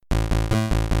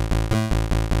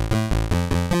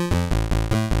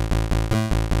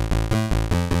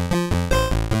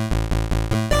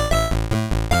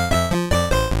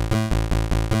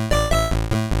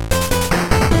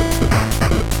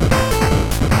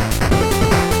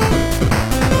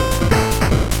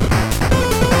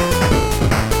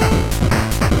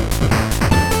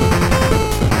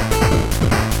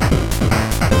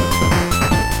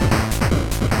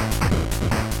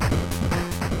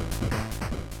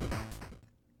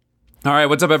All right,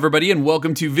 what's up, everybody, and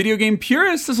welcome to Video Game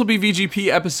Purists. This will be VGP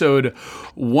episode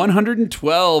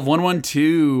 112.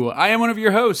 I am one of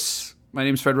your hosts. My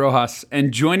name's Fred Rojas,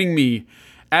 and joining me,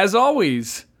 as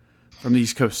always, from the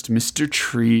East Coast, Mr.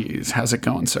 Trees. How's it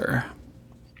going, sir?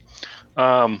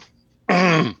 Number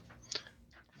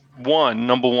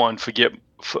one, forgive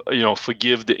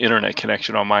the internet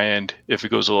connection on my end if it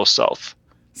goes a little south.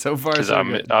 So far, because so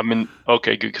good. I'm in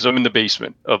the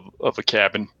basement of a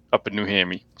cabin up in New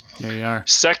Hampshire. There you are.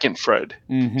 Second, Fred.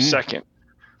 Mm-hmm. Second,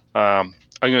 I'm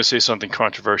going to say something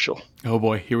controversial. Oh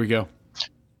boy, here we go.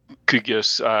 Could get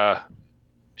us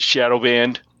shadow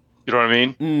banned. You know what I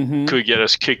mean? Mm-hmm. Could get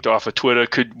us kicked off of Twitter.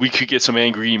 We could get some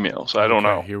angry emails. I don't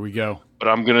know. Here we go. But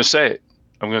I'm going to say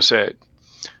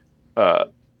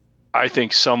it. I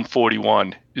think Sum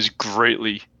 41 is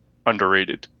greatly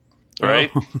underrated. All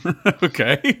right? Oh.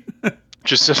 Okay.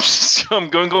 I'm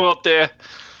going to go up there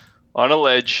on a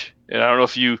ledge, and I don't know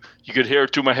if you could hear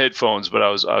it through my headphones, but I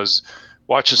was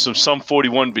watching some Sum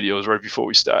 41 videos right before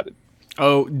we started.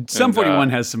 Oh, Sum 41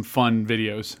 has some fun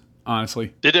videos,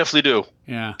 honestly. They definitely do.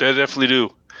 Yeah. They definitely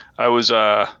do. I was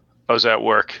at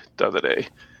work the other day,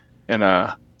 and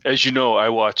as you know, I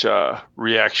watch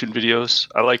reaction videos.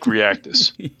 I like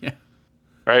reactors. Yeah.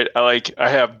 Right? I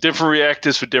have different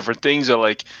reactors for different things. I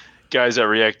like guys that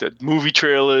react to movie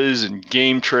trailers and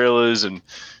game trailers, and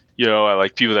I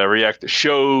like people that react to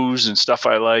shows and stuff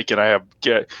I like, and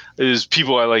there's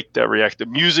people I like that react to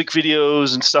music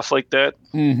videos and stuff like that.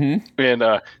 Mm-hmm. And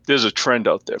there's a trend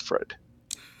out there, Fred.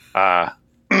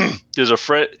 There's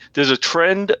a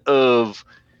trend of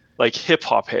like hip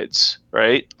hop heads,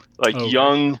 right? Like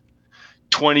young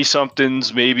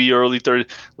 20-somethings, maybe early 30s,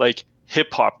 like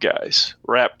hip hop guys,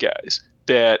 rap guys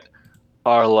that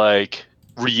are like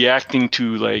reacting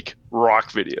to like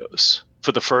rock videos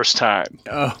for the first time.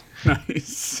 Oh,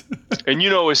 nice. And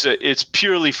it's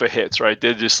purely for hits, right?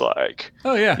 They're just like,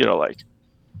 oh yeah,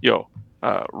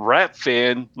 rap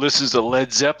fan listens to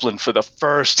Led Zeppelin for the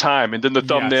first time, and then the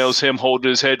thumbnail's him holding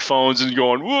his headphones and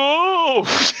going, "Whoa!" A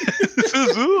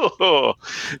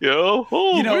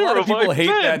lot of people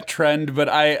hate that trend, but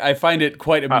I find it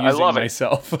quite amusing I love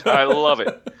myself. I love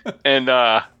it, and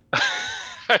I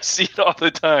see it all the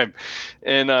time,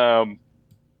 and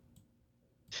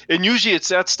usually it's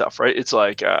that stuff, right? It's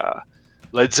like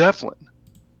Led Zeppelin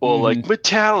or like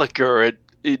Metallica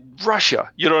in Russia,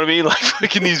 you know what I mean?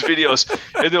 Like in these videos,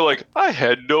 and they're like, I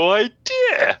had no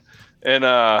idea.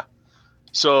 And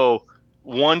so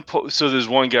there's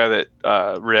one guy that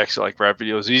reacts to like rap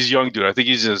videos. He's a young dude. I think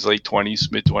he's in his late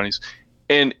 20s, mid 20s,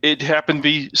 and it happened to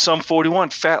be Sum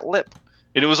 41, Fat Lip,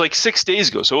 and it was like 6 days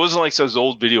ago. So it wasn't like some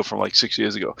old video from like 6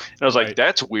 years ago. And I was like,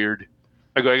 that's weird.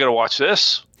 I gotta watch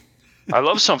this. I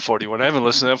love Sum 41. I haven't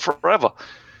listened to them forever.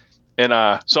 And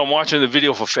so I'm watching the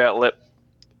video for Fat Lip,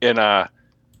 and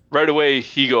right away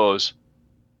he goes,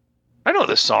 I know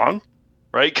this song,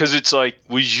 right? Because it's like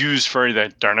was used for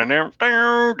anything, right?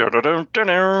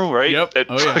 Yep. That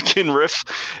fucking riff.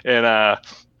 And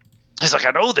he's like,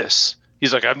 I know this.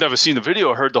 He's like, I've never seen the video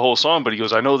or heard the whole song, but he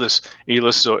goes, I know this. And he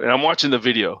listens to it. And I'm watching the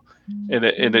video, and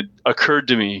it occurred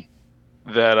to me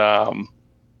that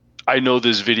I know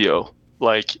this video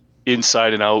like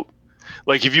inside and out.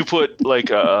 Like if you put like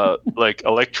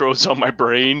electrodes on my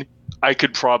brain, I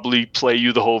could probably play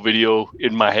you the whole video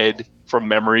in my head from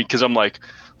memory, because I'm like,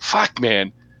 fuck,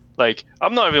 man. Like,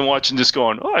 I'm not even watching this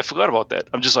going, oh, I forgot about that.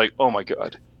 I'm just like, oh, my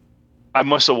God. I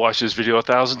must have watched this video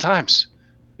 1,000 times.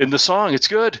 In the song, it's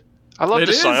good. I love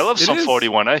this song. I love Sum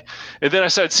 41. And then I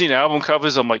started seeing album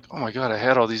covers. I'm like, oh, my God, I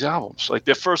had all these albums. Like,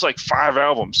 their first, 5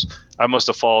 albums, I must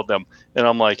have followed them. And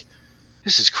I'm like,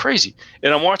 this is crazy.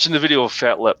 And I'm watching the video of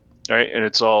Fat Lip, right? And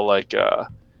it's all like,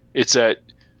 it's at,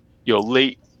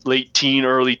 late teen,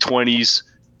 early 20s,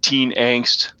 teen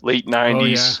angst, late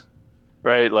 90s,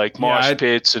 right? Like mosh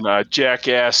pits and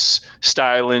jackass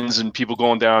stylings and people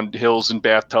going down hills and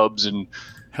bathtubs and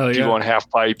people on half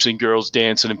pipes and girls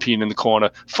dancing and peeing in the corner.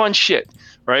 Fun shit,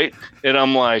 right? And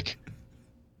I'm like,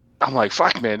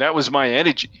 fuck, man, that was my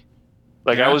energy.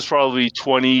 Like I was probably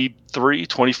 23,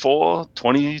 24,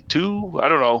 22, I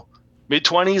don't know,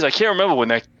 mid-20s. I can't remember when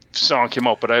that song came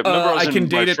out, but I remember I can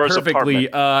date it perfectly.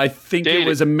 I think it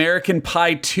was American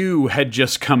Pie 2 had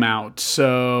just come out,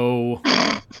 so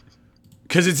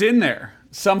because it's in there.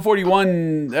 Sum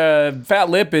 41, Fat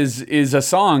Lip is a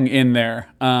song in there.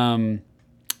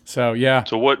 So yeah.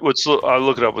 So what's I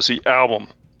look it up. What's the album?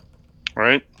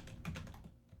 Right.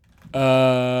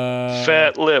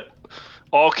 Fat Lip,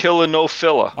 All Killer No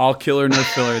Filler. All Killer No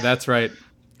Filler. That's right.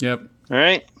 Yep. All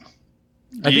right.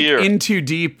 I think In Too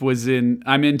Deep was in.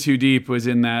 I'm In Too Deep was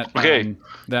in that. Okay.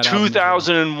 That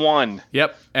 2001.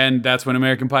 Yep, and that's when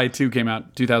American Pie 2 came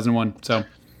out. 2001. So.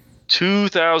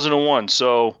 2001.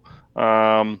 So,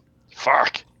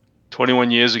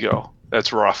 21 years ago.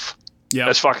 That's rough. Yeah,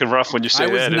 that's fucking rough when you say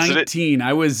that. I was 19.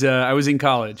 I was in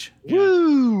college. Yeah.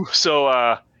 Woo! So,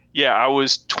 I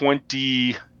was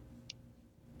 20.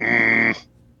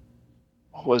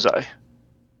 What was I?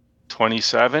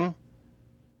 27.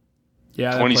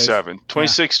 Yeah, 27,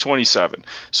 26, 27.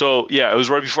 So, it was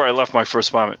right before I left my first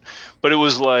apartment. But it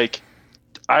was like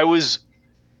I was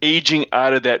aging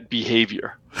out of that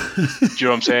behavior. Do you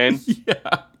know what I'm saying?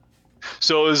 Yeah.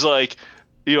 So it was like,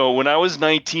 when I was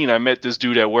 19, I met this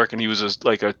dude at work, and he was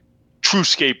like a true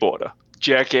skateboarder,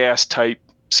 jackass type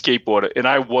skateboarder, and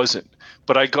I wasn't.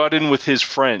 But I got in with his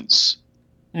friends.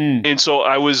 And so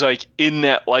I was like in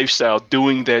that lifestyle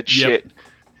doing that shit,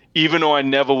 even though I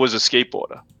never was a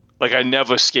skateboarder. Like, I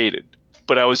never skated,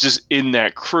 but I was just in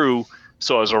that crew,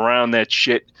 so I was around that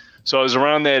shit. So I was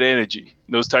around that energy,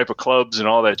 those type of clubs and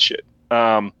all that shit.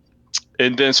 And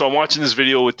then, so I'm watching this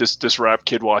video with this rap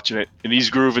kid watching it, and he's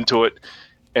grooving to it.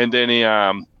 And then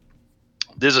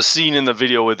there's a scene in the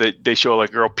video where they show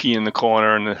like a girl peeing in the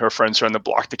corner, and her friend's trying to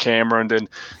block the camera, and then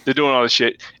they're doing all this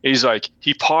shit. And he's like,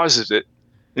 he pauses it,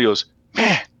 and he goes,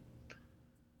 "Man,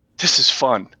 this is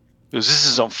fun." He goes, "This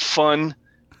is some fun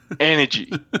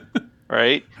energy."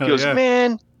 Right? He goes,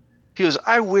 "Man," he goes,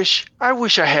 I wish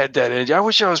I had that energy. I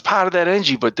wish I was part of that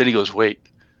energy." But then he goes, "Wait,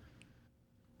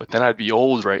 but then I'd be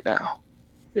old right now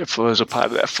if I was a part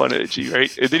of that fun energy,"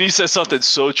 right? And then he says something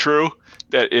so true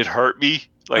that it hurt me,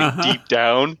 like deep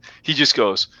down. He just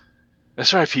goes,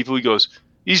 "That's right, people." He goes,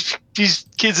 These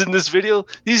kids in this video,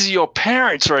 these are your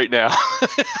parents right now."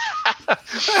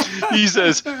 He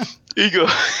says, he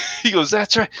goes,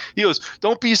 "That's right." He goes,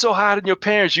 "Don't be so hard on your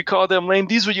parents. You call them lame.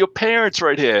 These were your parents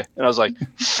right here." And I was like,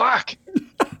 fuck.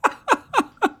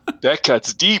 That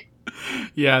cuts deep.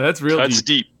 Yeah, that's real That's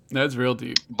deep. That's real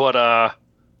deep. But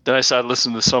then I started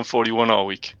listening to Sum 41 all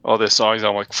week, all their songs.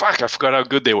 I'm like, fuck, I forgot how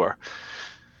good they were.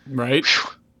 Right.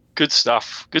 Whew. Good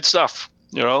stuff.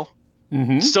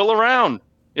 Still around.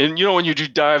 And when you do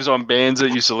dives on bands that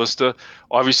you used to listen to,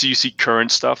 obviously you see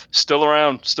current stuff. Still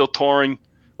around, still touring,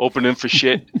 opening for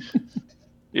shit.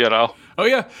 Oh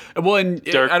yeah. Well, and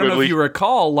Derek I don't know if you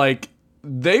recall, like,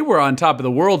 they were on top of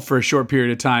the world for a short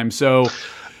period of time. So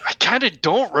I kind of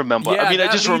don't remember. Yeah, I mean,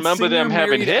 I just remember them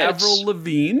having hits. Avril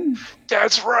Lavigne.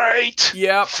 That's right.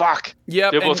 Yeah. Fuck. Yeah.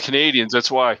 They're both Canadians.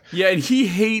 That's why. Yeah, and he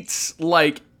hates,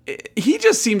 like, he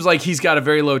just seems like he's got a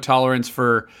very low tolerance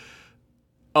for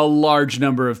a large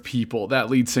number of people, that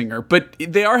lead singer. But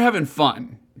they are having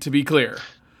fun, to be clear.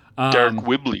 Derek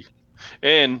Whibley.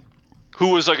 And who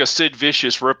was like a Sid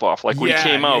Vicious ripoff. Like, when he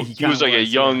came out, he was like a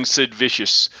young Sid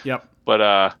Vicious. Yep.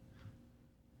 But,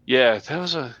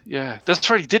 that's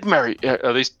right. He did marry.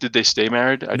 Did they stay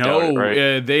married? I doubt it,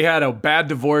 right? They had a bad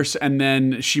divorce, and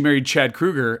then she married Chad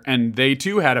Kruger, and they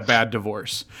too had a bad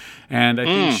divorce. And I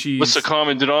think she's... What's the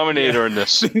common denominator in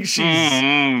this? I think she's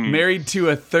married to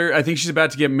a third... I think she's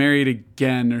about to get married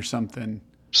again or something.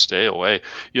 Stay away.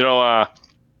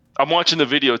 I'm watching the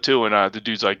video too, and the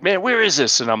dude's like, "Man, where is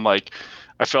this?" And I'm like...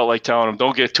 I felt like telling him,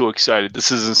 "Don't get too excited. This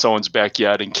isn't someone's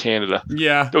backyard in Canada.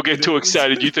 Yeah. Don't get too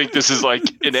excited. You think this is like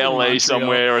in LA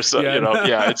somewhere or something,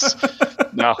 it's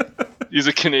no. These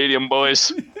are Canadian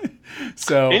boys."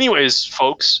 So anyways,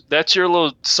 folks, that's your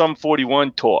little Sum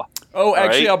 41 tour. Oh,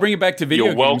 actually, I'll bring it back to video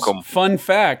games. You're welcome. Fun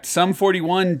fact, Sum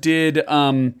 41 did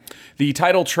the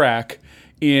title track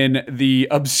in the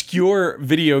obscure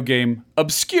video game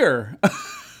Obscure.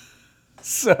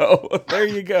 So there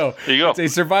you go. There you go. It's a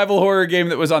survival horror game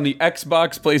that was on the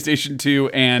Xbox, PlayStation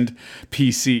 2, and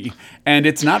PC. And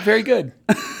it's not very good.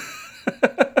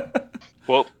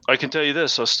 Well, I can tell you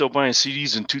this. I was still buying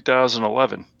CDs in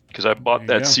 2011 because I bought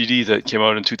that CD that came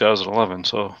out in 2011.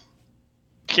 So I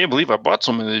can't believe I bought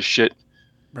some of this shit.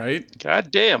 Right? God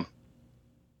damn.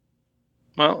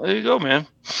 Well, there you go, man.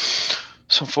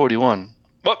 Sum 41.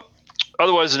 But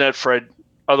otherwise than that, Fred...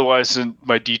 Otherwise, in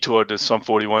my detour to Sum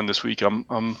 41 this week,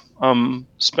 I'm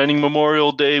spending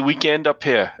Memorial Day weekend up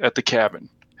here at the cabin.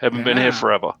 Haven't been here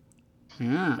forever.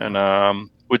 Yeah. And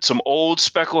with some old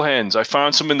speckle hens. I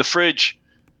found some in the fridge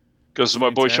because of my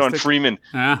boy Sean Freeman,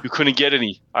 who couldn't get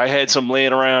any. I had some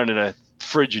laying around in a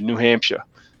fridge in New Hampshire.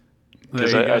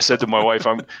 Because I said to my wife,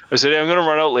 I'm going to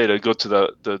run out later, go to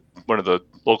the one of the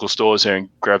local stores here and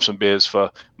grab some beers for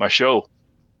my show.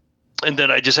 And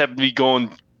then I just happened to be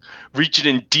reaching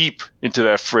in deep into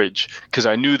that fridge because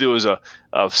I knew there was a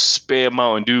spare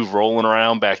Mountain Dew rolling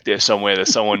around back there somewhere that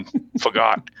someone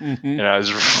forgot. And I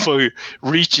was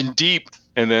reaching deep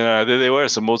And then there they were,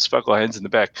 some old speckled hens in the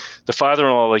back. The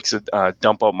father-in-law likes to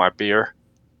dump out my beer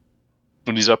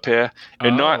when he's up here,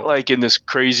 and not like in this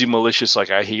crazy malicious, like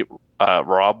I hate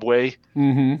Rob way.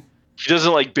 Mm-hmm. He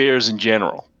doesn't like beers in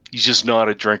general. He's just not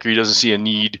a drinker. He doesn't see a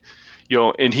need,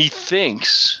 and he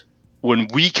thinks when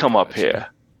we come up here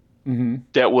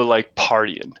that we're like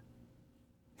partying.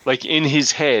 Like in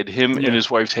his head, him and his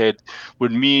wife's head,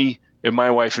 when me and my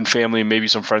wife and family and maybe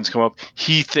some friends come up,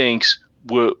 he thinks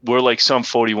we're like some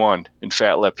 41 in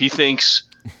Fat Lip. He thinks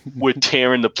we're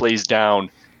tearing the place down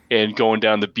and going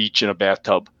down the beach in a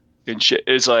bathtub and shit.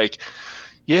 It's like,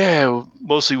 yeah,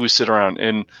 mostly we sit around.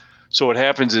 And so what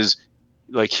happens is,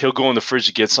 like, he'll go in the fridge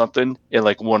to get something, and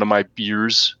like one of my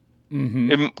beers,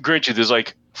 and grant you, there's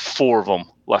like 4 of them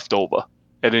left over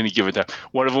at any given time.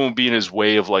 One of them will be in his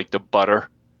way of like the butter.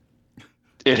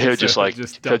 And he'll just like,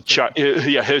 he'll chuck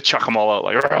them all out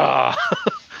like, rah,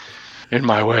 in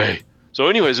my way. So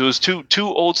anyways, it was two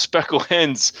old speckled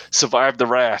hens survived the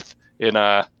wrath, and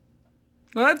well,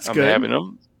 that's I'm good. having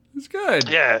them. It's good.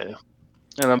 Yeah,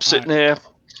 and I'm sitting here,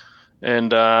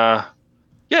 and and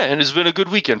it's been a good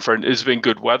weekend. It's been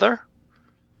good weather.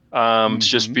 It's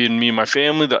just been me and my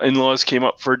family. The in-laws came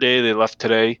up for a day. They left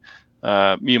today.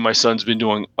 Me and my son's been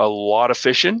doing a lot of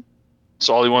fishing. That's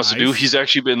all he wants to do. He's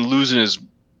actually been losing his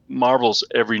marbles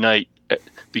every night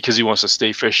because he wants to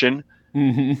stay fishing.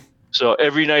 So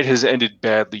every night has ended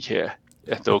badly here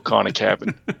at the O'Connor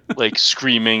cabin, like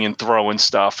screaming and throwing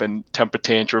stuff and temper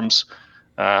tantrums.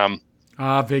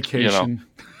 Vacation.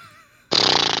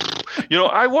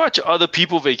 I watch other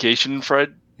people vacation,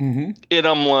 Fred, and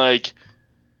I'm like,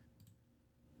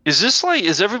 is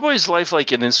everybody's life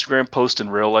like an Instagram post in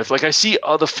real life? Like I see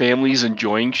other families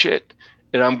enjoying shit,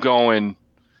 and I'm going,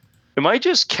 am I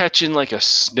just catching like a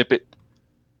snippet?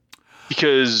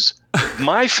 Because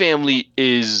my family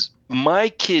my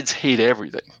kids hate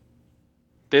everything.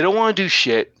 They don't want to do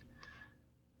shit.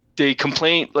 They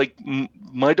complain, like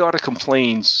my daughter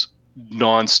complains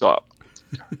nonstop.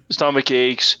 Stomach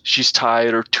aches. She's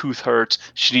tired. Her tooth hurts.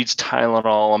 She needs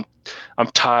Tylenol. I'm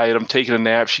tired. I'm taking a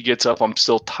nap. She gets up. I'm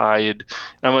still tired.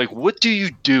 And I'm like, what do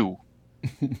you do?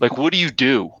 Like, what do you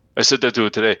do? I said that to her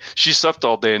today. She slept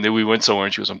all day, and then we went somewhere,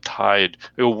 and she goes, I'm tired.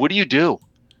 I go, what do you do?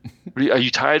 Are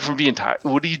you tired from being tired?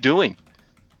 What are you doing?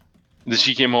 And then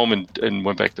she came home and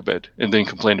went back to bed, and then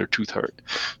complained her tooth hurt.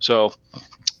 So,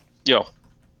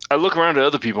 I look around at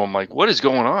other people. I'm like, what is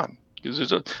going on?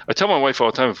 Because I tell my wife all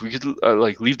the time, if we could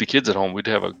leave the kids at home, we'd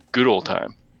have a good old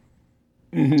time.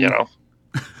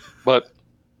 But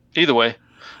either way,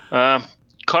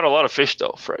 caught a lot of fish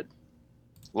though, Fred.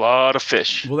 A lot of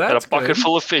fish. Well, that's had a bucket good.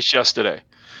 full of fish yesterday,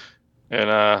 and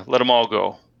let them all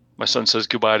go. My son says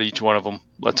goodbye to each one of them.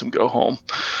 Lets them go home.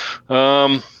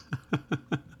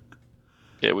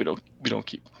 Yeah, we don't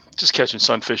keep just catching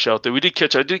sunfish out there. I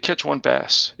did catch one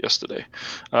bass yesterday.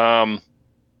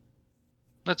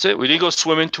 That's it. We didn't go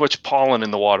swimming. Too much pollen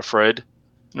in the water, Fred. I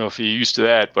don't know if you're used to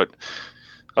that, but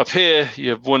up here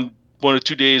you have one or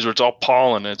 2 days where it's all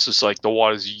pollen. And it's just like the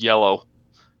water's yellow,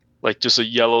 like just a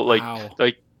yellow, like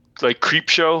Creep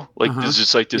Show. Like there's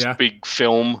just like this big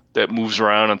film that moves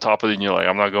around on top of it, and you're like,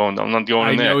 I'm not going in there.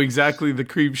 I know exactly the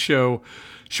Creep Show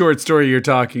short story you're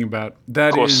talking about.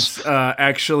 That is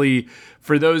actually,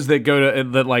 for those that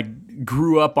that like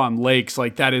grew up on lakes,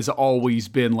 like that has always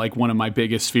been like one of my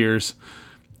biggest fears.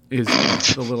 Is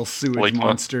the little sewage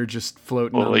monster just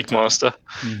floating on lake the top. monster?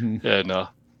 Yeah, no.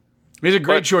 It's a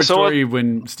great short story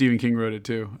when Stephen King wrote it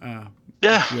too.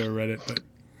 Yeah, if you ever read it. But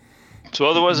so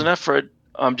otherwise than that, Fred,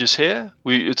 I'm just here.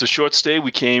 It's a short stay.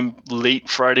 We came late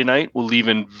Friday night. We're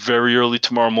leaving very early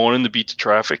tomorrow morning to beat the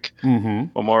traffic.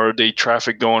 Memorial Day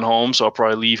traffic going home, so I'll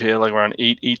probably leave here like around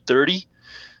 8:30.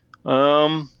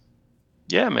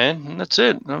 Yeah, man, and that's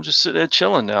it. I'm just sitting there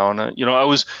chilling now, and it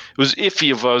was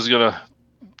iffy if I was gonna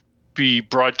be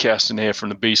broadcasting here from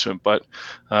the basement, but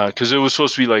because it was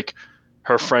supposed to be like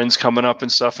her friends coming up and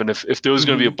stuff, and if there was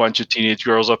going to be a bunch of teenage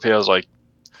girls up here, I was like,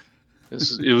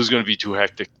 it was going to be too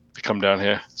hectic to come down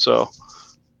here. So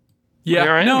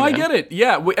I get it.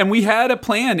 Yeah, and we had a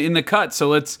plan in the cut, so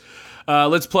let's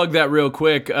plug that real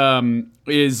quick.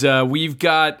 We've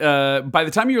got by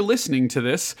the time you're listening to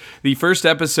this, the first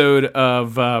episode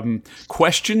of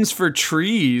Questions for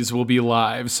Trees will be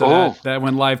live. So that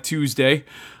went live Tuesday.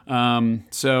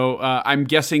 So I'm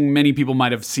guessing many people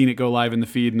might have seen it go live in the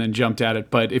feed and then jumped at it.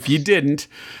 But if you didn't,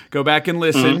 go back and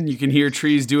listen. You can hear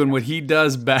Trees doing what he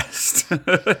does best,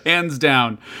 hands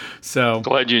down. So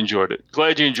glad you enjoyed it.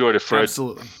 Fred.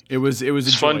 Absolutely, it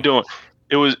was fun doing.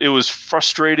 It was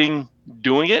frustrating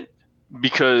doing it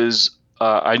because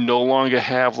I no longer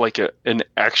have like an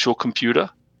actual computer.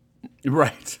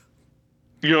 Right.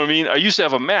 You know what I mean? I used to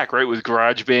have a Mac, right, with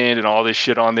GarageBand and all this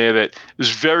shit on there that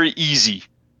was very easy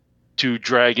to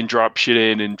drag and drop shit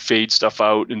in and fade stuff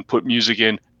out and put music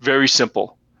in. Very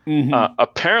simple. Mm-hmm.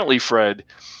 Apparently, Fred,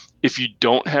 if you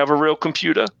don't have a real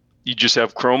computer, you just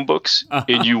have Chromebooks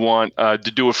and you want to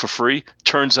do it for free,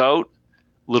 turns out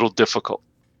little difficult.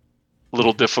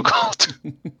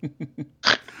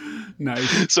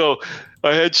 Nice. So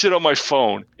I had shit on my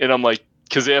phone, and I'm like,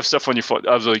 because they have stuff on your phone.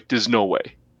 I was like, there's no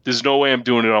way I'm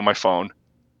doing it on my phone.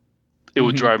 It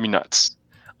would drive me nuts.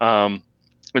 And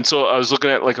so I was looking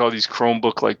at like all these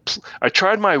Chromebook, like I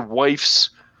tried my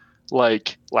wife's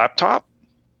like laptop,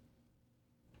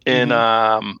 and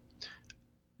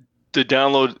to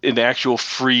download an actual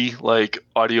free like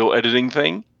audio editing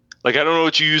thing. Like I don't know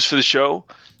what you use for the show,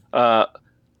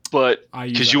 but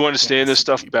because you understand this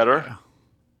stuff better.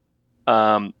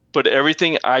 Yeah. But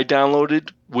everything I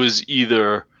downloaded was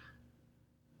either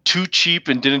too cheap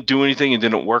and didn't do anything and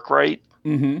didn't work right,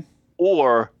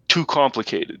 or too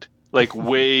complicated, like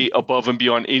way above and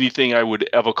beyond anything I would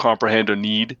ever comprehend or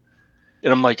need.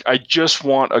 And I'm like, I just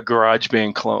want a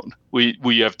GarageBand clone.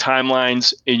 We have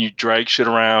timelines and you drag shit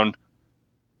around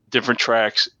different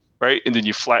tracks, right? And then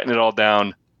you flatten it all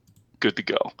down, good to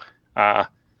go.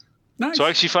 Nice. So I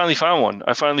actually finally found one.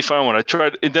 I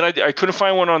tried, and then I couldn't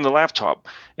find one on the laptop.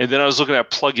 And then I was looking at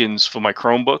plugins for my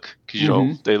Chromebook because you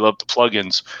know they love the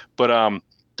plugins, but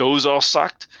those all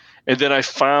sucked. And then I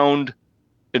found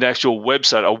an actual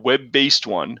website, a web-based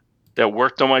one that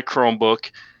worked on my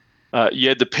Chromebook. You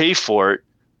had to pay for it,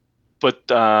 but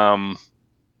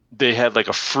they had like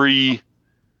a free.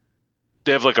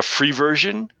 They have like a free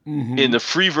version, and the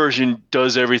free version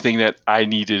does everything that I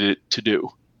needed it to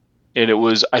do. And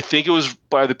I think it was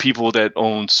by the people that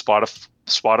own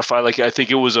Spotify. Like, I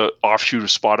think it was an offshoot of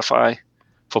Spotify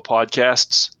for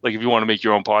podcasts. Like, if you want to make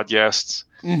your own podcasts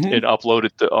and upload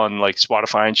it on like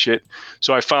Spotify and shit.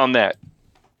 So I found that.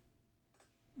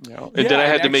 You know, and then I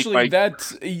had to make my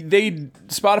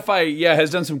Spotify has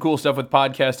done some cool stuff with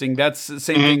podcasting. That's the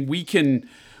same thing we can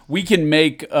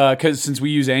make because since we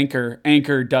use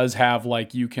Anchor does have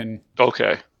like you can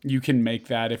make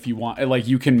that if you want, like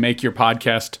you can make your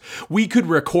podcast. We could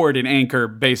record an Anchor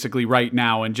basically right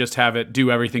now and just have it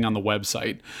do everything on the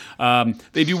website.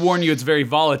 They do warn you it's very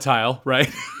volatile,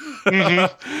 right?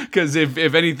 Because if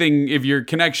anything, if your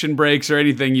connection breaks or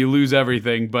anything, you lose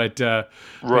everything. But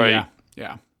right,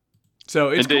 yeah. So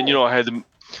it's then cool.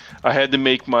 I had to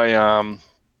make my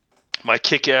my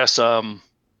kick-ass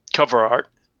cover art.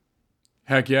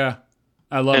 Heck yeah.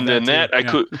 I love and that. And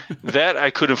then I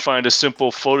couldn't find a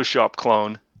simple Photoshop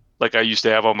clone like I used to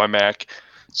have on my Mac.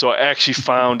 So I actually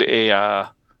found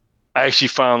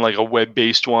like a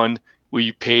web-based one where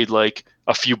you paid like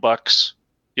a few bucks.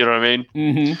 You know what I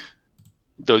mean?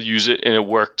 They'll use it, and it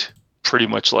worked pretty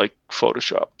much like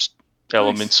Photoshop's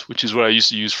Elements, which is what I used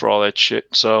to use for all that shit.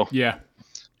 So yeah,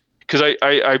 because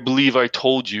I believe I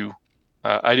told you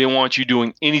I didn't want you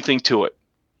doing anything to it.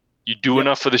 You do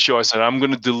enough for the show. I said, I'm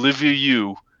going to deliver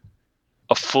you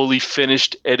a fully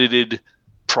finished, edited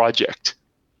project.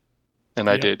 And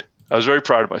I did. I was very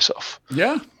proud of myself.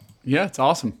 Yeah. Yeah, it's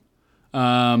awesome.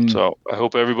 So I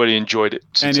hope everybody enjoyed it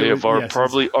since they have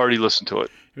probably already listened to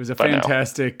it. It was a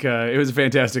fantastic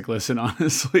listen,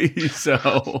 honestly.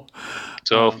 So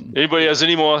anybody has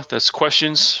any more, that's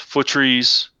questions for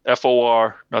trees,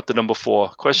 FOR, not the number 4,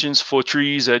 questions for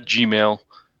trees at Gmail.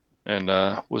 And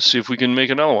we'll see if we can make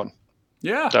another one.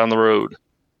 Yeah. Down the road.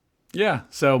 Yeah.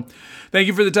 So, thank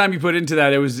you for the time you put into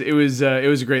that. It was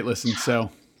a great listen. So,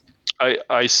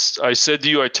 I said to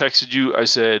you, I texted you, I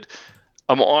said,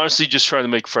 I'm honestly just trying to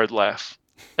make Fred laugh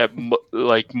at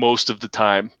like most of the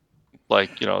time.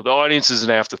 Like, you know, the audience is an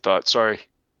afterthought. Sorry.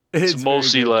 It's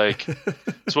mostly like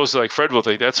Fred will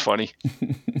think that's funny.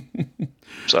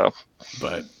 So,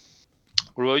 but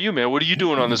what about you, man? What are you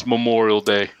doing on this Memorial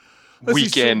Day?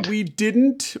 Weekend. So we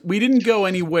didn't go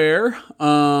anywhere.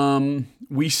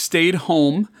 We stayed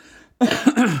home,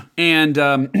 and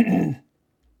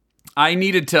I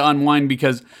needed to unwind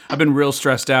because I've been real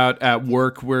stressed out at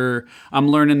work. I'm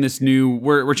learning this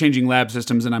we're changing lab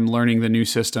systems, and I'm learning the new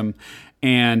system,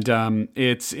 and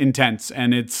it's intense.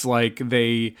 And it's like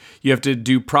you have to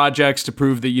do projects to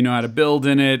prove that you know how to build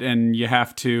in it, and you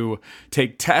have to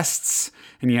take tests.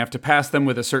 And you have to pass them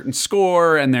with a certain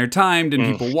score, and they're timed, and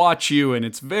people watch you, and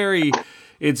it's very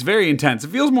intense. It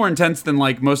feels more intense than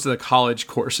like most of the college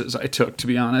courses I took, to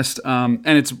be honest. And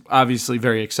it's obviously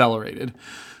very accelerated.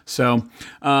 So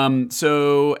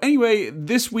anyway,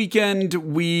 this weekend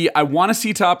I want to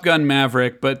see Top Gun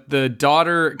Maverick, but the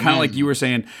daughter, kind of like you were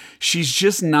saying, she's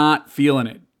just not feeling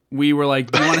it. we were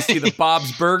like, do you want to see the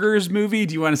Bob's Burgers movie?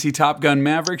 Do you want to see Top Gun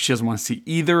Maverick? She doesn't want to see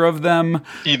either of them.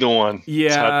 Either one. Yeah.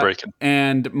 It's heartbreaking.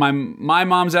 And my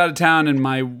mom's out of town, and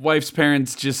my wife's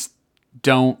parents just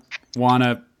don't want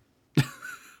to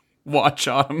watch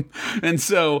Autumn. And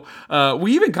so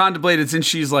we even contemplated, since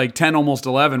she's like 10, almost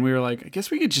 11, we were like, I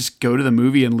guess we could just go to the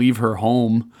movie and leave her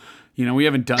home. You know, we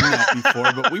haven't done that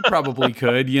before, but we probably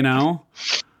could, you know?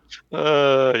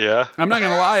 Yeah. I'm not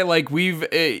gonna lie. Like, we've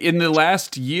in the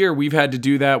last year, we've had to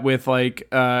do that with like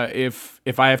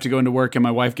if I have to go into work and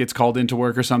my wife gets called into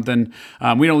work or something,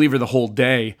 we don't leave her the whole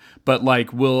day. But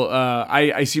like,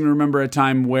 I seem to remember a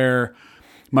time where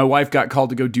my wife got called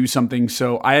to go do something,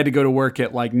 so I had to go to work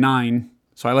at like 9.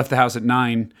 So I left the house at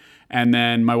 9, and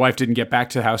then my wife didn't get back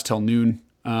to the house till noon.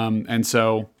 And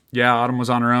so yeah, Autumn was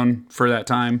on her own for that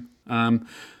time.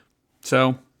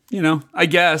 So. You know, I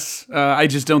guess. I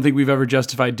just don't think we've ever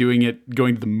justified doing it,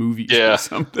 going to the movies or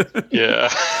something. Yeah.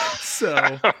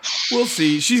 So, we'll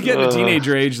see. She's getting to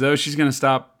teenager age, though. She's going to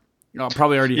stop.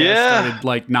 Probably already has started,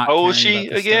 like, not How old is caring she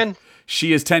about this again? stuff.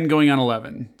 She is 10 going on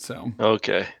 11, so.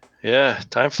 Okay. Yeah,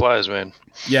 time flies, man.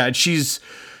 Yeah, and she's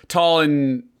tall,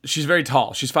 and she's very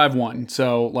tall. She's 5'1",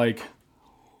 so, like,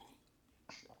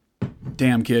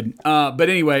 damn kid. But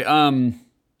anyway,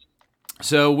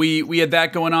 so we had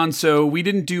that going on, so we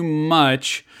didn't do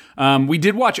much. We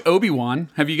did watch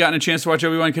Obi-Wan. Have you gotten a chance to watch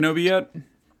Obi-Wan Kenobi yet?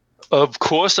 Of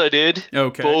course I did.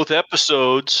 Okay. Both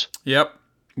episodes. Yep.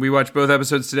 We watched both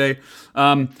episodes today.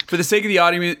 For the sake of the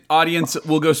audience,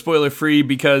 we'll go spoiler-free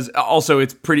because also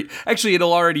it's pretty... Actually,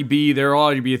 there'll already be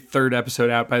a third episode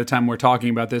out by the time we're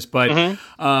talking about this. But,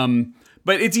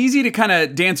 but it's easy to kind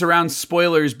of dance around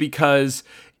spoilers because...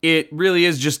 It really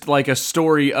is just like a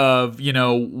story of, you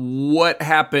know, what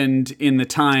happened in the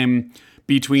time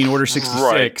between Order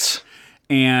 66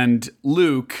 and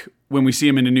Luke when we see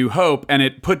him in A New Hope, and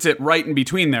it puts it right in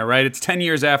between there, right? It's 10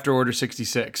 years after Order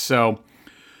 66, so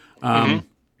so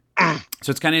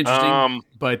it's kind of interesting,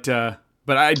 but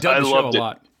I dug the show a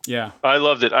lot. Yeah. I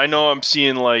loved it. I know I'm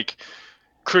seeing, like,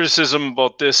 criticism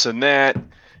about this and that,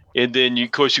 and then, of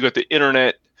course, you got the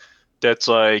internet that's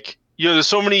like, you know, there's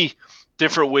so many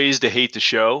different ways to hate the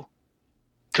show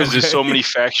because there's so many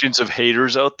factions of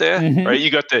haters out there, right?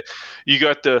 You got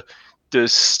the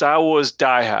Star Wars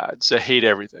diehards that hate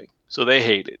everything, so they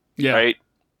hate it, right?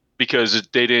 Because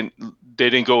they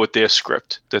didn't go with their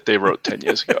script that they wrote 10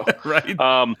 years ago,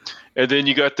 right? And then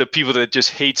you got the people that just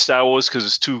hate Star Wars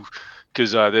because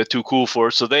they're too cool for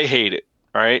it, so they hate it,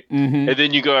 right? And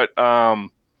then you got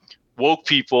woke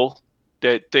people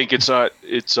that think it's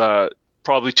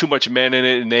probably too much men in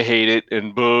it and they hate it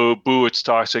and boo, it's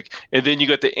toxic. And then you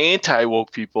got the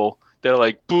anti-woke people that are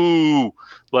like, boo,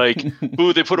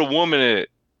 boo, they put a woman in it.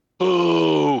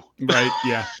 Boo. Right,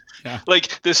 yeah.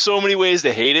 Like, there's so many ways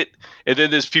to hate it. And then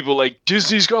there's people like,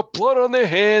 Disney's got blood on their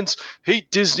hands,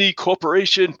 hate Disney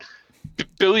Corporation,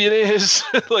 billionaires.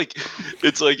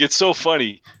 It's so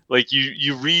funny. Like,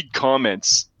 you read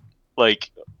comments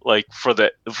like for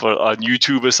on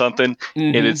YouTube or something,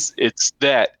 and it's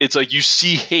like you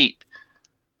see hate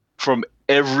from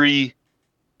every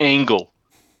angle.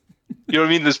 You know what I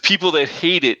mean? There's people that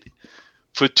hate it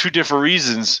for two different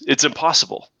reasons. It's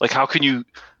impossible. Like, how can you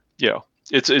know,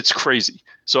 it's crazy.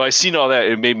 So I seen all that,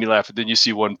 it made me laugh. And then you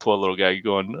see one poor little guy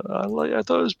going, I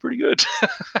thought it was pretty good.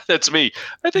 That's me.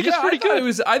 I think it's pretty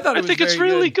good. I think it's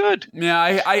really good. Yeah,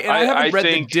 I haven't read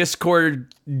the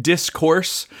Discord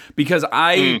discourse because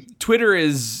Twitter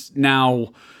is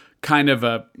now kind of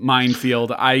a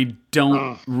minefield. I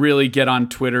don't really get on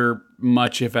Twitter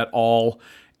much, if at all.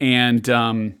 And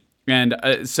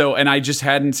I just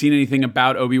hadn't seen anything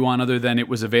about Obi-Wan other than it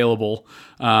was available.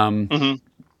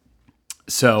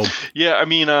 So yeah, I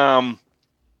mean,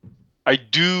 I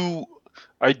do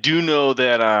know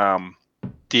that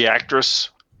the actress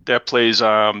that plays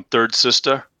third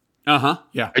sister.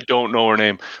 Yeah. I don't know her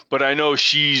name, but I know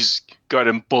she's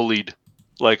gotten bullied,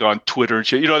 like, on Twitter and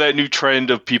shit. You know, that new trend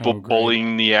of people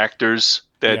bullying the actors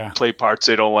that play parts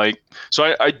they don't like.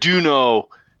 So I do know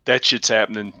that shit's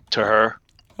happening to her.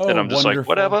 And I'm just wonderful.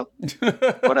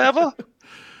 Like, whatever.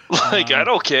 Like, I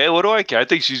don't care. What do I care? I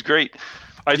think she's great.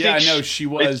 I know she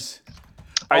was.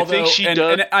 I think she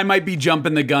does. And I might be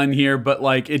jumping the gun here, but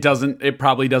like, it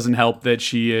probably doesn't help that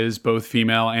she is both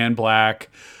female and black.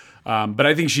 But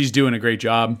I think she's doing a great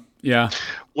job. Yeah.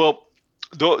 Well,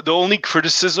 the only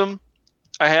criticism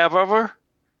I have of her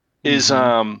is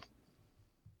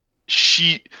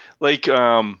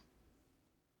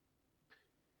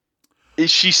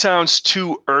she sounds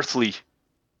too earthly.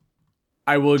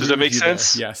 I will. Does that make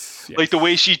sense? Yes. Like, the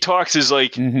way she talks is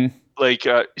like. Like,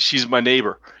 she's my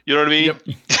neighbor. You know what I mean?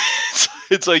 Yep.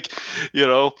 It's like, you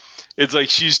know, it's like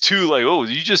she's too like, oh,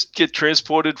 you just get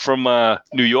transported from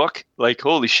New York? Like,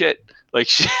 holy shit. Like,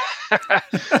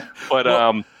 but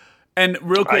Well, and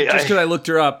real quick, just because I looked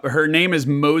her up, her name is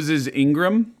Moses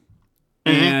Ingram.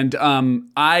 And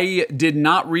I did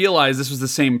not realize this was the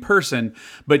same person,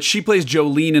 but she plays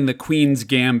Jolene in The Queen's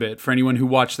Gambit. For anyone who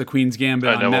watched The Queen's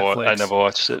Gambit on Netflix, I never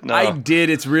watched it. No. I did.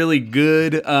 It's really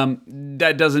good.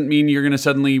 That doesn't mean you're going to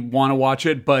suddenly want to watch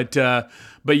it, but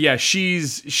yeah,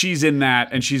 she's in that,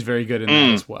 and she's very good in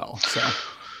that as well. So,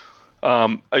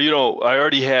 you know, I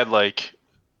already had like,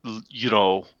 you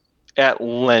know, at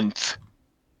length.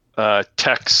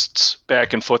 Texts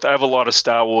back and forth. I have a lot of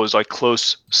Star Wars, like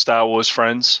close Star Wars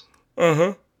friends.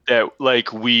 That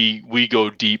like we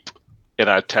go deep in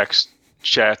our text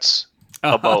chats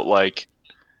about like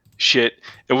shit,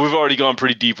 and we've already gone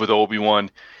pretty deep with Obi-Wan.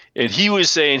 And he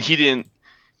was saying he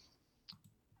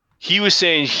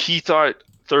thought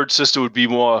Third Sister would be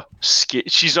more.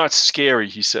 She's not scary,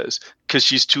 he says, because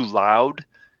she's too loud.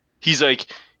 He's like,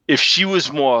 if she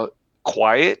was more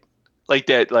quiet. Like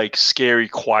that, like scary,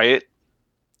 quiet,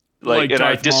 like and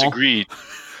Darth I disagreed.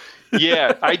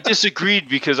 Yeah, I disagreed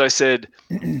because I said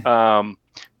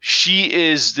she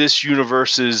is this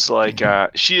universe's like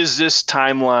she is this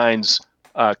timeline's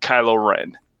Kylo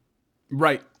Ren,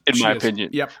 right? In my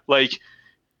opinion, yep. Like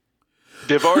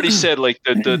they've already said, like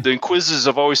the Inquisitors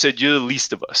have always said, you're the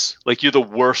least of us. Like you're the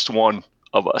worst one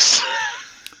of us.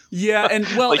 Yeah, and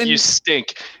well, like and you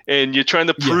stink, and you're trying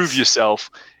to prove yourself.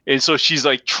 And so she's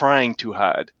like trying too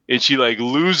hard, and she like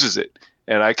loses it,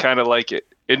 and I kind of like it.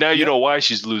 And now you know why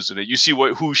she's losing it. You see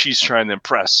who she's trying to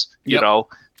impress, you know.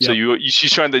 So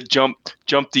she's trying to jump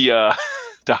the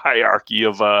the hierarchy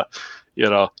of you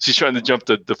know, she's trying to jump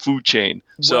the food chain.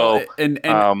 So well, and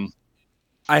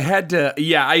I had to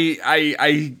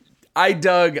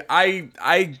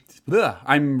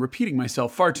I'm repeating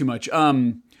myself far too much.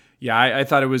 I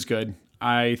thought it was good.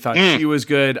 I thought she was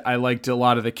good. I liked a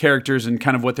lot of the characters and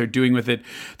kind of what they're doing with it.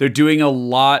 They're doing a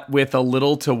lot with a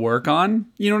little to work on.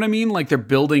 You know what I mean? Like they're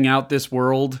building out this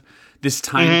world, this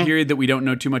time period that we don't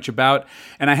know too much about.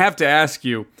 And I have to ask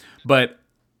you, but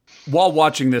while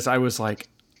watching this, I was like,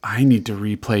 I need to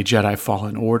replay Jedi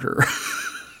Fallen Order.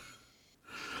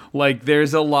 Like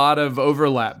there's a lot of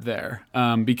overlap there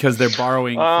because they're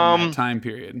borrowing from that time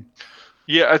period.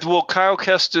 Yeah, well, Kyle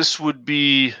Kestis would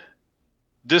be...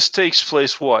 This takes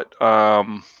place what?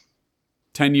 10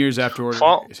 years after Order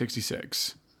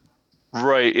 66.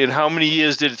 Right. And how many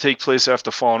years did it take place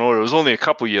after Fallen Order? It was only a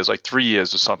couple years, like 3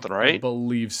 years or something, right? I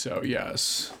believe so,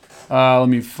 yes. Let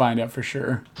me find out for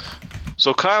sure.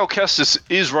 So Kyle Kestis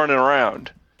is running around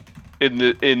in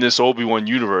this Obi-Wan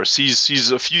universe.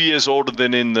 He's a few years older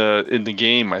than in the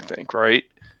game, I think, right?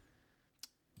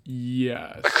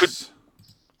 Yes.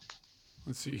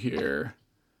 Let's see here.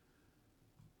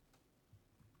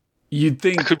 You'd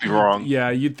think I could be wrong.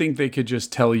 Yeah, you'd think they could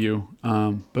just tell you,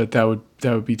 but that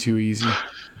would be too easy.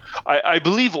 I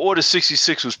believe Order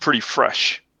 66 was pretty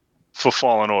fresh for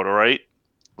Fallen Order, right?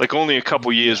 Like only a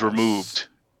couple years removed.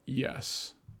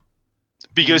 Yes.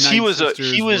 Because he was were a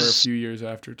few years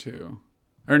after too.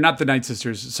 Or not the Night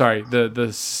Sisters, sorry,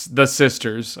 the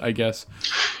sisters, I guess.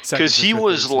 Because he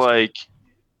was like,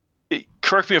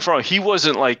 correct me if I'm wrong, he was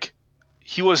like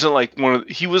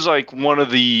one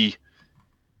of the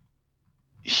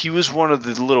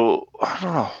little, I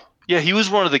don't know. Yeah, he was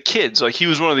one of the kids. Like he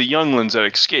was one of the younglings that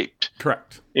escaped.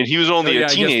 Correct. And he was only a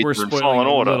teenager we're in Fallen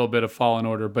Order. A little bit of Fallen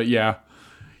Order, but yeah.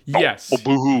 Yes. Oh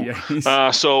boo-hoo. Yeah,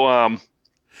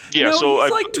 he's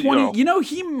like 20.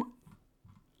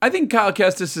 I think Kyle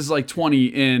Kestis is like 20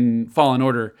 in Fallen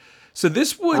Order. So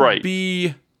this would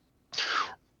be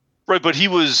right, but he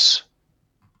was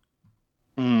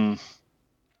Yeah,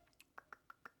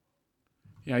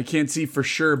 I can't see for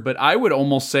sure, but I would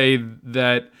almost say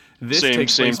that this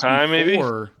takes place time,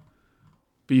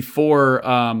 before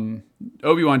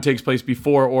Obi-Wan takes place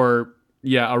before or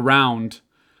around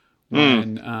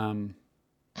when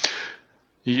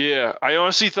Yeah, I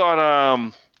honestly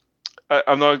thought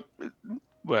I'm not.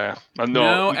 Well,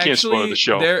 no, you can't spoil the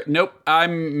show. Nope,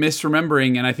 I'm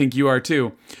misremembering, and I think you are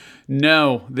too.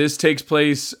 No, this takes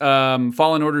place.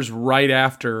 Fallen Order's right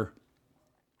after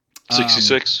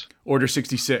 66. Order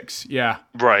 66. Yeah.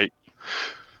 Right.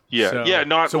 Yeah.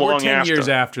 Not long we're 10 after. years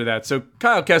after that. So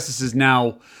Kyle Kestis is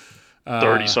now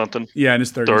 30 something. Yeah, in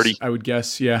his 30s. 30. I would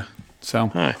guess. Yeah.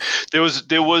 So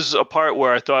there was a part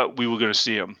where I thought we were going to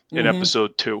see him in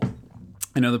episode 2.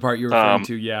 I know the part you're referring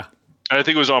to. Yeah. I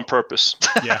think it was on purpose.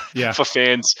 Yeah. For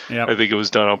fans, yep. I think it was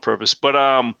done on purpose. But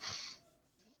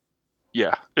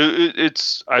yeah,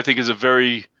 it's I think is a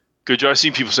very good job. I've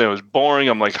seen people say it was boring.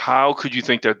 I'm like, how could you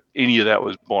think that any of that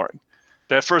was boring?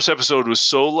 That first episode was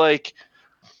so like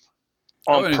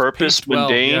on purpose,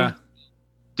 mundane,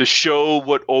 to show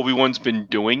what Obi-Wan's been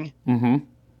doing,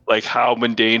 like how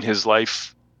mundane his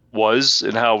life was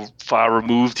and how far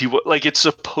removed he was. Like it's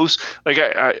supposed, like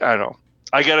I don't know.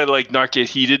 I gotta like not get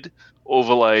heated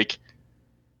over like,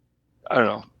 I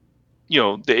don't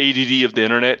know, the ADD of the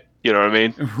internet. You know what I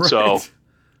mean? Right. So,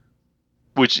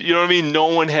 which, you know what I mean? No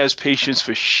one has patience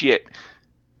for shit.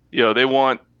 They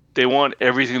want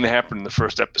everything to happen in the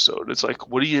first episode. It's like,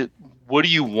 what do you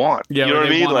want? Yeah, you know what I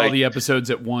mean? Want like all the episodes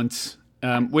at once.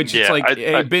 Which it's like,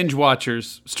 hey, binge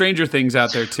watchers, Stranger Things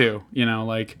out there too.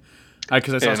 Like,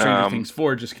 because I saw Stranger Things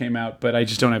 4 just came out, but I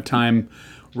just don't have time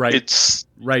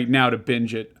right now to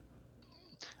binge it.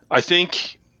 I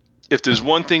think if there's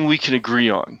one thing we can agree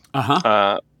on,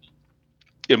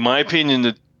 in my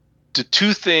opinion, the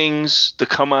two things that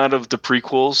come out of the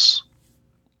prequels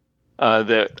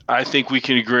that I think we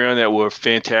can agree on that were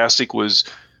fantastic was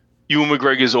Ewan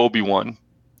McGregor's Obi-Wan.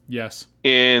 Yes.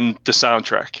 And the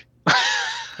soundtrack.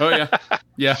 Oh yeah,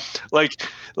 yeah. Like,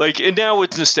 and now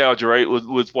it's nostalgia, right?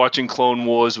 With watching Clone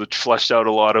Wars, which fleshed out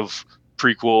a lot of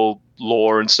prequel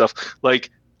lore and stuff.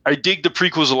 Like, I dig the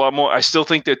prequels a lot more. I still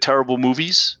think they're terrible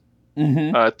movies.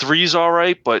 3's all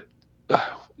right, but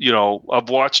I've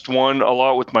watched 1 a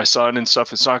lot with my son and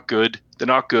stuff. It's not good. They're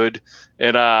not good,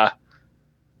 and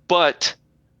but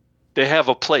they have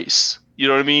a place. You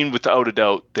know what I mean? Without a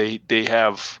doubt, they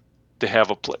have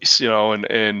a place.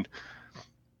 And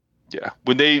yeah,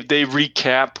 when they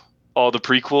recap all the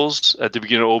prequels at the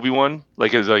beginning of Obi-Wan,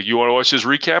 like it's like, you want to watch this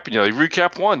recap, and you're like,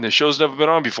 recap 1. The show's never been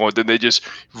on before. And then they just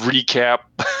recap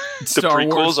the Star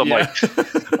prequels. Wars,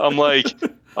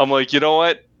 I'm like, you know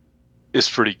what? This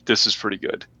is pretty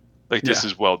good. Like, this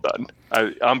is well done.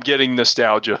 I'm getting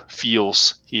nostalgia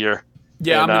feels here.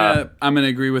 Yeah, and, I'm gonna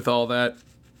agree with all that.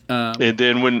 And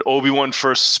then when Obi-Wan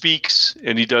first speaks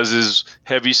and he does his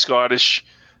heavy Scottish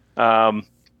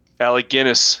Alec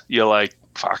Guinness, you're like,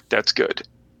 fuck, that's good.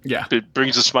 Yeah. It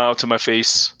brings a smile to my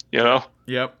face,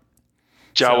 Yep.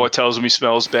 Jawa tells him he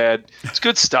smells bad. It's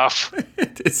good stuff.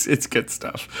 it's good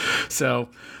stuff. So,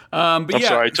 but I'm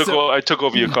sorry. I took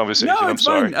over your conversation. No, I'm it's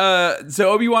sorry. Fine.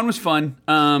 So Obi-Wan was fun.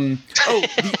 The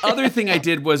other thing I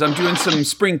did was I'm doing some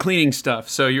spring cleaning stuff.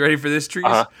 So you ready for this, Trees?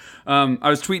 I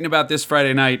was tweeting about this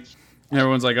Friday night. And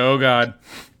everyone's like, oh, God.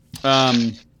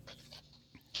 I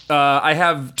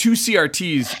have 2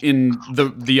 CRTs in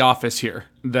the office here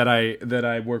that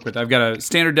I work with. I've got a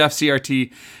standard def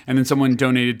CRT, and then someone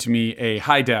donated to me a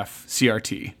high def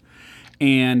CRT.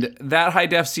 And that high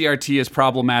def CRT is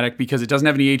problematic because it doesn't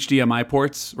have any HDMI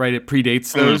ports, right? It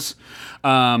predates those.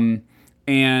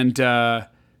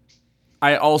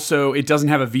 It doesn't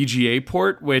have a VGA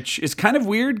port, which is kind of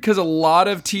weird because a lot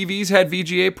of TVs had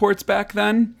VGA ports back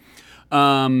then,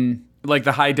 like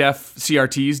the high def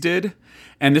CRTs did.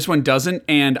 And this one doesn't,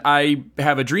 and I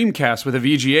have a Dreamcast with a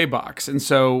VGA box, and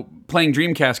so playing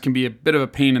Dreamcast can be a bit of a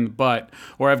pain in the butt,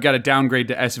 or I've got to downgrade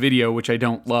to S-Video, which I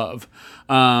don't love.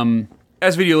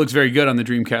 S-Video looks very good on the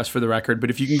Dreamcast, for the record, but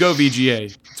if you can go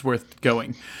VGA, it's worth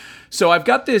going. So I've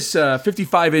got this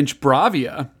 55-inch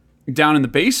Bravia down in the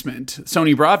basement,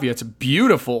 Sony Bravia. It's a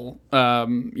beautiful,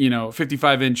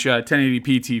 55-inch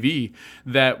 1080p TV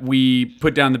that we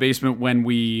put down in the basement when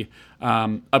we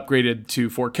upgraded to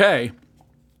 4K.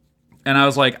 And I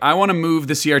was like, I want to move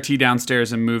the CRT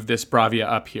downstairs and move this Bravia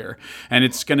up here. And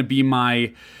it's going to be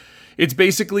it's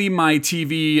basically my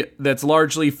TV that's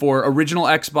largely for original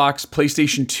Xbox,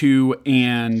 PlayStation 2,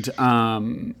 and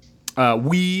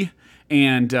Wii,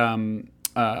 and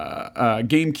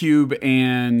GameCube,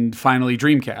 and finally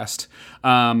Dreamcast.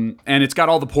 And it's got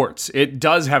all the ports. It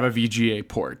does have a VGA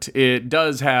port. It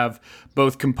does have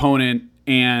both component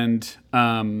and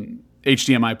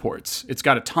HDMI ports. It's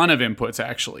got a ton of inputs,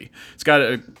 actually. It's got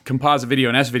a composite video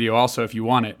and S-Video also if you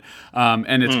want it.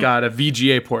 And it's got a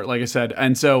VGA port, like I said.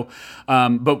 And so,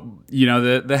 but,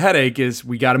 the headache is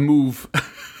we got to move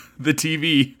the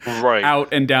TV out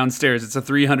and downstairs. It's a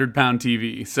 300-pound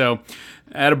TV. So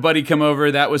I had a buddy come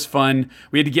over. That was fun.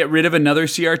 We had to get rid of another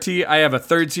CRT. I have a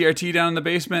third CRT down in the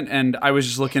basement, and I was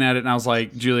just looking at it, and I was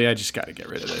like, Julie, I just got to get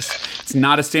rid of this. It's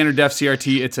not a standard def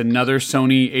CRT. It's another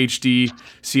Sony HD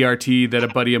CRT that a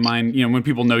buddy of mine, when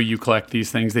people know you collect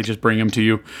these things, they just bring them to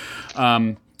you.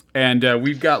 And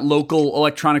we've got local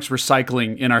electronics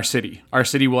recycling in our city. Our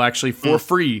city will actually, for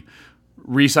free,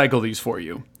 recycle these for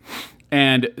you.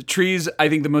 And Trees, I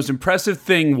think the most impressive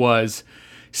thing was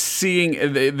seeing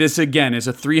this again is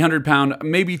a 300-pound,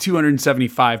 maybe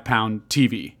 275-pound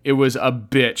TV. It was a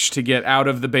bitch to get out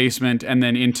of the basement and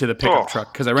then into the pickup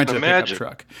truck because I rented a pickup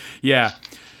truck. Yeah.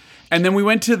 And then we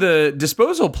went to the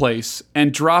disposal place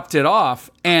and dropped it off.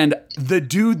 And the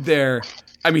dude there,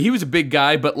 I mean, he was a big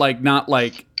guy, but like not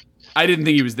like, I didn't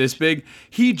think he was this big.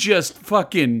 He just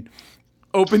fucking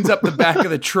opens up the back of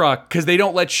the truck because they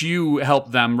don't let you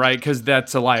help them, right? Because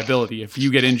that's a liability. If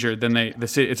you get injured, then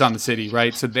it's on the city,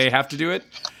 right? So they have to do it.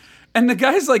 And the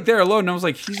guy's like there alone. And I was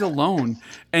like, he's alone.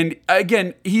 And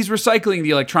again, he's recycling the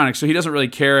electronics, so he doesn't really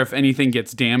care if anything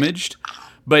gets damaged.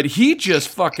 But he just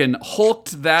fucking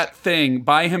hulked that thing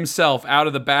by himself out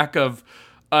of the back of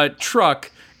a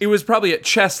truck. It was probably at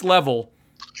chest level,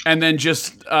 and then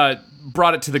just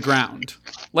brought it to the ground.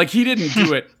 Like, he didn't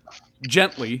do it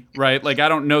gently, right? Like, I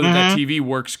don't know that TV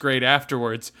works great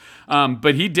afterwards.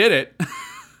 But he did it.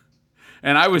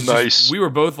 And I was we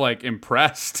were both like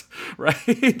impressed,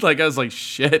 right? Like, I was like,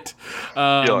 shit.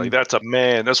 Like, that's a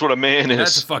man. That's what a man is.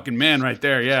 That's a fucking man right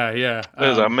there. Yeah.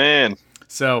 That's a man.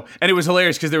 So, and it was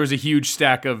hilarious because there was a huge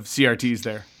stack of CRTs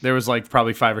there. There was like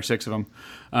probably 5 or 6 of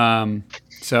them.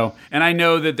 So, and I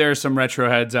know that there are some retro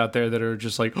heads out there that are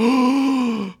just like,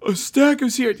 oh, a stack of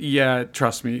CRTs. Yeah,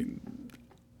 trust me.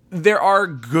 There are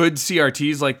good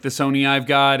CRTs like the Sony I've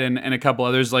got and a couple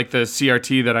others like the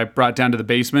CRT that I brought down to the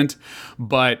basement.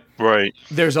 But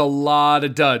there's a lot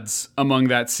of duds among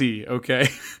that sea, okay?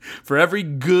 For every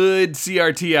good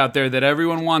CRT out there that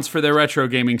everyone wants for their retro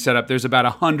gaming setup, there's about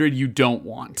 100 you don't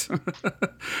want.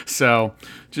 So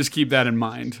just keep that in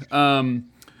mind.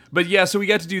 But yeah, so we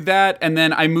got to do that, and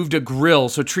then I moved a grill.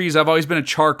 So trees, I've always been a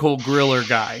charcoal griller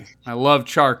guy. I love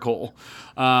charcoal.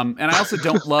 And I also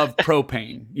don't love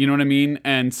propane. You know what I mean?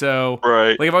 And so,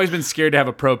 like, I've always been scared to have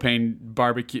a propane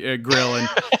barbecue grill.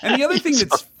 And the other thing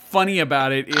that's funny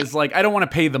about it is, like, I don't want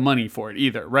to pay the money for it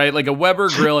either, right? Like, a Weber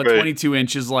grill at 22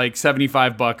 inches, like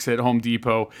 $75 at Home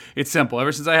Depot. It's simple.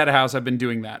 Ever since I had a house, I've been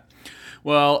doing that.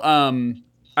 Well,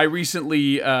 I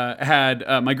recently had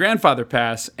my grandfather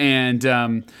pass,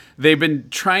 and they've been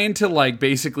trying to, like,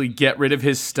 basically get rid of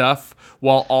his stuff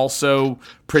while also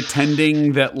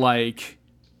pretending that, like,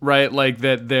 right, like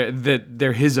that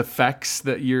they're his effects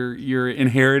that you're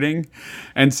inheriting.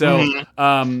 And so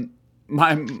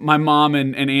my mom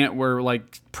and aunt were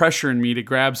like pressuring me to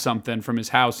grab something from his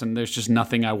house, and there's just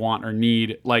nothing I want or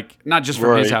need, like, not just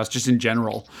from his house, just in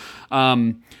general.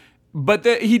 But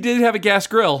he did have a gas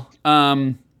grill,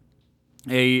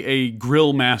 a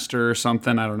grill master or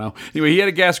something. I don't know. Anyway, he had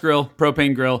a gas grill,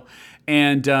 propane grill,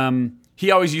 and he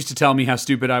always used to tell me how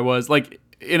stupid I was, like,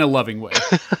 in a loving way.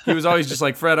 He was always just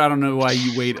like, Fred, I don't know why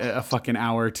you wait a fucking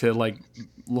hour to, like,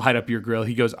 light up your grill.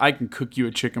 He goes, I can cook you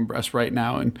a chicken breast right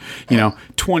now, and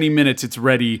 20 minutes it's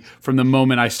ready from the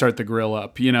moment I start the grill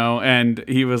up, and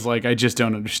he was like, I just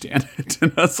don't understand it.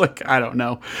 And I was like, I don't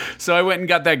know. So I went and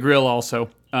got that grill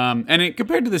also. And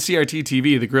compared to the CRT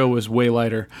TV, the grill was way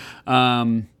lighter.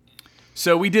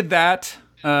 So we did that.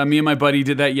 Me and my buddy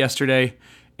did that yesterday.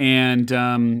 And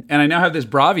I now have this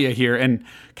Bravia here, and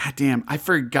goddamn, I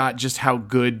forgot just how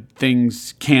good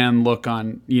things can look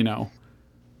on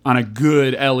a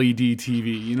good LED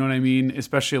TV. You know what I mean?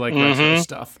 Especially like retro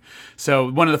stuff.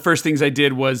 So one of the first things I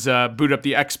did was boot up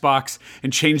the Xbox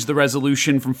and change the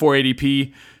resolution from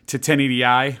 480p to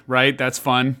 1080i. Right? That's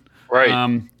fun. Right.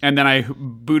 And then I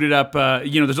booted up,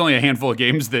 there's only a handful of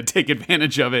games that take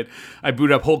advantage of it. I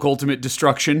booted up Hulk Ultimate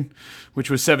Destruction, which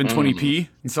was 720p,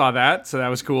 and saw that, so that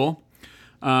was cool.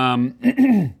 I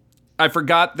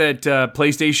forgot that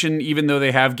PlayStation, even though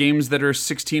they have games that are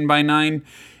 16:9,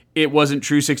 it wasn't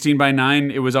true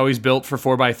 16:9. It was always built for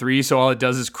 4:3, so all it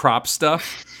does is crop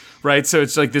stuff, right? So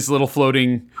it's like this little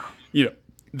floating,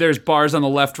 there's bars on the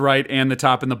left, right, and the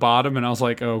top and the bottom, and I was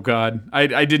like, oh, God.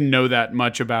 I didn't know that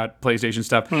much about PlayStation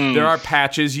stuff. There are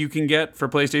patches you can get for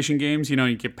PlayStation games.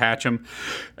 You can patch them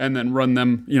and then run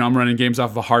them. I'm running games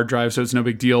off of a hard drive, so it's no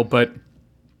big deal. But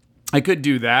I could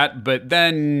do that, but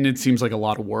then it seems like a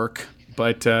lot of work.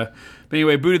 But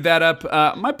anyway, booted that up.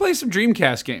 I might play some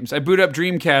Dreamcast games. I boot up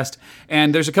Dreamcast,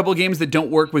 and there's a couple of games that don't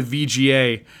work with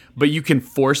VGA, but you can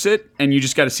force it, and you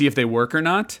just got to see if they work or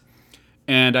not.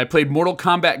 And I played Mortal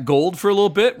Kombat Gold for a little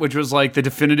bit, which was like the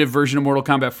definitive version of Mortal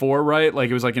Kombat 4, right? Like,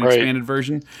 it was like an expanded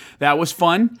version. That was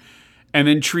fun. And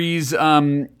then Trees,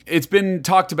 it's been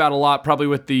talked about a lot, probably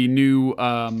with the new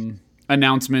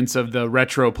announcements of the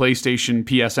retro PlayStation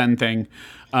PSN thing,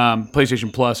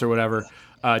 PlayStation Plus or whatever,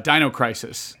 Dino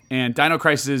Crisis. And Dino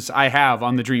Crisis I have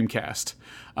on the Dreamcast.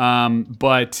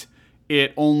 But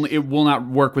it will not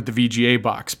work with the VGA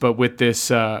box, but with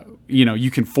this,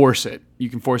 you can force it. You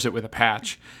can force it with a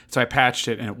patch. So I patched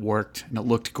it, and it worked, and it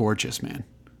looked gorgeous, man.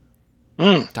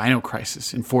 Dino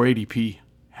Crisis in 480p.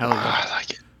 Hell yeah. I like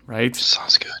it. Right?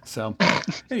 Sounds good. So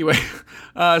anyway,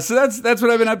 so that's what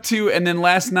I've been up to. And then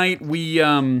last night we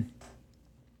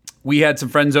we had some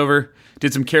friends over,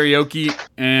 did some karaoke,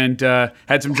 and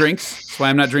had some drinks. That's why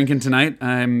I'm not drinking tonight.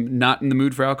 I'm not in the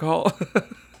mood for alcohol.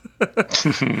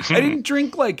 I didn't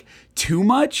drink like too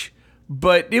much,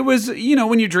 but it was,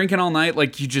 when you're drinking all night,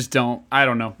 like you just don't, I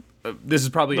don't know. This is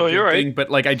probably a good thing, but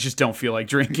like I just don't feel like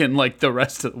drinking like the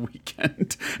rest of the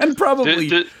weekend. And probably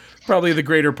the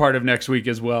greater part of next week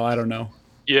as well. I don't know.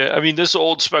 Yeah, I mean, this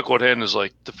Old Speckled Hen is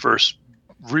like the first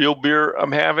real beer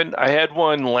I'm having. I had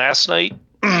one last night.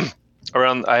 I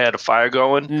had a fire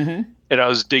going, and I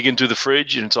was digging through the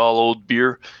fridge, and it's all old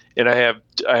beer. And I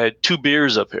had 2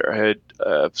 beers up here. I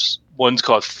had one's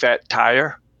called Fat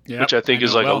Tire, which I think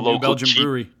is like a local Belgian cheap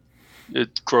brewery.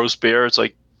 It's gross beer. It's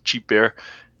like cheap beer.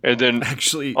 And then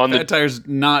actually, Fat Tire's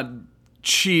not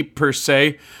cheap per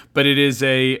se, but it is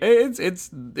it's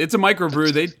a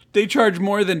microbrew. They charge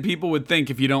more than people would think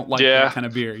if you don't like that kind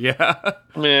of beer. Yeah.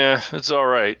 Yeah, it's all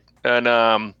right. And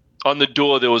on the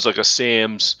door there was like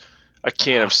a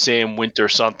can of Sam Winter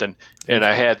something, and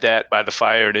I had that by the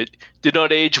fire, and it did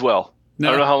not age well. No.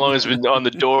 I don't know how long it's been on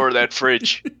the door of that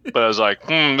fridge, but I was like,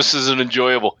 this isn't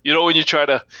enjoyable. When you try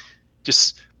to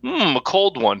just a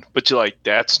cold one, but you're like,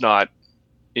 that's not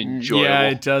enjoyable. Yeah,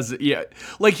 it does. Yeah.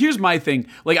 Like, here's my thing.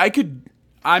 Like,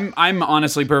 I'm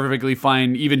honestly perfectly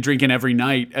fine even drinking every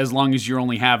night as long as you're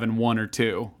only having 1 or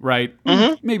 2, right?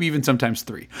 Maybe even sometimes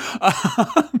 3.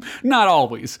 Not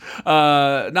always.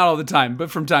 Not all the time, but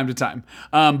from time to time.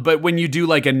 But when you do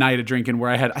like a night of drinking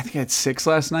where I think I had 6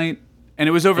 last night, and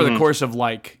it was over the course of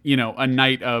like, a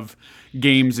night of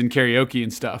games and karaoke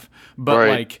and stuff. But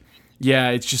like,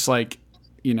 yeah, it's just like,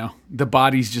 the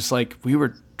body's just like, we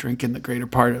were drinking the greater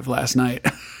part of last night.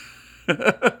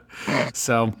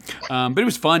 So, but it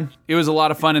was fun. It was a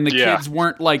lot of fun, and the kids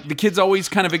weren't like, the kids always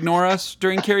kind of ignore us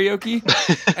during karaoke,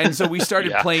 and so we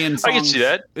started playing songs. I can see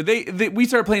that. We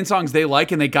started playing songs they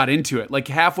like, and they got into it. Like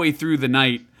halfway through the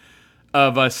night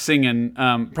of us singing,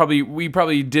 we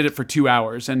probably did it for 2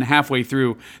 hours, and halfway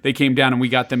through they came down and we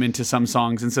got them into some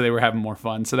songs, and so they were having more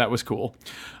fun. So that was cool.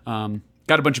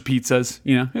 Got a bunch of pizzas.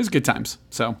 It was good times.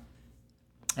 So,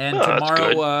 and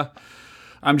tomorrow.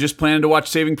 I'm just planning to watch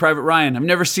Saving Private Ryan. I've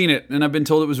never seen it, and I've been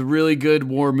told it was a really good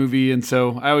war movie, and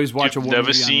so I always watch a war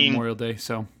movie on Memorial Day.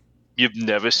 So you've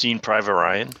never seen Private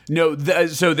Ryan? No.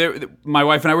 My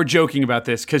wife and I were joking about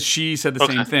this because she said the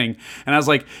same thing, and I was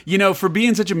like, for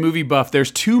being such a movie buff,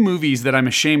 there's 2 movies that I'm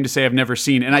ashamed to say I've never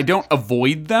seen, and I don't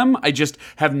avoid them. I just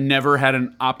have never had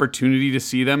an opportunity to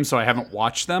see them, so I haven't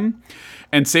watched them.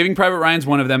 And Saving Private Ryan's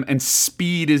one of them, and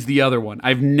Speed is the other one.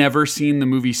 I've never seen the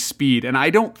movie Speed, and I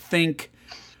don't think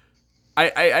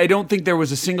there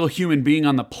was a single human being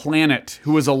on the planet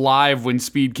who was alive when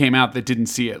Speed came out that didn't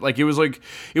see it. Like it was like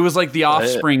the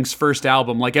Offspring's first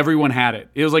album. Like everyone had it.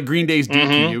 It was like Green Day's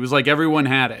Dookie. It was like everyone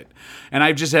had it. And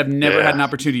I just have never had an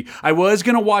opportunity. I was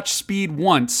gonna watch Speed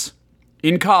once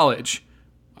in college.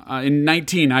 In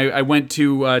 19, I went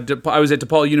to I was at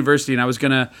DePaul University, and I was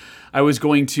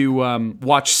going to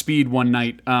watch Speed one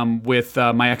night with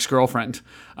my ex-girlfriend.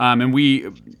 And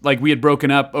we had broken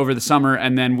up over the summer,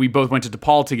 and then we both went to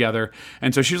DePaul together.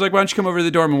 And so she was like, why don't you come over to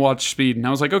the dorm and watch Speed? And I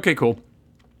was like, okay, cool.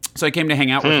 So I came to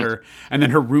hang out with her, and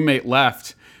then her roommate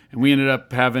left, and we ended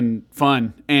up having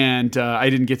fun. And I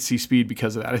didn't get to see Speed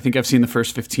because of that. I think I've seen the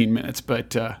first 15 minutes,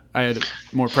 but I had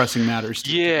more pressing matters.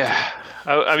 Yeah.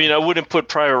 I mean, I wouldn't put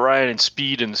Private Ryan and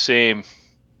Speed in the same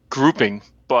grouping,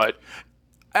 but...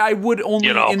 I would only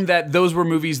in that those were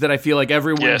movies that I feel like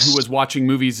everyone who was watching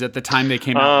movies at the time they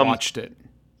came out watched it.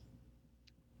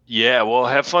 Yeah, well,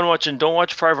 have fun watching. Don't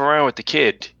watch Private Ryan with the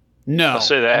kid. No. I'll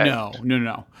say that.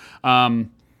 No.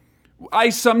 I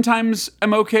sometimes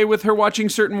am okay with her watching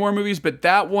certain war movies, but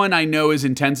that one I know is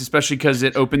intense, especially because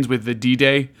it opens with the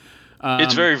D-Day.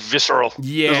 It's very visceral.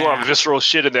 Yeah. There's a lot of visceral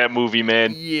shit in that movie,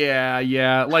 man.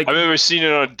 Yeah. Like I remember seeing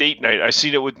it on a date night. I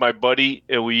seen it with my buddy,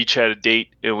 and we each had a date,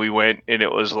 and we went, and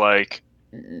it was like,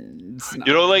 like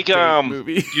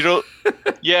movie.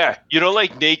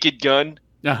 like Naked Gun,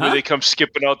 where they come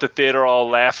skipping out the theater all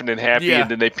laughing and happy,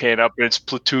 and then they pan up and it's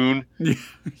Platoon.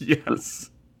 Yes.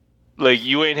 Like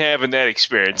you ain't having that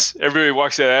experience. Everybody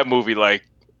walks out of that movie like,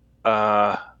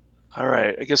 all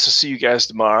right, I guess I'll see you guys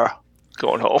tomorrow.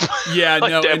 Going home. Yeah,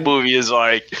 that movie is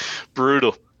like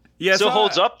brutal. Yeah, still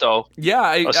holds up though. Yeah,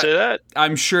 I'll say that.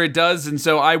 I'm sure it does, and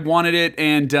so I wanted it,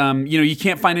 and you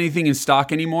can't find anything in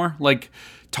stock anymore. Like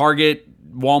Target,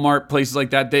 Walmart, places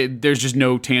like that. There's just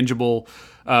no tangible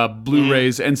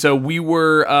Blu-rays, and so we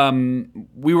were out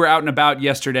and about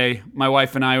yesterday. My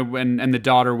wife and I and the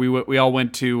daughter, we all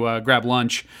went to grab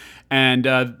lunch, and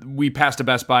we passed a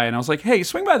Best Buy, and I was like, "Hey,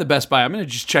 swing by the Best Buy. I'm gonna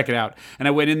just check it out." And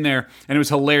I went in there, and it was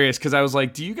hilarious because I was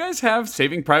like, "Do you guys have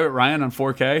Saving Private Ryan on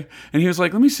 4K?" And he was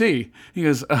like, "Let me see." He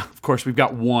goes, "Of course, we've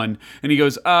got one." And he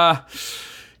goes,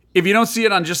 if you don't see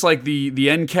it on just like the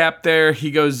end cap there, he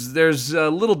goes, there's a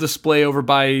little display over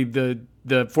by the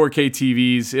 4K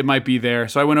TVs. It might be there.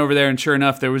 So I went over there, and sure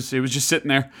enough, it was just sitting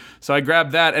there. So I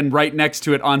grabbed that, and right next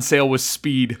to it on sale was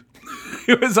Speed.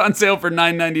 It was on sale for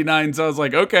 $9.99. So I was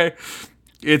like, okay,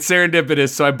 it's serendipitous.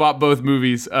 So I bought both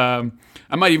movies. I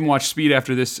might even watch Speed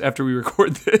after we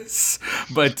record this.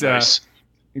 But Nice.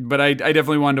 but I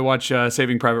definitely wanted to watch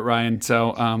Saving Private Ryan.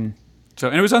 So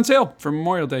and it was on sale for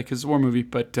Memorial Day because it's a war movie.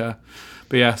 But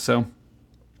yeah, so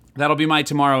that'll be my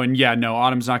tomorrow. And yeah, no,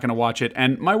 Autumn's not going to watch it.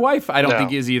 And my wife, I don't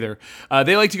think is either.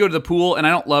 They like to go to the pool, and I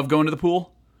don't love going to the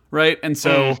pool, right? And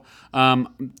so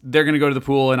they're going to go to the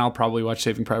pool, and I'll probably watch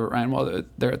Saving Private Ryan while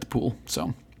they're at the pool.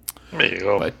 So There you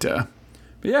go. But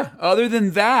yeah, other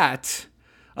than that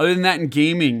in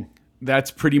gaming,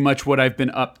 that's pretty much what I've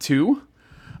been up to.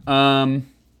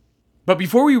 But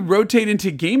before we rotate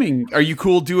into gaming, are you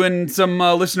cool doing some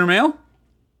listener mail?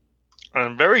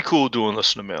 I'm very cool doing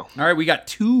listener mail. All right, we got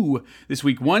 2 this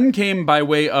week. One came by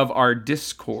way of our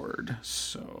Discord.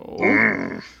 So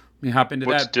let me hop into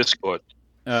What's that. Discord?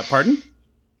 Pardon?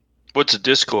 What's a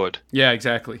Discord? Yeah,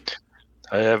 exactly.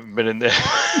 I haven't been in there.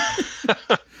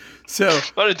 So I'm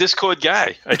not a Discord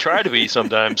guy. I try to be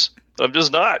sometimes. I'm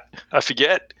just not. I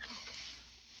forget.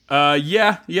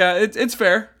 yeah, it's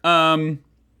fair. And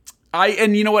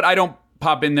you know what? I don't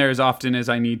pop in there as often as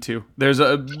I need to. There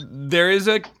is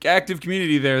a active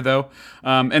community there though,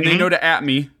 and they know to at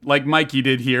me like Mikey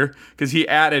did here because he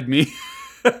added me.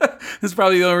 That's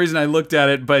probably the only reason I looked at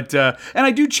it. But and I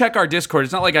do check our Discord.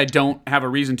 It's not like I don't have a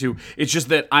reason to. It's just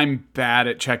that I'm bad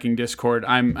at checking Discord.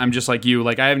 I'm just like you.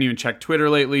 Like I haven't even checked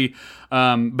Twitter lately.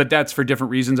 But that's for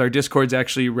different reasons. Our Discord's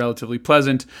actually relatively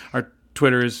pleasant. Our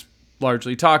Twitter is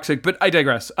largely toxic. But I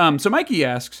digress. So Mikey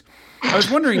asks, I was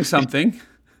wondering something.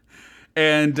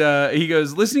 And he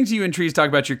goes, listening to you and Trees talk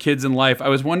about your kids and life, I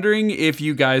was wondering if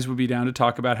you guys would be down to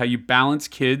talk about how you balance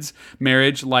kids,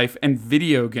 marriage, life, and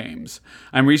video games.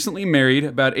 I'm recently married,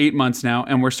 about 8 months now,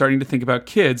 and we're starting to think about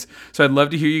kids. So I'd love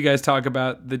to hear you guys talk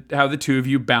about how the two of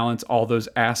you balance all those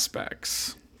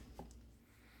aspects.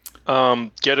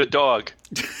 Get a dog.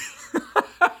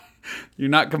 You're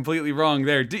not completely wrong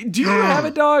there. Do you have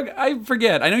a dog? I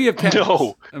forget. I know you have cats.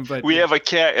 No, but we have a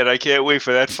cat, and I can't wait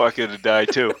for that fucker to die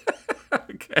too.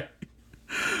 Okay.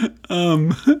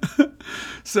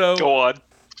 So Go on.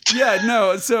 yeah,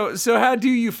 no. So how do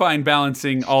you find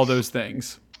balancing all those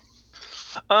things?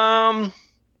 Well,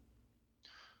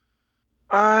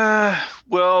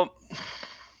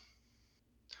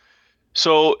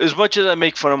 so as much as I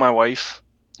make fun of my wife,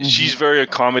 she's very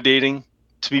accommodating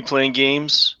to me playing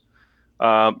games.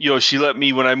 She let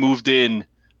me, when I moved in,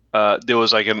 there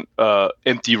was like an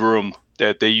empty room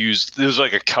that they used. There was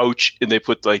like a couch, and they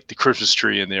put like the Christmas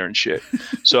tree in there and shit.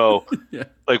 So Yeah.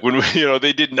 like when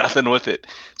they did nothing with it.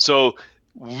 So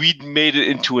we made it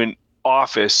into an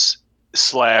office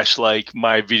 / like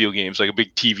my video games, like a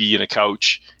big TV and a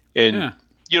couch. And Yeah.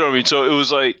 you know what I mean? So it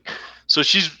was like, so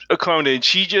she's accommodating.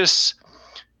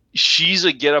 She's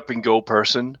a get up and go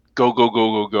person. Go, go,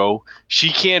 go, go, go.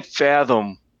 She can't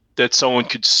fathom that someone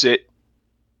could sit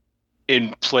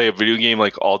and play a video game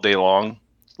like all day long.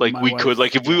 Like My we wife- could,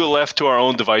 like if we were left to our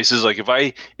own devices, like if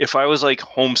I was like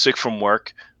homesick from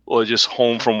work or just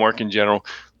home from work in general,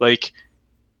 like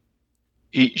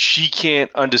she can't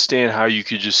understand how you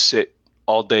could just sit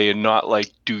all day and not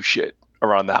like do shit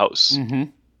around the house.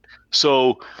 Mm-hmm.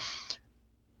 So,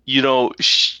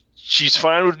 she's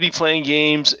fine with me playing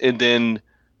games, and then,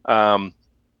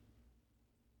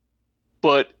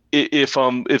 but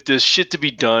if there's shit to be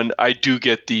done, I do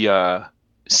get the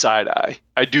side eye.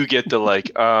 I do get the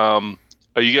like, are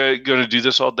you guys gonna do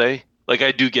this all day? Like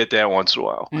I do get that once in a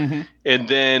while, Mm-hmm. and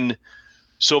then,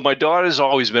 so my daughter's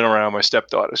always been around. My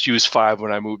stepdaughter, she was 5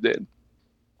 when I moved in.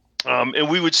 And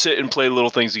we would sit and play little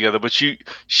things together, but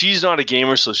she's not a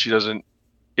gamer, so she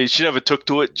never took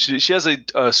to it. She has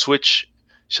a Switch.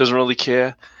 She doesn't really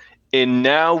care. And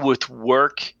now with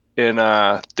work and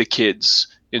the kids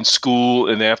in school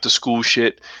and the after school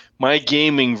shit, my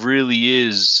gaming really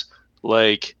is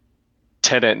like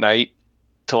 10 at night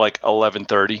to like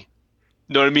 11:30. You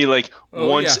know what I mean? Like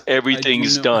once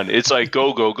everything's done, it's like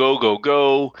go, go, go, go,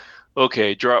 go.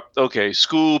 Okay, drop. Okay,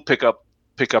 school, pick up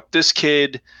this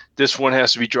kid. This one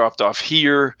has to be dropped off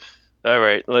here. All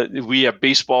right, we have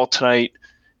baseball tonight.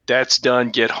 that's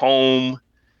done, get home,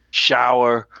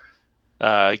 shower,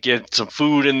 get some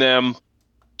food in them,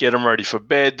 get them ready for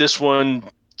bed. This one's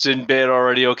in bed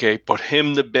already. Okay, put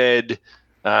him to bed.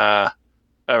 All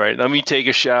right, let me take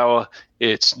a shower.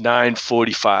 It's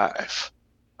 9:45.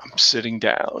 I'm sitting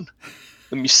down.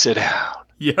 Let me sit down.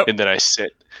 Yep. And then I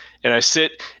sit. And I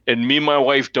sit, and me and my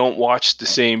wife don't watch the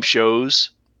same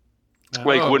shows.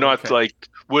 Like we're not like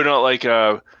we don't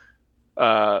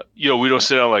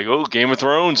sit down like, oh, Game of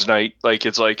Thrones night. Like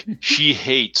it's like she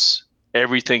hates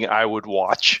everything I would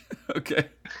watch. Okay.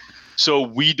 So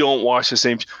we don't watch the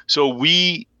same. So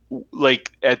we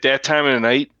like at that time of the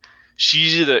night,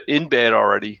 she's either in bed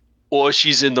already or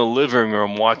she's in the living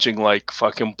room watching like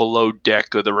fucking Below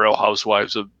Deck or The Real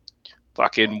Housewives of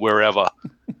fucking wherever.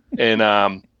 And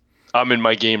I'm in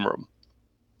my game room.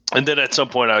 And then at some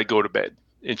point I go to bed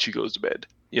and she goes to bed,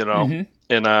 you know? Mm-hmm.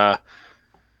 And I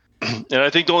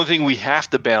think the only thing we have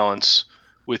to balance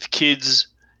with kids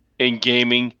and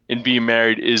gaming and being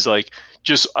married is like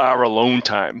just our alone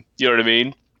time. You know what I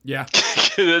mean? Yeah.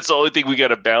 That's the only thing we got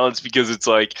to balance, because it's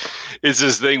like, it's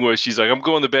this thing where she's like, I'm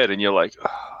going to bed. And you're like,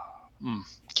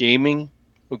 gaming,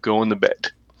 we're going to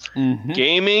bed. Mm-hmm.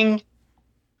 Gaming,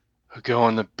 we're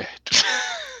going to bed.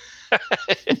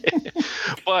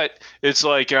 But it's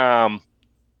like, I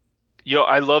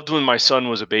loved when my son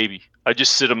was a baby. I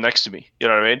just sit him next to me. You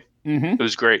know what I mean? Mm-hmm. It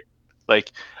was great.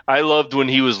 Like, I loved when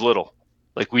he was little.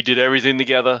 Like, we did everything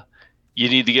together. You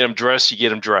need to get him dressed, you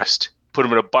get him dressed. Put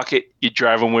him in a bucket, you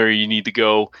drive him where you need to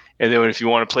go. And then if you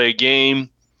want to play a game,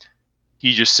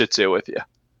 he just sits there with you.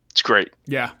 It's great.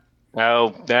 Yeah.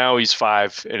 Now he's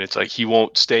 5, and it's like he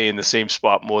won't stay in the same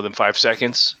spot more than 5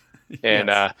 seconds. And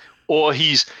Yes. Or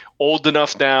he's old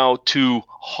enough now to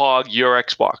hog your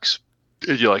Xbox.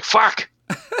 And you're like, fuck.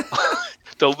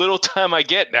 The little time I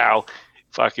get now,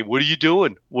 fucking, what are you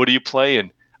doing? What are you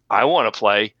playing? I want to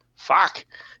play. Fuck.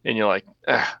 And you're like,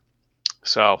 ugh.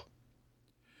 So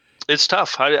it's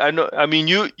tough. I know. I mean,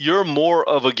 you're more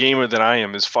of a gamer than I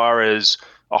am as far as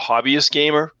a hobbyist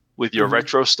gamer with your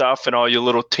retro stuff and all your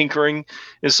little tinkering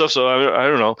and stuff. So I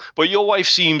don't know. But your wife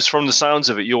seems, from the sounds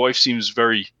of it, your wife seems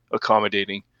very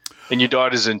accommodating, and your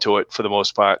daughter's into it for the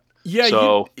most part. Yeah.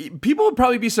 So people would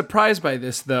probably be surprised by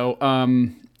this, though.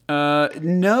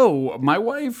 No, my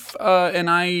wife and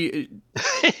I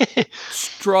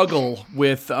struggle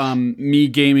with me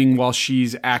gaming while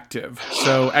she's active.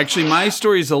 So actually, my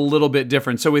story is a little bit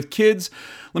different. So with kids,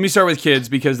 let me start with kids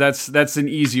because that's an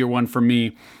easier one for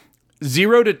me.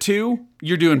 0 to 2,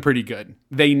 you're doing pretty good.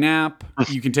 They nap,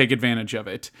 you can take advantage of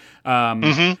it.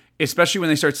 Especially when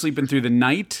they start sleeping through the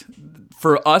night.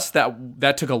 For us,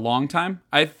 that took a long time.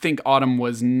 I think Autumn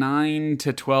was 9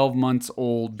 to 12 months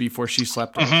old before she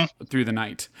slept through the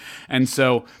night. And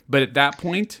so, but at that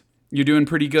point, you're doing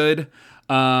pretty good.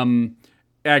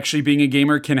 Actually, being a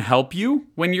gamer can help you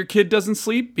when your kid doesn't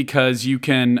sleep, because you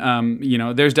can,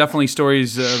 there's definitely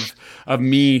stories of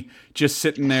me just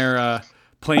sitting there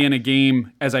playing a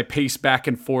game as I pace back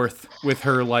and forth with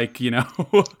her, like, in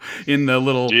the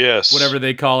little, whatever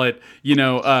they call it,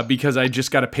 because I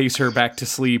just got to pace her back to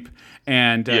sleep,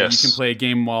 and you can play a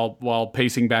game while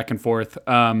pacing back and forth.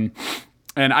 And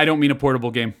I don't mean a portable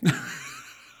game.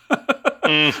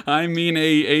 I mean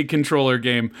a controller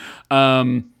game.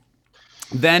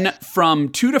 Then from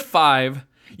 2 to 5,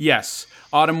 yes,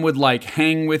 Autumn would like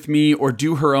hang with me or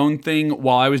do her own thing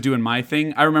while I was doing my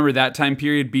thing. I remember that time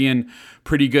period being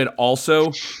pretty good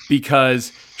also,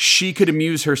 because she could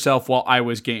amuse herself while I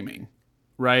was gaming,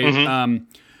 right?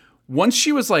 Once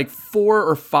she was like 4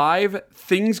 or 5,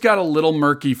 things got a little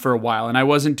murky for a while, and I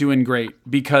wasn't doing great,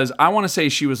 because I want to say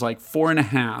she was like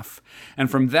 4.5.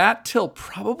 And from that till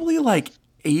probably like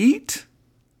 8,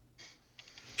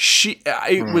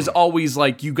 it was always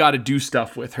like, you got to do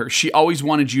stuff with her. She always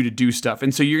wanted you to do stuff.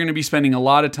 And so you're going to be spending a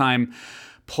lot of time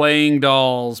playing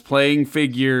dolls, playing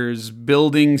figures,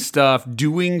 building stuff,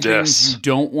 doing things you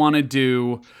don't want to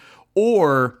do,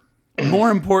 or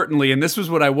more importantly, and this was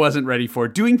what I wasn't ready for,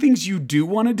 doing things you do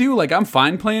want to do. Like, I'm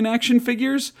fine playing action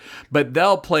figures, but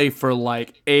they'll play for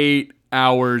like 8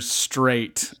 hours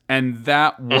straight. And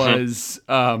that was,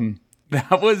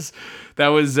 that was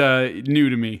new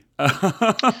to me.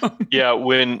 Yeah,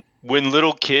 when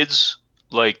little kids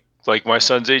like my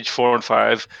son's age, 4 and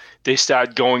 5, they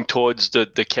start going towards the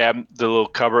little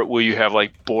cupboard where you have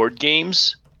like board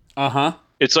games.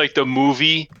 It's like the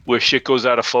movie where shit goes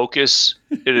out of focus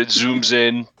and it zooms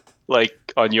in like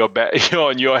on your back,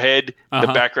 on your head. The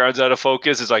background's out of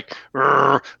focus. It's like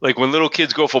when little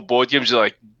kids go for board games, you're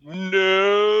like,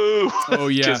 no. Oh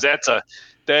yeah, because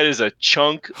that is a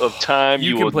chunk of time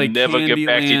you will never get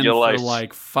back in your life. For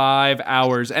like 5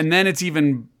 hours, and then it's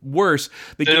even worse.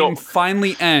 The game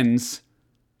finally ends,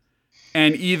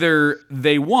 and either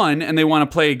they won and they want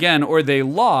to play again, or they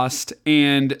lost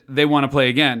and they want to play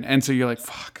again. And so you're like,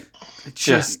 fuck. It's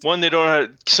just one, they don't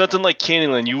have something like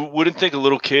Candyland. You wouldn't think a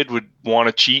little kid would want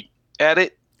to cheat at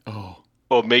it.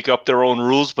 Or make up their own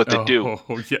rules, but they do.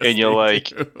 Yes, and you're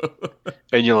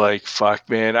like, fuck,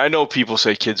 man. I know people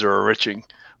say kids are enriching,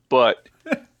 but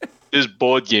this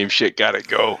board game shit gotta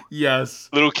go. Yes.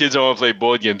 Little kids don't want to play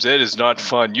board games. That is not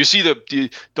fun. You see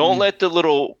don't let the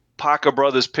little Parker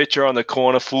Brothers picture on the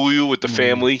corner fool you with the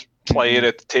family playing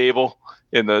at the table.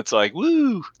 And it's like,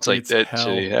 woo. It's that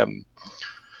shit.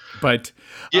 But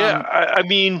I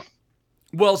mean,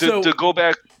 well, to go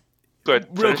back.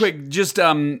 Good. Real quick, just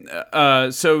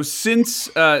so since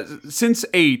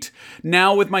 8,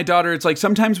 now with my daughter, it's like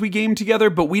sometimes we game together,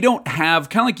 but we don't have,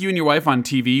 kind of like you and your wife on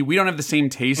TV, we don't have the same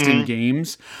taste in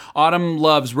games. Autumn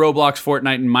loves Roblox,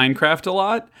 Fortnite, and Minecraft a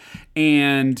lot,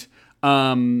 and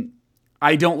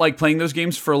I don't like playing those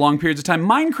games for long periods of time.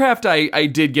 Minecraft I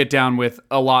did get down with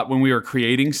a lot when we were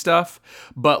creating stuff,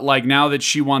 but like now that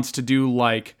she wants to do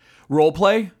like role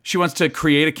play, she wants to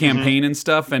create a campaign and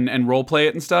stuff and role play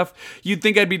it and stuff. You'd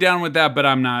think I'd be down with that, but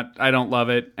I'm not. I don't love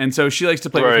it. And so she likes to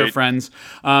play with her friends.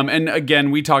 And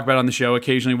again, we talk about it on the show.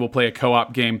 Occasionally we'll play a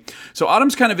co-op game. So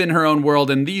Autumn's kind of in her own world,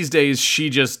 and these days she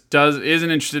just isn't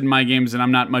interested in my games, and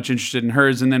I'm not much interested in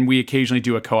hers. And then we occasionally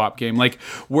do a co-op game. Like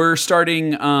we're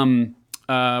starting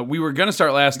we were gonna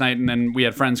start last night, and then we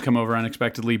had friends come over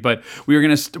unexpectedly. But we're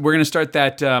gonna start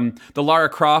that the Lara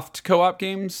Croft co-op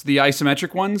games, the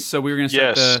isometric ones. So we were gonna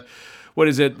start the what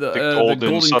is it, the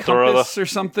Golden Compass or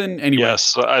something? Anyway,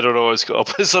 yes, I don't know what it's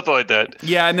called, but something like that.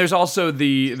 Yeah, and there's also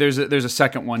there's a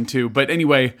second one too. But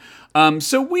anyway,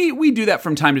 so we do that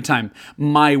from time to time.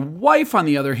 My wife, on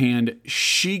the other hand,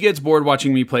 she gets bored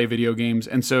watching me play video games,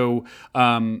 and so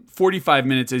 45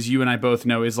 minutes, as you and I both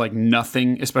know, is like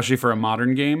nothing, especially for a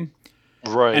modern game.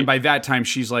 Right. And by that time,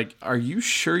 she's like, "Are you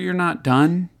sure you're not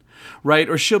done?" Right?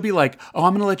 Or she'll be like, "Oh,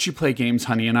 I'm going to let you play games,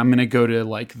 honey, and I'm going to go to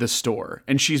like the store."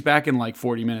 And she's back in like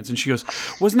 40 minutes, and she goes,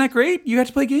 "Wasn't that great? You got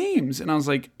to play games." And I was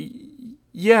like,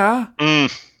 "Yeah."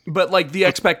 But like the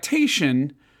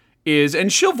expectation is,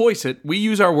 and she'll voice it, we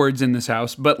use our words in this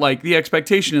house, but like the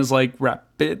expectation is like, wrap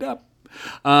it up.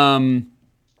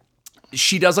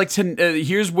 She does like to,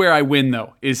 here's where I win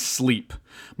though, is sleep.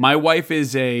 My wife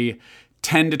is a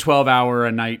 10 to 12 hour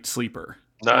a night sleeper.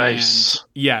 Nice. And,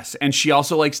 yes. And she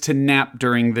also likes to nap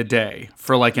during the day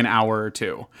for like an hour or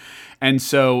two. And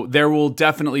so there will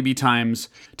definitely be times,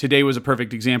 today was a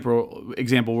perfect example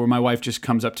where my wife just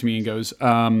comes up to me and goes,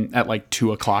 at like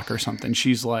 2:00 or something.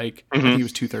 She's like, I think it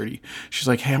was 2:30. She's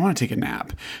like, "Hey, I want to take a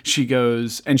nap." She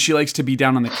goes, and she likes to be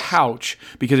down on the couch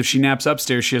because if she naps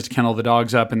upstairs, she has to kennel the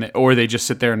dogs up, or they just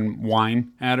sit there and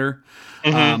whine at her.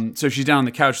 So she's down on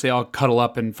the couch, they all cuddle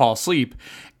up and fall asleep.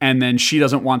 And then she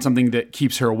doesn't want something that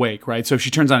keeps her awake, right? So if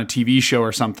she turns on a TV show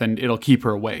or something, it'll keep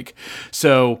her awake.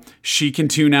 So she can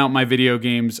tune out my video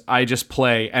games. I just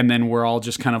play, and then we're all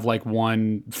just kind of like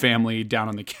one family down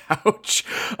on the couch.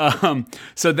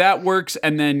 So that works.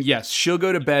 And then, yes, she'll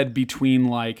go to bed between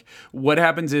like, what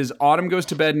happens is Autumn goes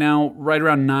to bed now right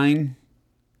around 9.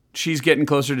 She's getting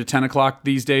closer to 10 o'clock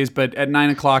these days, but at 9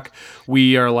 o'clock,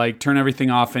 we are like, turn everything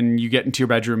off and you get into your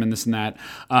bedroom and this and that.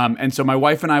 And so my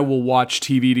wife and I will watch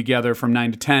TV together from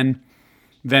 9 to 10,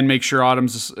 then make sure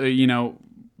Autumn's,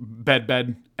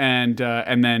 bed. And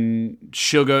then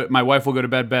my wife will go to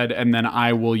bed, and then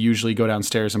I will usually go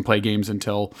downstairs and play games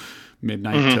until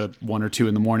midnight to 1 or 2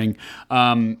 in the morning.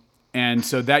 And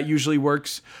so that usually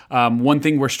works. One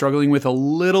thing we're struggling with a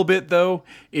little bit, though,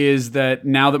 is that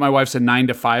now that my wife's a 9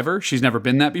 to 5er, she's never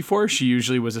been that before. She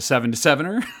usually was a 7 to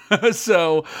 7er.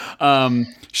 So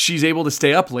she's able to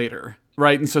stay up later,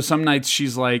 right? And so some nights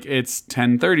she's like, it's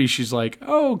 10:30. She's like,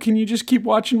 "Oh, can you just keep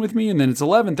watching with me?" And then it's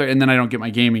 11:30, and then I don't get my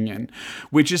gaming in,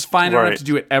 which is fine. I don't have to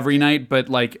do it every night, but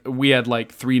like we had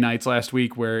like 3 nights last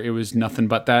week where it was nothing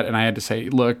but that, and I had to say,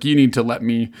 "Look, you need to let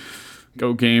me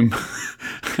go game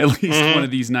at least one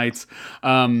of these nights."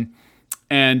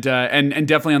 And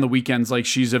definitely on the weekends, like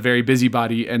she's a very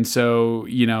busybody. And so,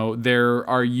 there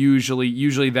are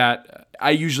usually that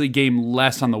I usually game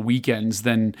less on the weekends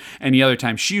than any other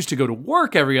time. She used to go to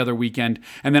work every other weekend,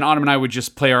 and then Autumn and I would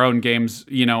just play our own games,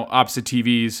 opposite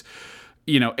TVs,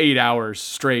 8 hours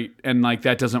straight, and like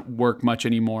that doesn't work much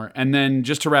anymore. And then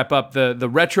just to wrap up, the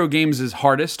retro games is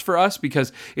hardest for us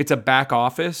because it's a back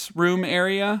office room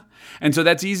area. And so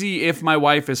that's easy if my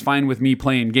wife is fine with me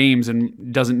playing games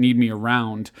and doesn't need me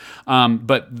around.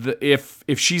 But if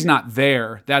she's not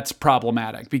there, that's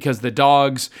problematic because the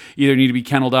dogs either need to be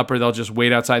kenneled up or they'll just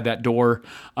wait outside that door.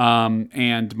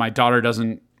 And my daughter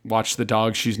doesn't watch the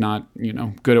dogs. She's not,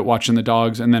 good at watching the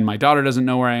dogs. And then my daughter doesn't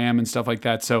know where I am and stuff like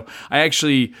that. So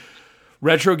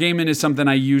retro gaming is something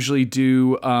I usually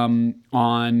do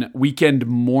on weekend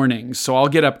mornings. So I'll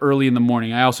get up early in the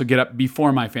morning. I also get up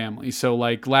before my family. So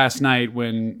like last night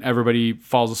when everybody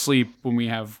falls asleep, when we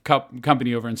have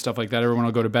company over and stuff like that, everyone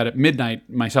will go to bed at midnight,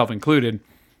 myself included.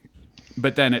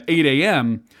 But then at 8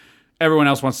 a.m., everyone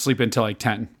else wants to sleep until like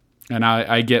 10. And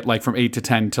I get like from 8 to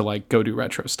 10 to like go do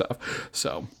retro stuff.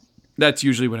 So that's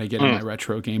usually when I get in my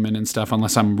retro gaming and stuff,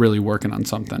 unless I'm really working on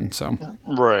something. So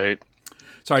right.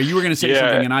 Sorry, you were going to say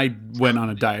something and I went on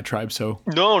a diatribe. So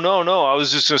no. I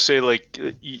was just going to say, like,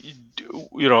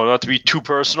 not to be too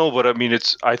personal, but I mean,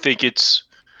 I think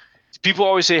people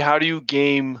always say, how do you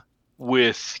game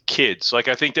with kids? Like,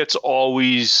 I think that's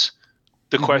always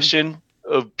the question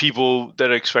of people that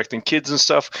are expecting kids and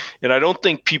stuff. And I don't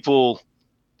think people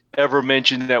ever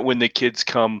mention that when the kids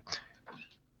come.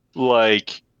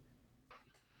 Like,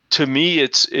 to me,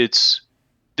 it's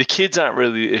the kids aren't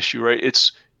really the issue, right?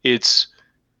 It's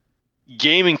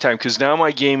gaming time, because now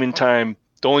my gaming time,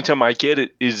 the only time I get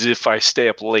it is if I stay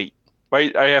up late,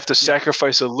 right? I have to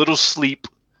sacrifice a little sleep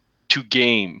to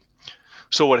game.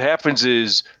 So what happens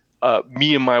is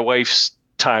me and my wife's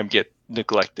time get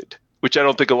neglected, which I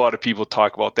don't think a lot of people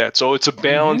talk about that. So it's a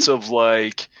balance of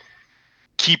like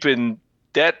keeping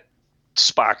that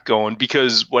spark going,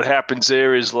 because what happens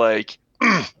there is like,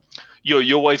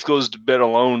 your wife goes to bed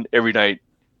alone every night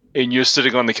and you're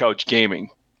sitting on the couch gaming.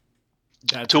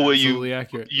 That's absolutely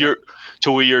accurate.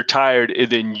 To where you're tired and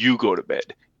then you go to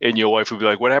bed and your wife would be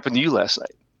like, what happened to you last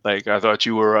night? Like, I thought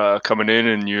you were coming in,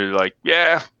 and you're like,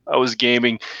 yeah, I was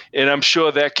gaming. And I'm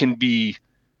sure that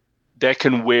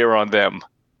can wear on them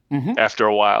after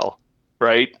a while,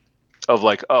 right? Of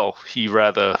like, oh, he'd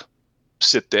rather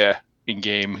sit there and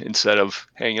game instead of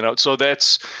hanging out. So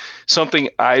that's something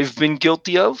I've been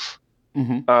guilty of.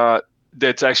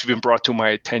 That's actually been brought to my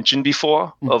attention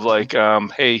before of like,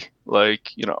 hey,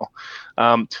 like,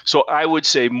 so I would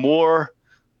say more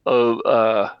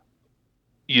of,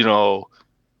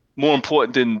 more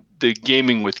important than the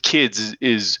gaming with kids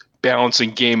is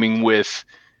balancing gaming with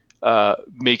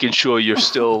making sure you're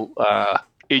still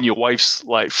in your wife's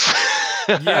life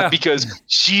because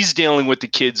she's dealing with the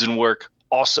kids and work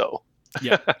also.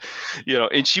 Yeah.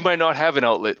 And she might not have an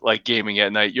outlet like gaming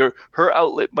at night. Her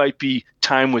outlet might be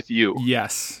time with you.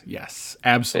 Yes,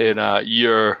 absolutely. And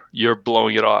you're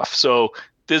blowing it off. So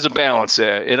there's a balance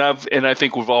there. And I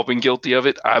think we've all been guilty of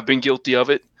it. I've been guilty of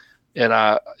it. And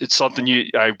it's something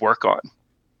I work on.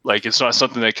 Like, it's not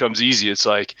something that comes easy. It's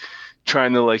like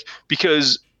trying to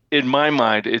because in my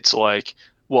mind, it's like,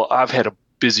 well, I've had a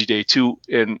busy day too,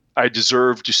 and I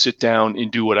deserve to sit down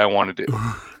and do what I want to do.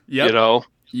 Yep.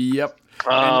 Yep.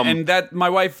 And that my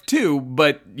wife too,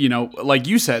 but like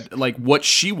you said, like what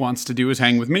she wants to do is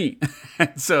hang with me.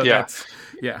 So that's.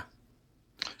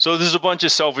 So there's a bunch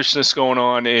of selfishness going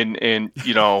on and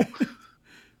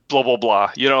blah, blah,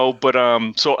 blah,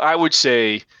 but, so I would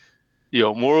say,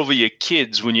 moreover your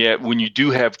kids, when you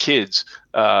do have kids,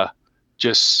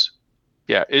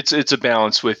 it's a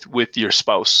balance with your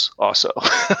spouse also.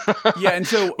 And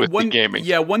so the gaming.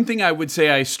 One thing I would say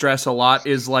I stress a lot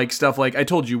is like stuff like, I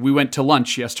told you, we went to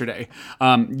lunch yesterday.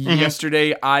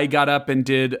 Yesterday I got up and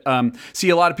did, see,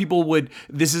 a lot of people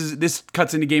this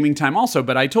cuts into gaming time also,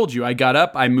 but I told you, I got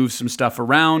up, I moved some stuff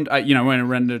around. I went and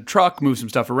rented a truck, moved some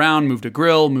stuff around, moved a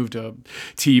grill, moved a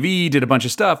TV, did a bunch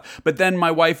of stuff. But then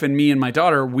my wife and me and my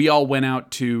daughter, we all went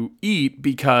out to eat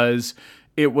because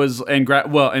it was, and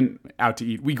out to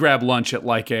eat. We grabbed lunch at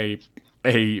like a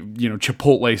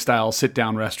Chipotle style sit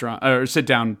down restaurant or sit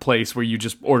down place where you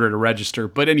just order to register.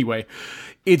 But anyway,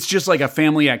 it's just like a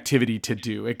family activity to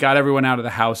do. It got everyone out of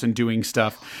the house and doing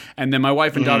stuff. And then my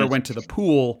wife and daughter went to the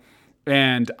pool,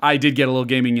 and I did get a little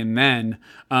gaming in then.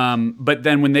 But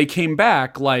then when they came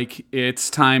back, like, it's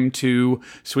time to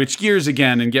switch gears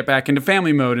again and get back into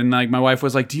family mode. And like my wife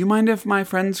was like, do you mind if my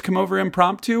friends come over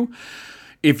impromptu?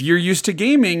 If you're used to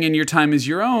gaming and your time is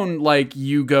your own, like,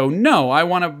 you go, no, I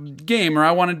want to game, or I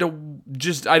wanted to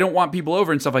I don't want people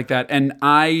over and stuff like that. And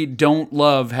I don't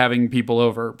love having people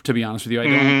over, to be honest with you.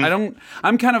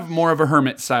 I'm kind of more of a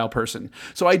hermit style person.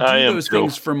 So I do those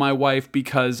things for my wife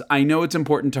because I know it's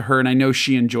important to her and I know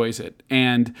she enjoys it.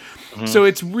 And so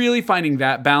it's really finding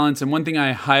that balance. And one thing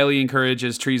I highly encourage,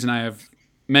 as Trees and I have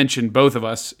mentioned, both of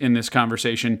us in this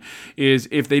conversation, is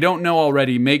if they don't know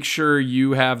already, make sure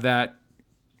you have that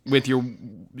with your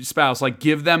spouse. Like,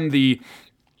 give them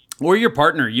or your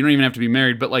partner, you don't even have to be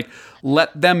married, but like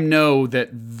let them know that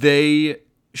they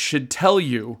should tell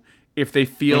you if they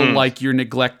feel like you're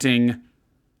neglecting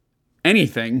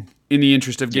anything in the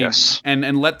interest of gaming. Yes.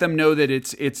 And let them know that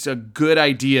it's a good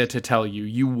idea to tell you.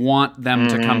 You want them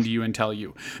to come to you and tell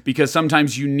you, because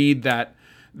sometimes you need that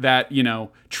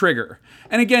trigger.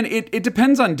 And again, it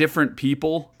depends on different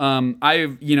people.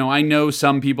 I know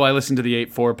some people. I listen to the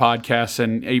 8-4 podcasts,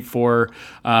 and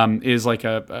 8-4 is like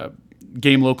a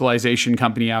game localization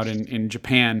company out in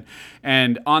Japan.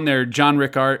 And on there, John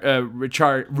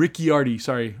Ricciardi.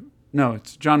 Sorry, no,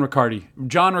 it's John Ricciardi.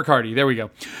 John Ricciardi. There we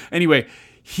go. Anyway,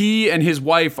 he and his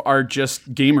wife are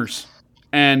just gamers,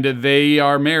 and they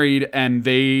are married, and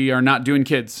they are not doing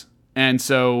kids. And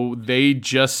so they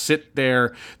just sit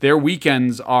there. Their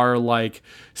weekends are like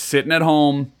sitting at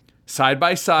home, side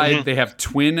by side. They have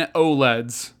twin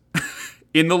OLEDs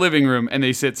in the living room, and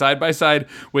they sit side by side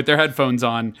with their headphones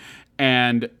on,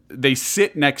 and they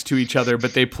sit next to each other,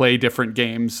 but they play different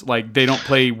games. Like, they don't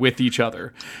play with each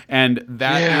other. And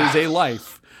that is a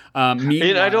life.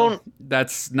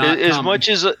 That's not as common.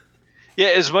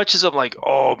 As much as I'm like,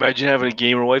 oh, imagine having a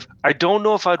gamer wife, I don't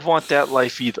know if I'd want that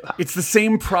life either. It's the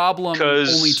same problem,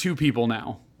 only two people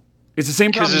now. It's the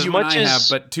same problem you and I have,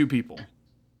 but two people.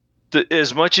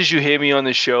 As much as you hear me on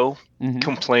the show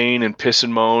complain and piss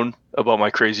and moan about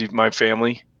my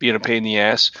family being a pain in the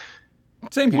ass,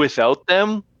 same here. Without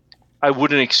them, I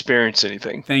wouldn't experience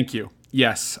anything. Thank you.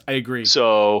 Yes, I agree.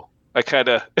 So I kind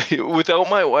of, without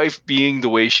my wife being the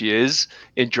way she is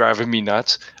and driving me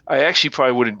nuts, I actually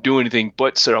probably wouldn't do anything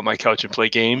but sit on my couch and play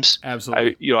games.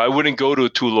 Absolutely. I wouldn't go to a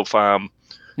tulip farm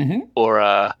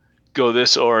or go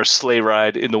this or a sleigh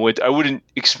ride in the winter. I wouldn't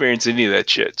experience any of that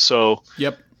shit. So,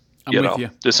 yep, I'm with you.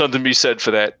 There's something to be said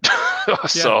for that.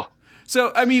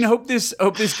 So, I mean, hope this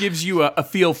gives you a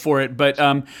feel for it. But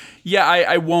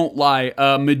I won't lie.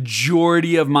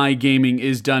 Majority of my gaming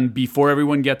is done before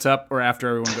everyone gets up or after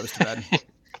everyone goes to bed.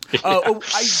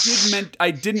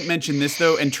 I didn't mention this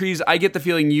though. And Trees, I get the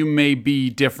feeling you may be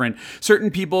different.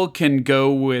 Certain people can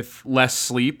go with less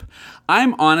sleep.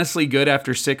 I'm honestly good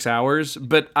after 6 hours,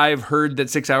 but I've heard that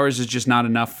 6 hours is just not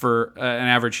enough for an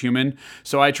average human.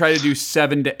 So I try to do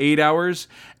 7 to 8 hours.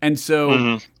 And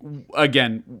so,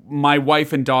 again, my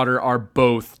wife and daughter are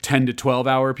both 10 to 12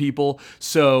 hour people.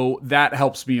 So that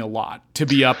helps me a lot to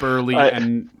be up early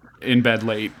and in bed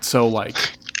late. So like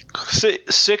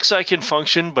 6, I can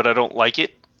function, but I don't like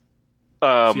it.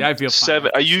 I feel 7.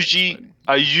 I usually,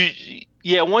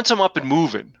 once I'm up and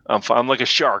moving, I'm fine. I'm like a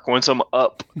shark. Once I'm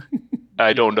up,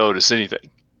 I don't notice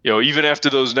anything. Even after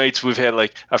those nights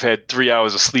I've had 3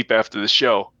 hours of sleep after the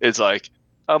show. It's like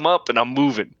I'm up and I'm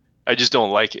moving. I just don't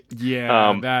like it.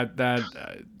 Yeah,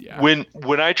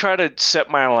 When I try to set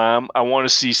my alarm, I want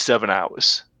to see 7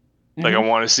 hours. Like I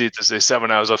want to see it to say 7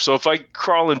 hours off. So if I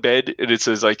crawl in bed and it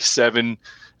says like 7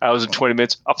 hours and 20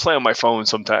 minutes, I'll play on my phone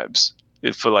sometimes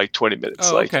for like 20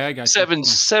 minutes. Oh, okay, I got you.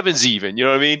 Seven's even. You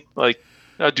know what I mean? Like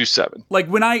I'll do 7. Like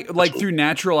when I through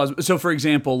natural. So for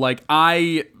example, like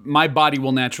my body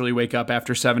will naturally wake up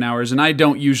after 7 hours, and I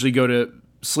don't usually go to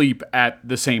sleep at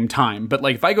the same time. But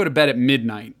like if I go to bed at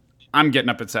midnight, I'm getting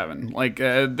up at 7. Like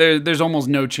there's almost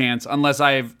no chance unless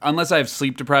I've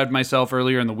sleep deprived myself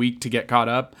earlier in the week to get caught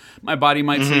up. My body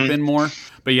might sleep in more.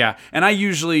 But yeah, and I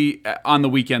usually on the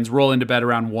weekends roll into bed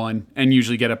around 1 and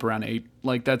usually get up around 8.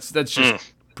 Like that's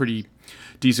just pretty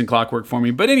decent clockwork for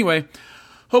me. But anyway,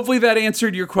 hopefully that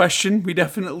answered your question. We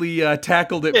definitely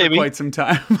tackled it for quite some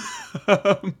time.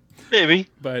 Maybe.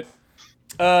 But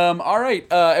all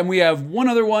right. And we have one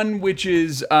other one, which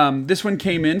is this one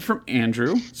came in from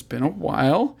Andrew. It's been a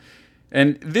while.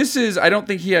 And this is, I don't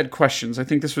think he had questions. I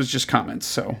think this was just comments.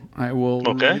 So I will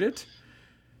read it.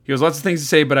 He goes, lots of things to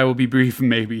say, but I will be brief,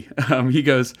 maybe. He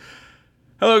goes,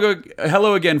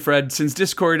 hello again, Fred. Since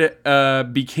Discord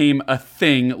became a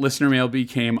thing, listener mail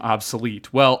became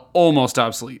obsolete. Well, almost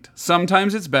obsolete.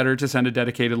 Sometimes it's better to send a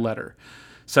dedicated letter.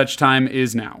 Such time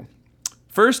is now.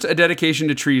 First, a dedication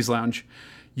to Trees Lounge.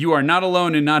 You are not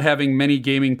alone in not having many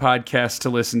gaming podcasts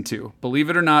to listen to. Believe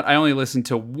it or not, I only listen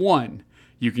to one.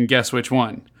 You can guess which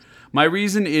one. My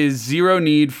reason is zero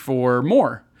need for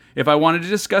more. If I wanted to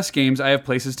discuss games, I have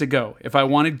places to go. If I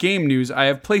wanted game news, I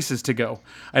have places to go.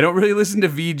 I don't really listen to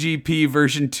VGP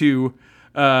version 2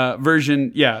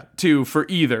 for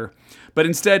either, but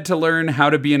instead to learn how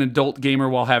to be an adult gamer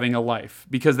while having a life,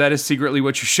 because that is secretly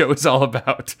what your show is all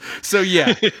about. So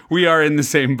yeah, we are in the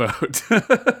same boat.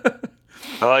 I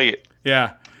like it.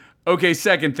 Yeah. Okay,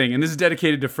 second thing, and this is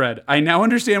dedicated to Fred. I now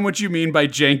understand what you mean by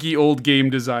janky old game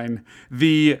design.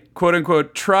 The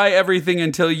quote-unquote try everything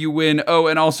until you win, oh,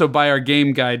 and also buy our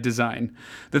game guide design.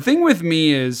 The thing with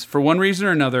me is, for one reason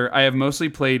or another, I have mostly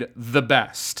played the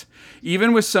best.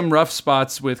 Even with some rough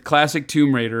spots with classic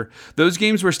Tomb Raider, those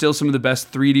games were still some of the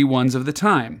best 3D ones of the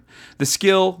time. The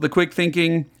skill, the quick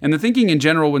thinking, and the thinking in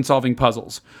general when solving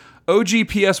puzzles. OG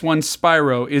PS1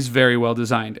 Spyro is very well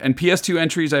designed, and PS2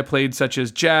 entries I played such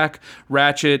as Jack,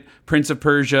 Ratchet, Prince of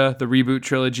Persia, the Reboot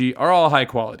Trilogy are all high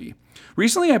quality.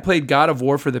 Recently I played God of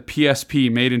War for the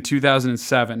PSP made in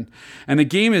 2007, and the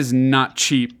game is not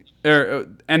cheap.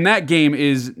 And that game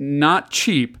is not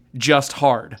cheap, just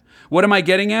hard. What am I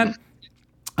getting at?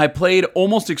 I played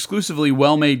almost exclusively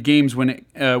well-made games when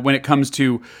it comes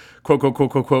to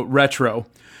quote retro.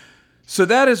 So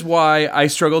that is why I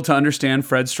struggled to understand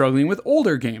Fred struggling with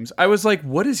older games. I was like,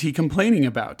 what is he complaining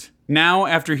about? Now,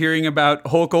 after hearing about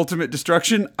Hulk Ultimate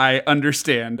Destruction, I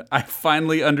understand. I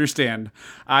finally understand.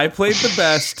 I played the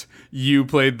best, you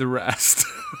played the rest.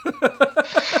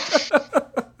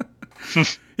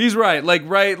 He's right.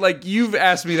 Like you've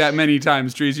asked me that many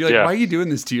times, Trees. You're like, why are you doing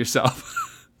this to yourself?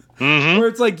 Mm-hmm. Where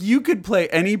it's like you could play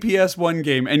any PS1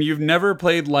 game and you've never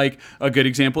played, like a good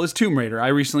example is Tomb Raider. I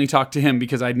recently talked to him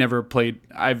because I've never played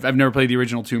the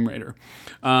original Tomb Raider.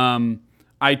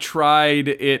 I tried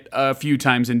it a few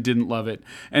times and didn't love it.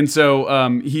 And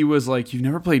so he was like, you've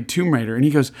never played Tomb Raider? And he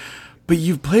goes, but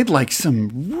you've played like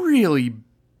some really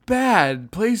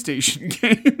bad PlayStation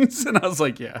games. And I was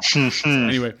like, yeah. So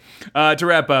anyway, to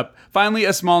wrap up, finally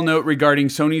a small note regarding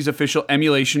Sony's official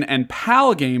emulation and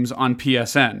PAL games on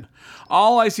PSN.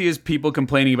 All I see is people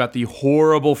complaining about the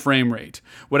horrible frame rate.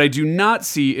 What I do not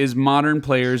see is modern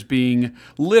players being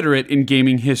literate in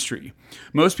gaming history.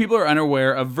 Most people are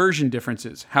unaware of version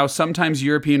differences, how sometimes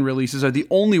European releases are the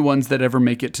only ones that ever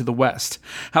make it to the West,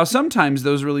 how sometimes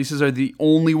those releases are the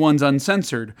only ones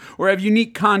uncensored, or have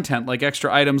unique content like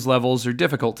extra items, levels, or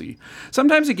difficulty.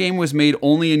 Sometimes a game was made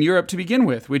only in Europe to begin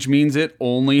with, which means it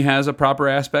only has a proper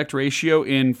aspect ratio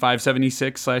in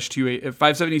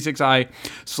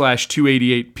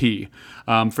 576i/288p.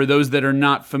 For those that are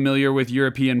not familiar with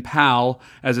European PAL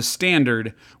as a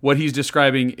standard, what he's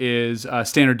describing is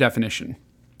standard definition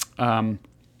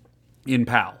in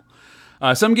PAL.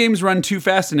 Some games run too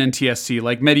fast in NTSC,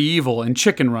 like Medieval and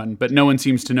Chicken Run, but no one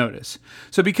seems to notice.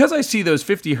 So because I see those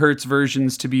 50 Hz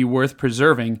versions to be worth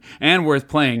preserving and worth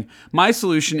playing, my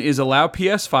solution is allow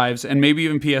PS5s and maybe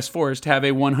even PS4s to have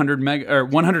a 100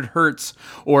 Hz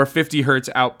or 50 Hz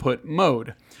output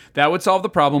mode. That would solve the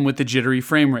problem with the jittery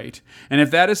frame rate. And if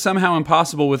that is somehow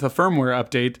impossible with a firmware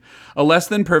update, a less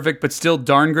than perfect but still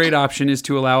darn great option is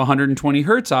to allow a 120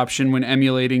 Hz option when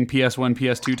emulating PS1,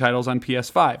 PS2 titles on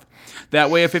PS5. That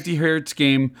way a 50 Hz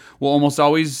game will almost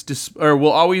always display.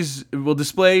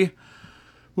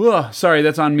 Sorry,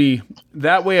 that's on me.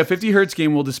 That way a 50 Hz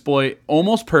game will display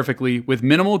almost perfectly with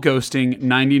minimal ghosting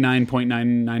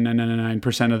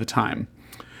 99.99999% of the time.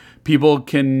 People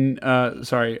can,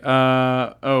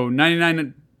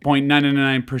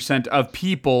 99.999% of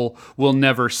people will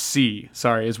never see,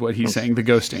 is what he's saying, the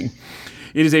ghosting.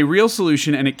 It is a real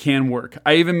solution and it can work.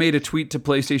 I even made a tweet to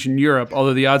PlayStation Europe,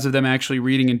 although the odds of them actually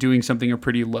reading and doing something are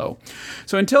pretty low.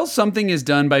 So until something is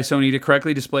done by Sony to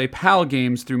correctly display PAL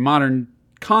games through modern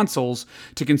consoles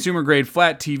to consumer-grade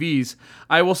flat TVs,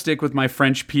 I will stick with my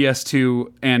French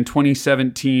PS2 and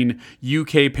 2017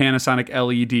 UK Panasonic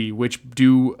LED, which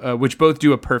both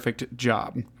do a perfect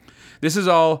job. This is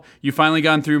all. You've finally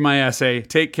gone through my essay.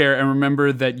 Take care and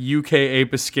remember that UK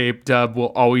Ape Escape dub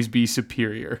will always be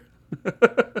superior.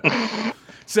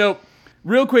 So,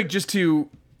 real quick, just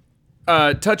to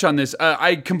touch on this,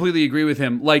 I completely agree with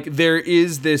him. Like, there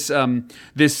is this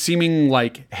seeming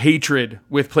like hatred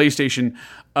with PlayStation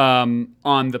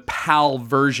on the PAL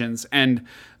versions, and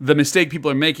the mistake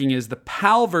people are making is the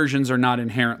PAL versions are not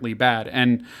inherently bad.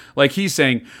 And like he's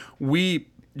saying, we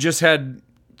just had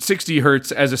 60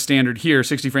 hertz as a standard here,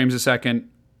 60 frames a second.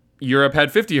 Europe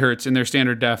had 50 hertz in their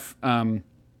standard def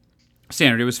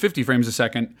standard. It was 50 frames a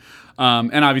second.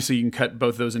 And obviously you can cut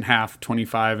both those in half,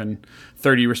 25 and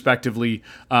 30 respectively,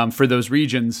 for those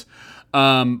regions.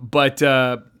 But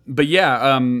But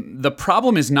yeah, the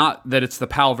problem is not that it's the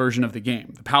PAL version of the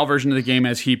game. The PAL version of the game,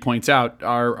 as he points out,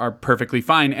 are perfectly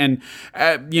fine. And,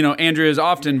 Andrew has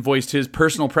often voiced his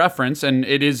personal preference, and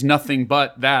it is nothing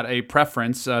but that, a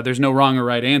preference. There's no wrong or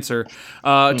right answer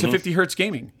to 50 hertz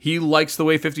gaming. He likes the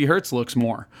way 50 hertz looks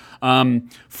more.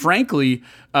 Frankly,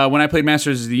 when I played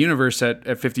Masters of the Universe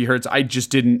at 50 hertz, I just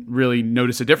didn't really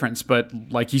notice a difference. But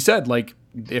like he said,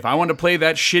 if I wanted to play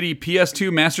that shitty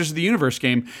PS2 Masters of the Universe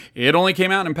game, it only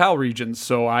came out in PAL regions,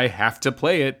 so I have to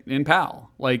play it in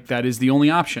PAL. That is the only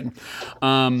option.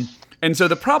 And so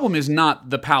the problem is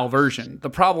not the PAL version. The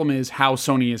problem is how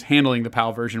Sony is handling the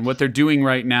PAL version. What they're doing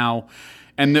right now,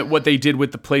 and what they did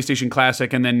with the PlayStation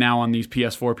Classic and then now on these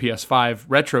PS4, PS5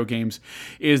 retro games,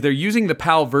 is they're using the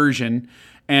PAL version.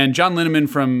 And John Linneman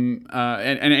from,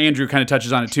 and Andrew kind of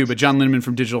touches on it too, but John Linneman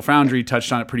from Digital Foundry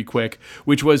touched on it pretty quick,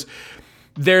 which was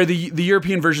the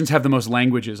European versions have the most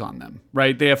languages on them,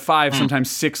 right? They have 5,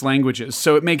 sometimes 6 languages.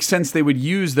 So it makes sense they would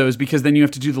use those because then you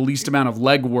have to do the least amount of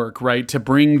legwork, right, to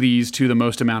bring these to the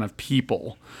most amount of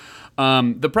people.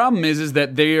 The problem is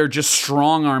that they are just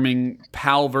strong-arming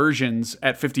PAL versions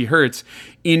at 50 hertz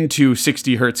into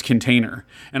 60 hertz container.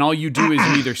 And all you do is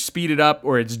you either speed it up,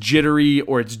 or it's jittery,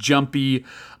 or it's jumpy,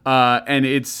 and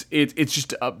it's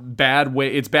just a bad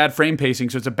way. It's bad frame pacing,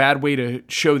 so it's a bad way to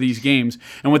show these games.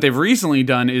 And what they've recently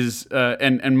done is,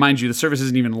 and mind you, the service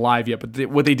isn't even live yet, but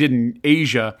what they did in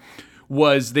Asia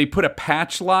was they put a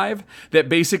patch live that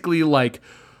basically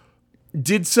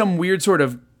did some weird sort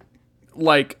of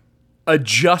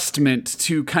adjustment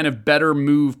to kind of better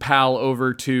move PAL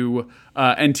over to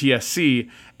NTSC,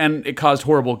 and it caused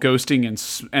horrible ghosting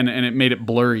and it made it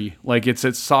blurry, it's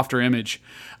a softer image.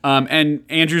 And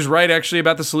Andrew's right actually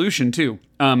about the solution too.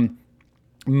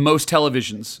 Most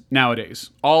televisions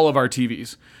nowadays, all of our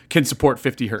TVs can support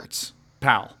 50 hertz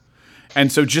PAL,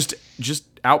 and so just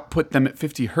output them at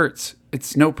 50 hertz.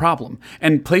 It's no problem,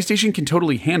 and PlayStation can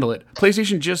totally handle it.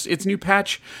 PlayStation its new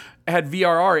patch had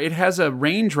VRR. It has a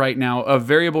range right now of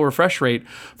variable refresh rate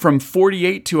from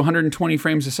 48 to 120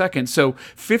 frames a second. So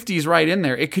 50 is right in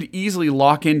there. It could easily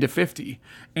lock into 50.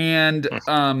 And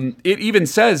it even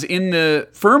says in the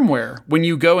firmware, when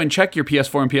you go and check your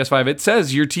PS4 and PS5, it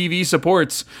says your TV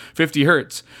supports 50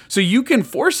 hertz. So you can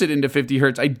force it into 50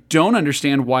 hertz. I don't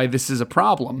understand why this is a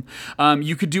problem.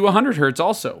 You could do 100 hertz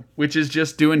also, which is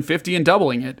just doing 50 and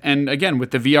doubling it. And again, with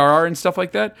the VRR and stuff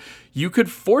like that, you could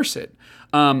force it.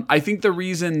 I think the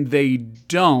reason they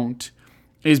don't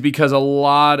is because a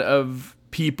lot of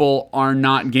people are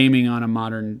not gaming on a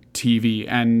modern TV,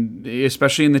 and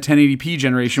especially in the 1080p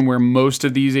generation where most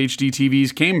of these HD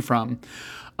TVs came from,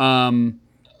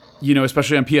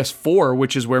 especially on PS4,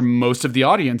 which is where most of the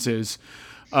audience is,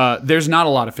 there's not a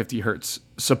lot of 50 hertz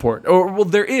support. Well,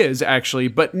 there is actually,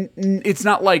 but it's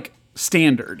not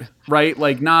standard, right?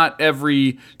 Not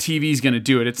every TV is going to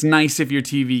do it. It's nice if your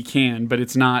TV can, but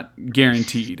it's not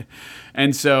guaranteed.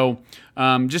 And so,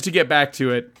 just to get back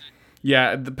to it,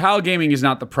 yeah, the PAL gaming is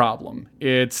not the problem.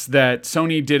 It's that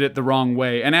Sony did it the wrong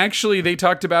way. And actually, they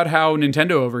talked about how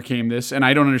Nintendo overcame this, and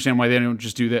I don't understand why they don't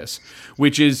just do this,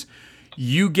 which is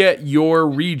you get your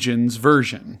region's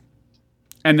version.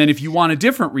 And then if you want a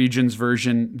different region's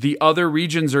version, the other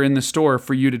regions are in the store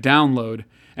for you to download,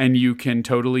 and you can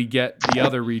totally get the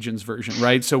other region's version,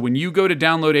 right? So when you go to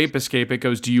download Ape Escape, it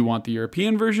goes, do you want the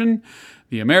European version,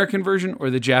 the American version, or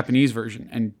the Japanese version?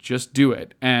 And just do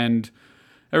it. And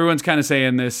everyone's kind of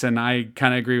saying this, and I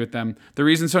kind of agree with them. The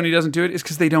reason Sony doesn't do it is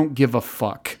because they don't give a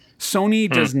fuck.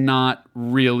 Sony does not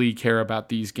really care about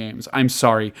these games. I'm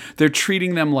sorry. They're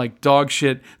treating them like dog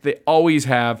shit. They always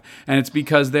have. And it's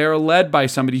because they are led by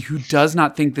somebody who does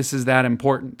not think this is that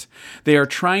important. They are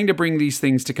trying to bring these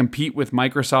things to compete with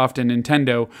Microsoft and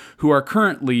Nintendo, who are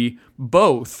currently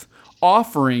both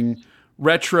offering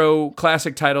retro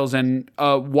classic titles and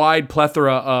a wide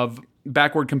plethora of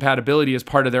backward compatibility as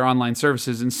part of their online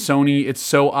services. And Sony, it's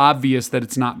so obvious that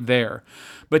it's not there.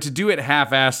 But to do it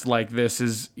half-assed like this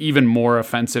is even more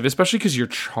offensive, especially because you're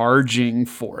charging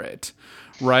for it,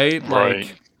 right?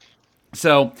 Right.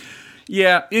 So,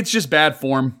 yeah, it's just bad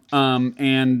form,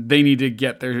 and they need to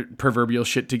get their proverbial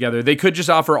shit together. They could just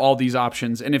offer all these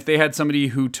options, and if they had somebody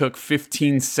who took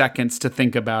 15 seconds to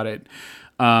think about it,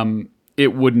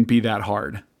 it wouldn't be that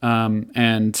hard.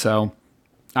 And so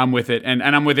I'm with it, and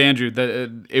I'm with Andrew.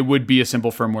 It would be a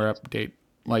simple firmware update.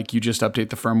 You just update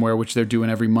the firmware, which they're doing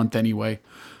every month anyway.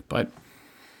 But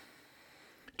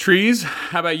Trees,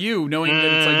 how about you? Knowing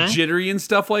that it's jittery and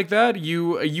stuff like that, are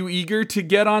you eager to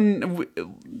get on?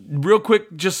 Real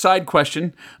quick, just side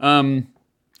question: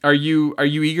 are you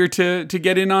eager to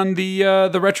get in on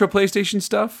the retro PlayStation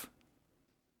stuff?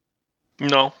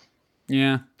 No.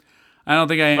 Yeah, I don't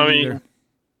think I am either.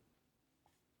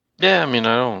 Yeah, I mean,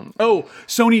 I don't. Oh,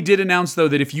 Sony did announce though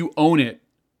that if you own it,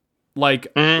 like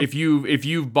if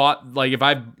you've bought, like if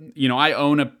I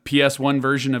own a PS1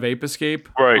 version of Ape Escape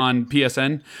on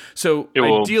PSN. So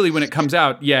ideally when it comes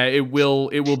out, yeah, it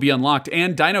will be unlocked,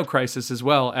 and Dino Crisis as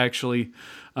well, actually.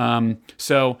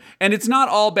 So, and it's not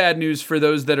all bad news for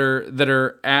those that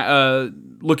are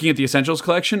looking at the Essentials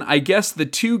collection. I guess the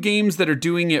two games that are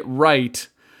doing it right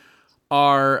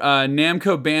are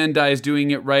Namco Bandai is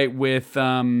doing it right with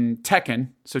Tekken.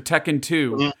 So Tekken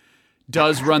 2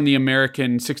 does run the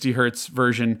American 60 hertz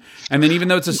version. And then even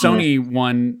though it's a Sony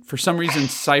one, for some reason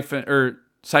Siphon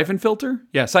Filter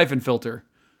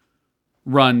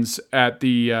runs at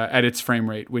its frame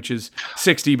rate, which is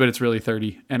 60, but it's really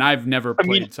 30. And I've never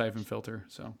played Siphon Filter,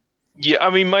 so. Yeah, I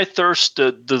mean, my thirst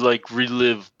to like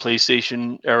relive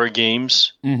PlayStation era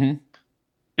games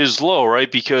is low, right?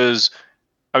 Because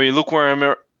I mean, look where I'm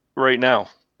at right now.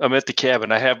 I'm at the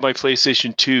cabin. I have my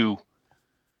PlayStation 2.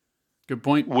 Good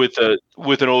point. With an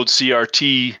old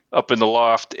CRT up in the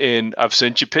loft, and I've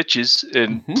sent you pictures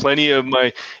and plenty of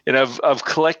and I've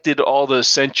collected all the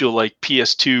essential like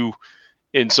PS2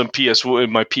 and some PS1.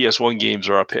 My PS1 games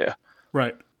are up here.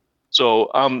 Right. So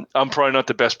I'm probably not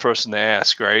the best person to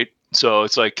ask, right? So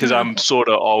it's like, because I'm sort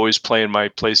of always playing my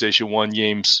PlayStation 1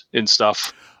 games and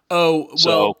stuff. Oh,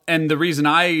 well, and the reason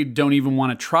I don't even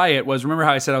want to try it was, remember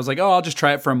how I said I was like, oh, I'll just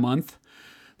try it for a month?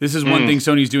 This is one thing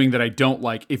Sony's doing that I don't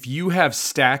like. If you have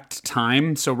stacked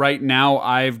time, so right now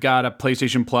I've got a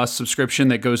PlayStation Plus subscription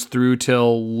that goes through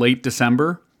till late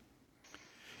December.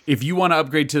 If you want to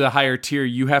upgrade to the higher tier,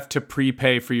 you have to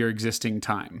prepay for your existing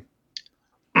time.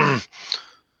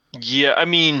 Yeah, I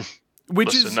mean...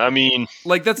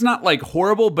 like, that's not like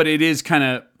horrible, but it is kind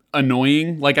of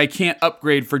annoying. Like, I can't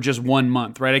upgrade for just 1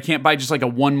 month, right? I can't buy just like a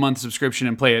 1 month subscription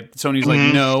and play it. Sony's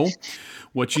like, no.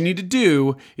 What you need to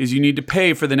do is you need to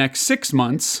pay for the next 6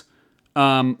 months,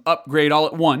 upgrade all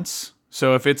at once.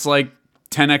 So if it's like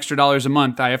 $10 extra a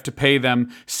month, I have to pay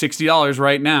them $60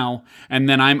 right now, and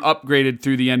then I'm upgraded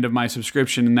through the end of my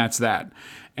subscription, and that's that.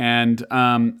 And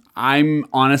I'm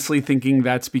honestly thinking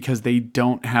that's because they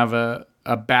don't have a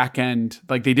back end,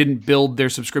 like they didn't build their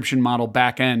subscription model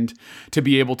back end to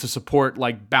be able to support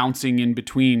like bouncing in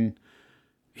between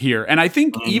here. And I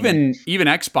think even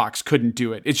Xbox couldn't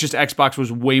do it. It's just Xbox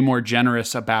was way more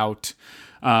generous about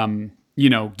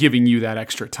giving you that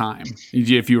extra time,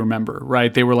 if you remember,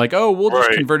 right? They were like, oh, we'll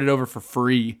just convert it over for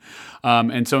free.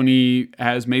 And Sony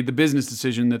has made the business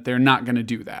decision that they're not going to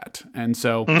do that. And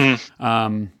so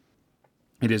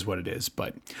it is what it is,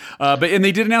 but and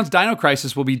they did announce Dino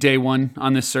Crisis will be day one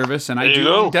on this service, and I do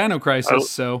own Dino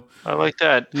Crisis, so I like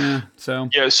that. Yeah, so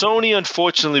yeah, Sony,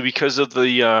 unfortunately, because of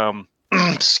the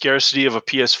scarcity of a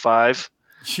PS5,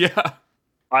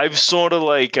 I've sort of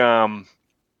like Sony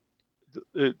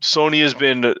has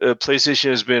been PlayStation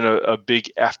has been a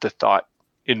big afterthought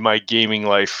in my gaming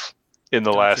life in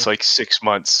the last like 6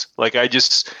 months. Like I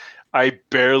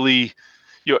barely,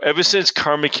 ever since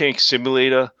Car Mechanic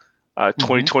Simulator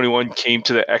 2021 came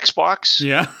to the Xbox.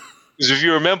 Yeah. Because if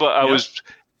you remember,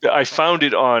 I found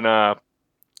it on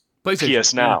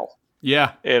PS Now.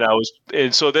 Yeah.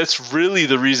 And so that's really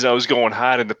the reason I was going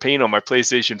hard in the paint on my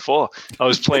PlayStation 4. I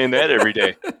was playing that every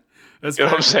day. That's you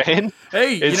know what I'm saying?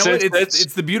 Hey, you know what?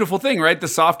 It's the beautiful thing, right? The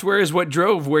software is what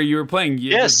drove where you were playing.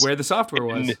 Yes. Where the software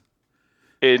was.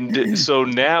 And so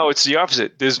now it's the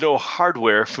opposite. There's no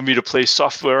hardware for me to play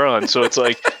software on. So it's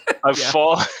like I've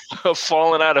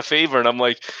fallen out of favor, and I'm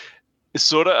like,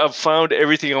 I've found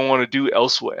everything I want to do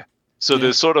elsewhere. So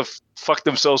they sort of fuck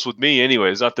themselves with me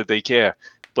anyways. Not that they care.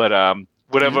 But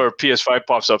whenever PS5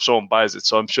 pops up, someone buys it.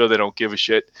 So I'm sure they don't give a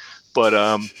shit. But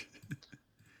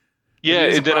yeah,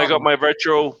 and then I got my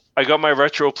retro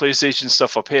PlayStation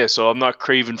stuff up here. So I'm not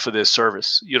craving for this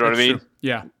service. You know what I mean? True.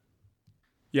 Yeah.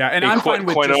 Yeah, and I'm fine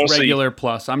with just honestly, regular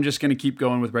Plus. I'm just going to keep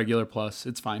going with regular Plus.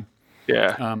 It's fine.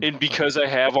 Yeah, and because I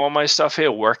have all my stuff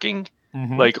here working,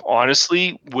 like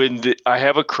honestly, when I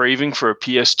have a craving for a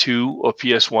PS2 or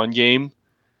PS1 game,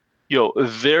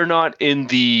 they're not in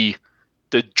the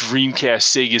Dreamcast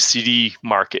Sega CD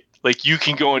market. Like you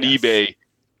can go on eBay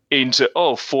and say,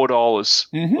 oh,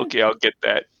 $4. Okay, I'll get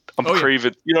that. I'm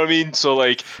craving. You know what I mean? So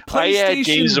like I add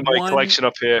games in my collection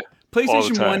up here.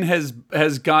 PlayStation 1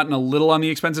 has gotten a little on the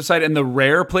expensive side, and the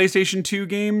rare PlayStation 2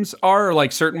 games are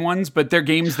like certain ones, but they're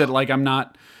games that like I'm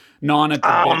not gnawing at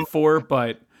the bit for,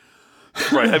 but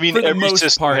right. I mean, every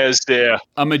system has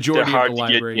a majority of the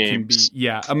library can be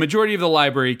a majority of the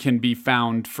library can be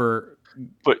found for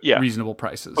reasonable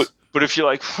prices. But if you're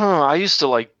like, I used to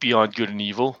like Beyond Good and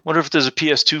Evil. Wonder if there's a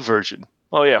PS2 version.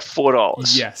 Oh yeah,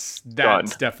 $4. Yes,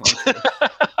 that's definitely true.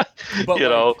 But you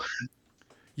know,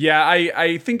 yeah,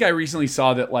 I think I recently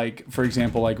saw that, like, for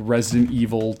example, like Resident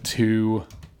Evil 2.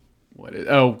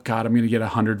 Oh God, I'm gonna get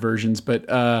 100 versions, but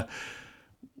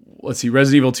let's see,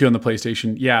 Resident Evil 2 on the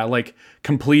PlayStation. Yeah, like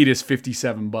complete is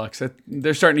 $57.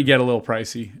 They're starting to get a little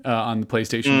pricey on the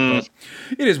PlayStation, but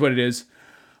it is what it is.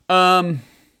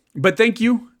 But thank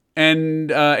you,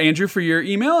 and Andrew, for your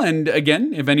email. And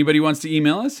again, if anybody wants to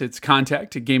email us, it's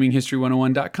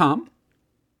contact@gaminghistory101.com.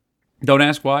 Don't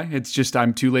ask why. It's just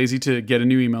I'm too lazy to get a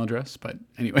new email address. But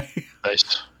anyway.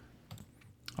 Nice.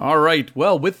 All right.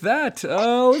 Well, with that,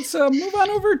 let's move on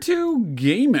over to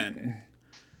gaming.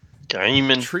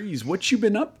 Trees, what you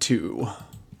been up to?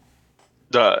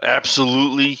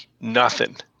 Absolutely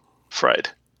nothing, Fred.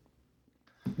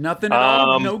 Nothing at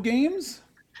all? No games?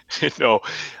 No.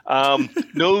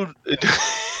 No.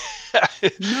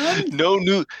 None? No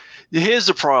new. Here's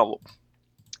the problem.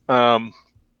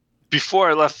 Before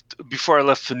I left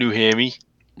for New Hampshire,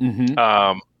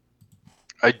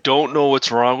 I don't know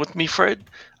what's wrong with me, Fred.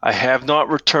 I have not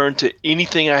returned to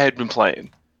anything I had been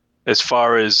playing, as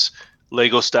far as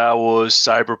Lego Star Wars,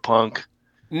 Cyberpunk.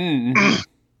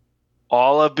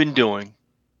 All I've been doing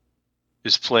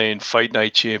is playing Fight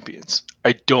Night Champions.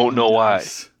 I don't know why.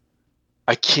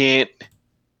 I can't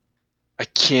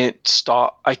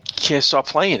stop. I can't stop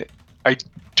playing it. I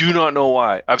do not know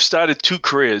why. I've started 2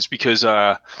 careers because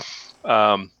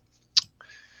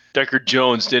Decker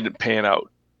Jones didn't pan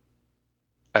out.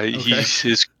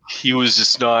 He was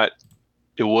just not.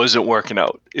 It wasn't working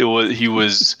out. He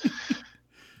was.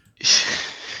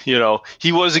 You know,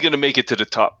 he wasn't going to make it to the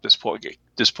top. This poor kid.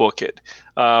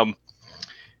 You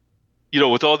know,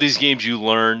 with all these games, you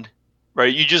learn,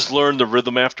 right? You just learn the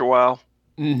rhythm after a while.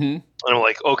 And I'm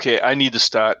like, okay, I need to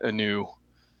start a new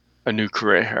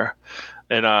career here,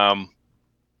 and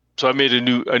so I made a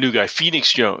new guy,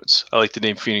 Phoenix Jones. I like the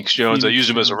name Phoenix Jones. I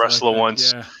used him as a wrestler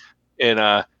once,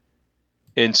 and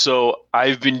so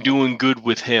I've been doing good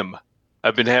with him.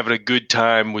 I've been having a good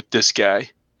time with this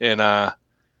guy, and I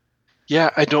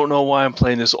don't know why I'm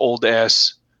playing this old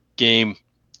ass game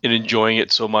and enjoying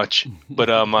it so much, but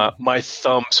my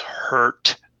thumbs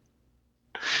hurt.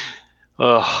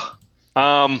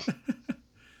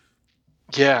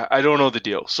 Yeah, I don't know the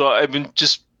deal. So I've been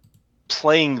just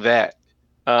playing that.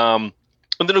 And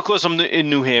then of course I'm in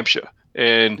New Hampshire,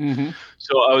 and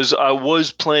so I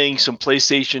was playing some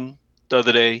PlayStation the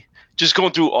other day, just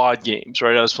going through odd games,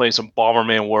 right? I was playing some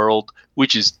Bomberman World,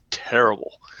 which is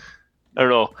terrible. I don't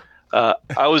know.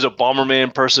 I was a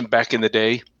Bomberman person back in the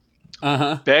day.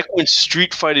 Back when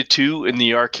Street Fighter 2 in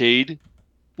the arcade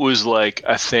was like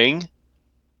a thing.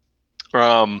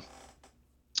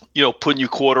 You know, putting your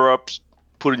quarter up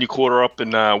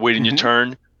and waiting your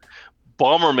turn.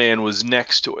 Bomberman was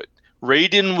next to it.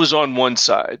 Raiden was on one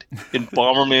side and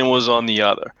Bomberman was on the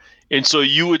other. And so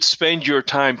you would spend your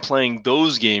time playing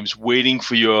those games waiting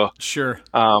for your... Sure.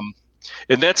 And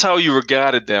that's how you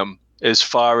regarded them as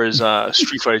far as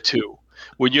Street Fighter 2.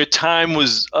 When your time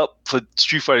was up for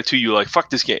Street Fighter 2, you were like, fuck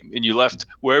this game. And you left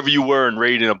wherever you were in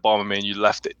Raiden or Bomberman, you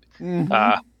left it. And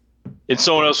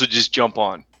someone else would just jump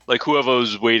on. Like whoever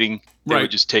was waiting, they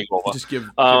would just take over. Just give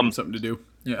them something to do.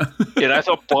 Yeah. And I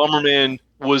thought Bomberman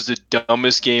was the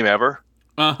dumbest game ever.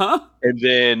 And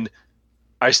then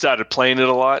I started playing it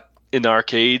a lot in the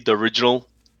arcade, the original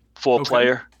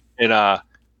 4-player, and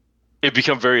it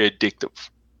became very addictive.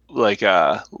 Like,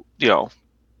 you know,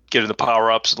 getting the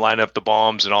power-ups and lining up the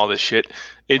bombs and all this shit.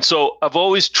 And so I've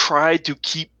always tried to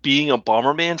keep being a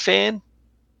Bomberman fan.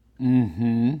 Do you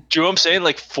know what I'm saying?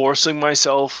 Like forcing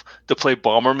myself to play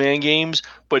Bomberman games,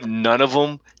 but none of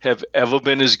them have ever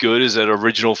been as good as that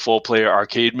original 4-player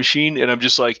arcade machine. And I'm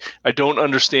just like, I don't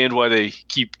understand why they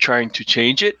keep trying to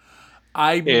change it.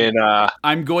 I'm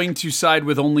going to side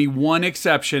with only one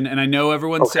exception, and I know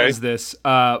everyone says this,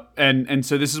 and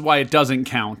so this is why it doesn't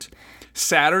count.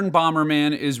 Saturn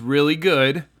Bomberman is really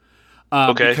good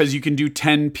because you can do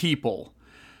 10 people.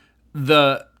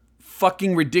 The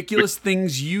fucking ridiculous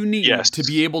things you need to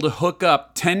be able to hook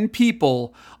up 10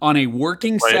 people on a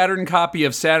working Saturn copy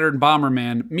of Saturn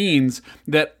Bomberman means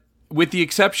that, with the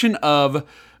exception of,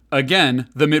 again,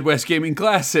 the Midwest Gaming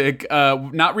Classic,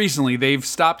 not recently, they've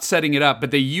stopped setting it up, but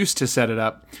they used to set it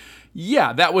up.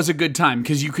 Yeah, that was a good time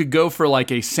because you could go for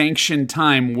like a sanctioned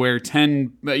time where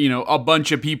 10, a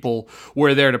bunch of people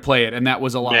were there to play it, and that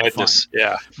was a lot of fun.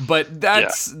 Yeah. But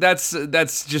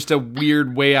that's just a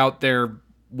weird way out there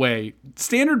way.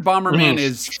 Standard Bomberman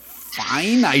is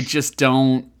fine. I just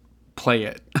don't play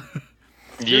it.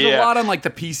 There's a lot on like the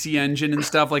PC Engine and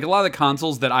stuff. Like a lot of the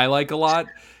consoles that I like a lot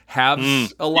have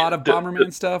a lot of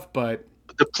Bomberman stuff, but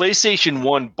the PlayStation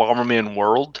 1 Bomberman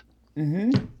World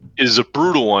is a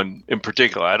brutal one in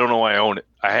particular. I don't know why I own it.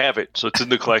 I have it, so it's in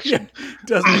the collection. Yeah, it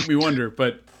does make me wonder,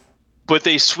 but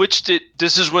they switched it.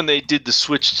 This is when they did the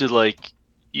switch to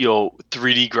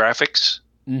 3D graphics.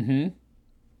 mm-hmm.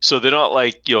 So they're not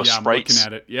like sprites. I'm looking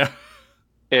at it. Yeah,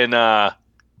 and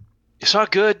it's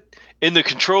not good. In the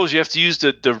controls, you have to use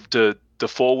the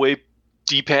 4-way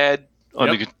D-pad on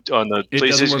the PlayStation it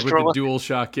doesn't work controller. with the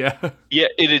DualShock. Yeah, yeah,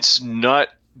 and it's not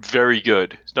very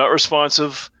good. It's not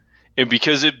responsive, and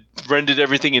because it rendered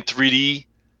everything in 3D,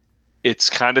 it's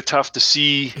kind of tough to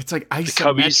see. It's like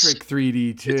isometric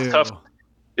 3D too.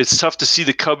 It's tough to see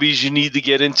the cubbies you need to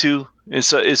get into.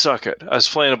 It's not good. I was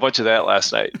playing a bunch of that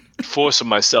last night, forcing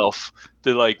myself.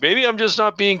 They're like, maybe I'm just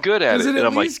not being good at it. Does it and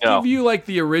I'm least like, no. give you like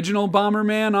the original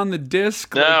Bomberman on the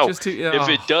disc? No. If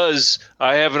it does,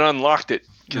 I haven't unlocked it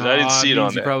because I didn't see it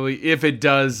on there. Probably, if it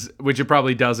does, which it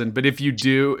probably doesn't, but if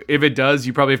it does,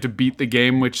 you probably have to beat the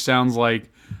game, which sounds like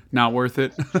not worth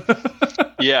it.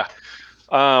 Yeah.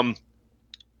 I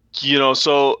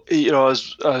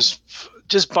was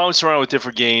just bouncing around with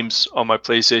different games on my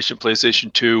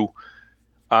PlayStation 2.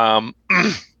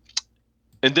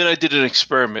 And then I did an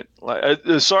experiment.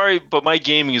 Sorry, but my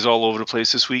gaming is all over the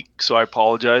place this week, so I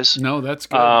apologize. No, that's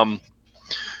good.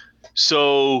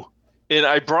 And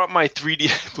I brought my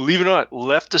 3D. Believe it or not,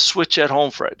 left the Switch at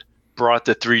home, Fred. Brought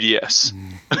the 3DS,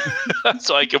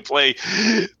 so I could play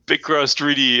Picross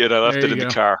 3D, and I left it in the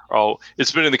car.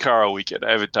 It's been in the car all weekend.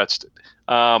 I haven't touched it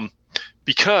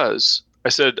because I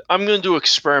said I'm going to do an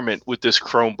experiment with this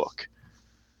Chromebook,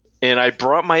 and I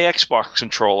brought my Xbox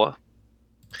controller.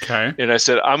 Okay. And I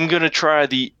said, I'm going to try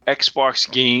the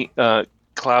Xbox game,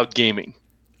 cloud gaming.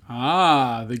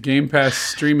 The Game Pass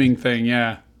streaming thing,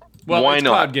 yeah. Well, why it's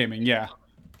not? Cloud gaming, yeah.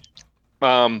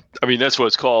 I mean, that's what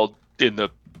it's called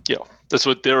that's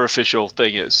what their official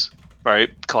thing is, right?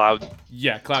 Cloud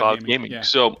gaming. Yeah.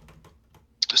 So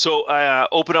I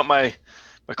opened up my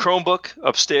Chromebook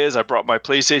upstairs. I brought my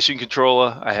PlayStation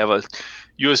controller. I have a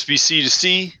USB-C to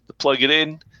C to plug it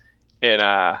in.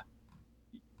 And,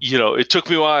 it took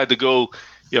me a while to go,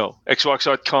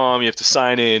 Xbox.com, you have to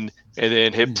sign in and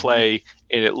then hit play,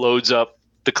 and it loads up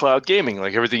the cloud gaming,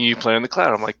 like everything you play on the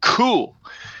cloud. I'm like, cool.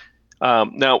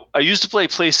 Now, I used to play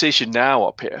PlayStation Now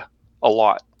up here a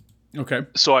lot. Okay.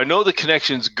 So I know the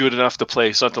connection's good enough to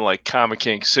play something like Karma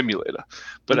King Simulator,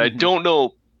 but I don't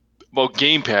know about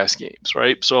Game Pass games,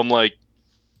 right? So I'm like,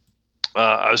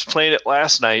 I was playing it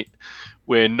last night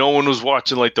when no one was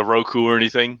watching like the Roku or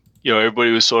anything.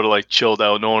 Everybody was sort of like chilled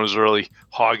out. No one was really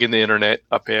hogging the internet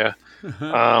up here.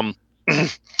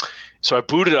 So I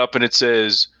boot it up and it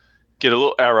says, get a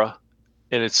little error.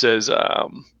 And it says,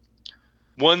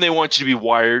 one, they want you to be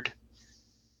wired,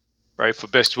 right? For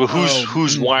best,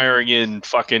 who's wiring in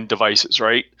fucking devices,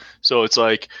 right? So it's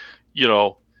like,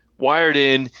 wired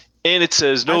in, and it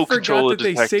says no controller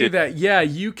detected. They say that. Yeah,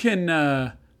 you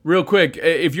can, real quick,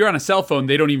 if you're on a cell phone,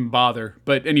 they don't even bother.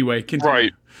 But anyway, continue.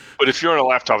 Right. But if you're on a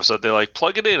laptop, so they're like,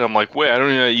 plug it in. I'm like, wait, I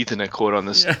don't even have an Ethernet cord on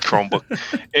this Chromebook.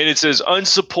 And it says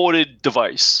unsupported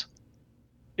device,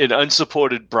 an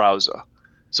unsupported browser.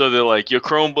 So they're like, your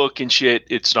Chromebook and shit,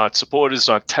 it's not supported, it's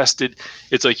not tested.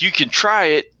 It's like, you can try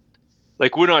it.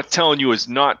 Like, we're not telling you it's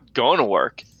not going to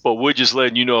work, but we're just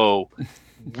letting you know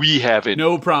we haven't.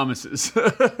 No promises.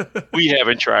 We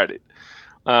haven't tried it.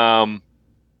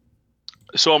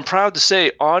 So I'm proud to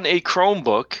say on a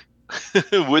Chromebook,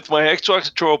 with my Xbox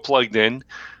controller plugged in,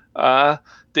 the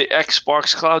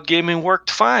Xbox Cloud Gaming worked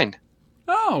fine.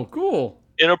 Oh, cool.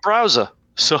 In a browser.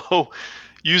 So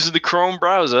using the Chrome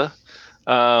browser,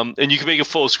 and you can make it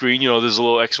full screen. There's a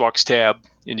little Xbox tab,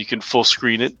 and you can full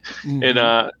screen it.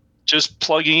 And just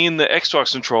plugging in the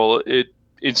Xbox controller, it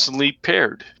instantly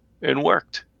paired and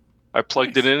worked. I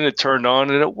plugged it in, it turned on,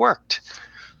 and it worked.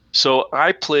 So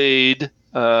I played,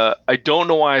 I don't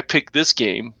know why I picked this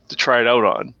game to try it out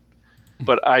on,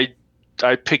 but I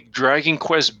picked Dragon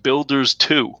Quest Builders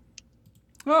 2.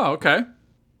 Oh, okay.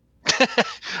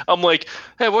 I'm like,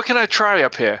 hey, what can I try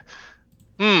up here?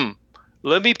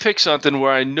 Let me pick something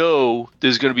where I know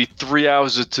there's going to be 3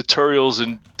 hours of tutorials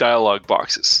and dialogue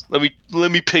boxes.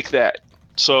 Let me pick that.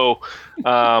 So,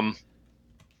 yeah,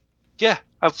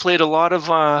 I've played a lot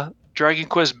of Dragon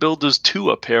Quest Builders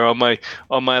 2 up here on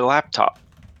my laptop.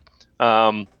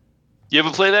 You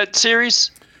ever play that series?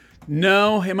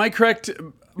 No. Am I correct?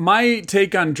 My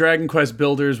take on Dragon Quest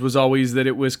Builders was always that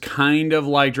it was kind of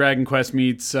like Dragon Quest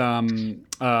meets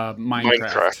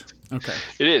Minecraft. Okay.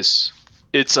 It is.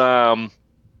 It's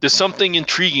there's something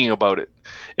intriguing about it.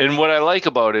 And what I like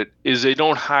about it is they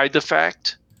don't hide the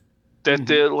fact that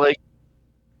they're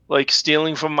like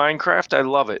stealing from Minecraft. I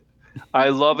love it. I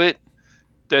love it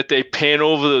that they pan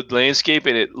over the landscape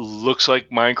and it looks like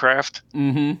Minecraft.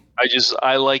 Mm-hmm.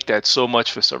 I like that so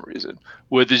much for some reason.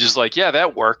 Where they're just like, yeah,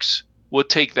 that works. We'll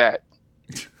take that.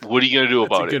 What are you gonna do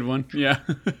about it? That's a good one. Yeah.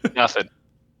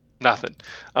 Nothing.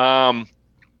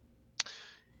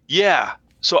 Yeah.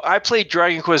 So I played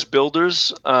Dragon Quest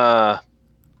Builders, the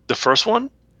first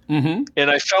one, Mm-hmm. and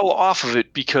I fell off of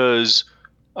it because,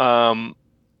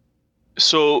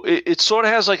 so it sort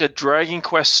of has like a Dragon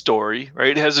Quest story, right?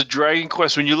 It has a Dragon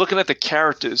Quest. When you're looking at the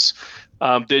characters,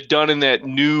 they're done in that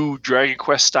new Dragon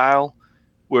Quest style,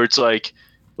 where it's like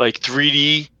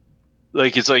 3D,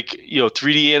 like it's like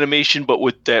 3D animation, but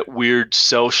with that weird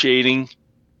cell shading.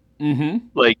 Mm-hmm.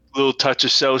 Like little touch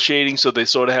of cell shading, so they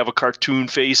sort of have a cartoon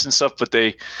face and stuff, but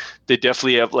they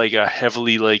definitely have like a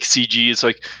heavily like CG. It's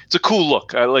a cool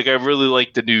look. I really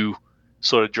like the new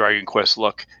sort of Dragon Quest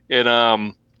look.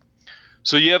 And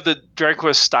so you have the Dragon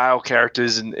Quest style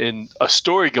characters and a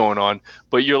story going on,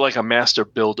 but you're like a master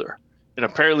builder. And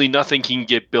apparently nothing can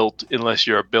get built unless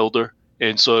you're a builder.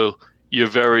 And so you're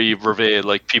very revered.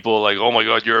 Like people are like, "Oh my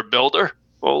god, you're a builder?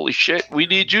 Holy shit, we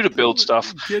need you to build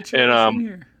stuff."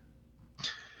 And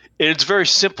and it's very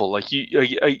simple. Like you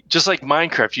just like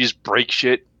Minecraft, you just break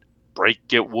shit,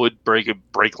 get wood,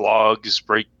 break logs,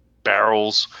 break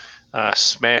barrels,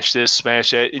 smash this,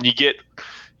 smash that, and you get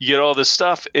all this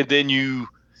stuff, and then you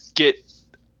get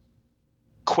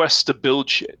quests to build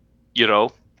shit,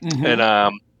 Mm-hmm. and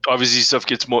obviously stuff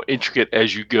gets more intricate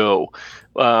as you go.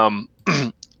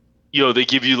 They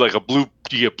give you like you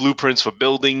get blueprints for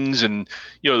buildings, and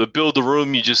to build the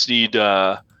room, you just need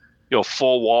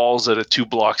 4 walls that are 2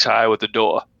 blocks high with a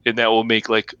door, and that will make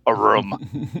like a room.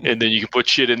 And then you can put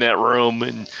shit in that room,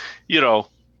 and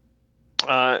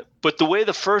but the way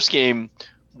the first game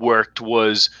worked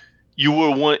was you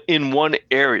were in one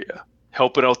area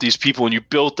helping out these people, and you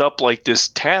built up like this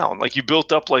town. Like you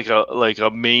built up like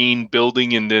a main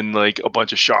building, and then like a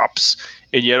bunch of shops,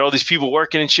 and you had all these people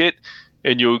working and shit,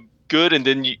 and you were good. And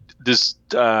then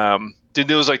then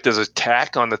there was like this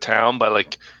attack on the town by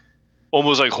like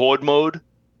almost like horde mode,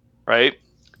 right?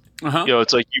 Uh-huh.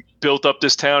 It's like you built up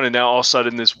this town, and now all of a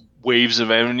sudden this waves of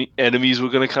enemies were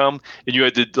going to come, and you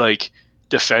had to like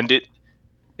defend it,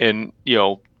 and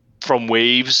from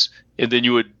waves, and then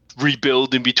you would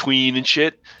rebuild in between and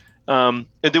shit. And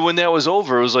then when that was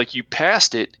over, it was like you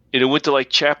passed it, and it went to like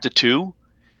chapter 2,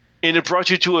 and it brought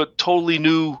you to a totally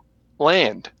new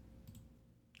land.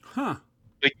 Huh.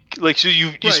 Like so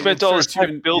you spent all this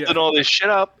time building all this shit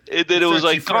up, and then it was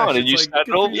like gone, and you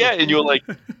started over. Yeah, and you were like,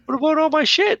 what about all my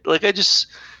shit? Like I just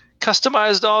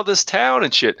customized all this town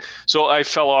and shit. So I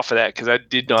fell off of that because I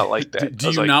did not like that. Do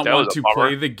you not want to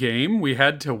play the game? We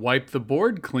had to wipe the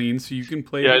board clean so you can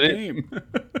play the game.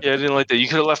 Yeah, I didn't like that. You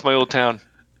could have left my old town.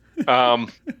 But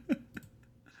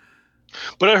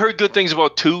I heard good things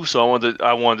about 2, so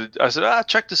I said,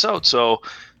 check this out. So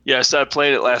yeah, I started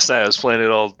playing it last night. I was playing it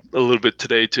a little bit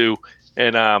today too,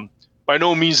 and by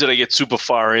no means did I get super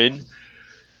far in,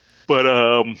 but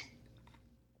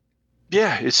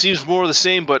yeah, it seems more of the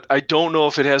same. But I don't know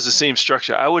if it has the same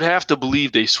structure. I would have to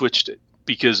believe they switched it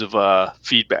because of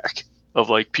feedback of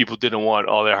like people didn't want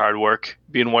all their hard work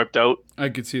being wiped out. I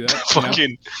could see that.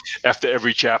 Fucking after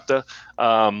every chapter.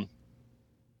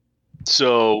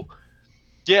 So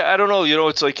yeah, I don't know.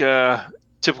 It's like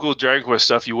typical Dragon Quest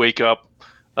stuff. You wake up.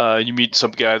 You meet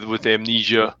some guy with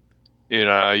amnesia,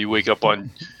 and you wash up on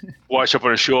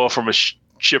a shore from a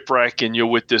shipwreck, and you're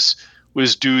with this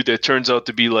dude that turns out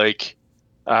to be like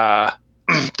I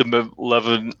can't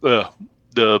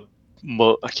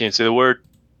say the word.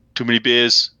 Too many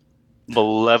beers.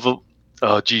 Malevolent.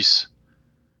 Oh, jeez.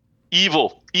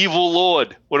 Evil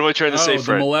Lord. What am I trying to say,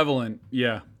 Fred? The malevolent.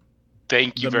 Yeah.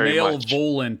 Thank you very much.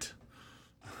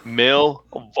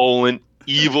 Malevolent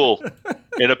evil,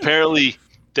 and apparently.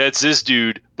 That's this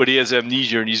dude, but he has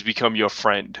amnesia and he's become your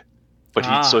friend.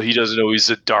 But so he doesn't know he's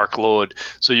a Dark Lord.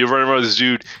 So you're running around with this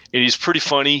dude, and he's pretty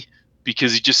funny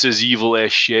because he just says evil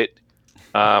ass shit.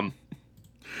 So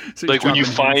like when you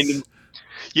find him,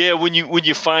 when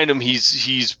you find him,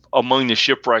 he's among the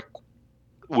shipwreck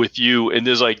with you, and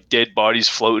there's like dead bodies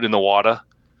floating in the water,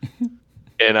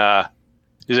 and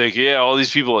he's like, yeah, all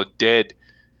these people are dead.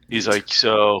 He's like,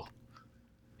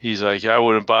 I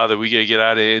wouldn't bother. We gotta get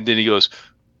out of here. And then he goes.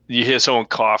 You hear someone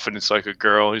cough, and it's like a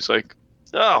girl. He's like,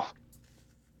 oh,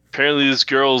 apparently this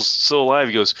girl's still alive.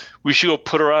 He goes, we should go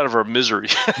put her out of her misery.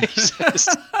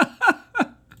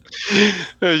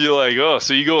 And you're like, oh,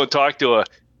 so you go and talk to her,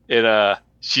 and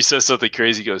she says something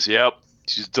crazy. He goes, yep,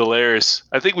 she's delirious.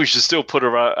 I think we should still put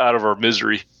her out of her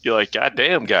misery. You're like, God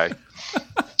damn, guy.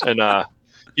 And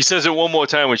He says it one more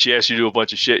time when she asks you to do a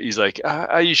bunch of shit. He's like,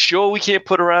 "Are you sure we can't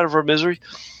put her out of her misery?"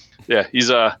 Yeah, he's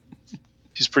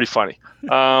pretty funny.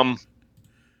 So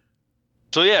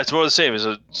yeah, it's more the same as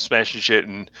smashing shit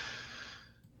and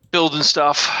building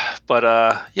stuff. But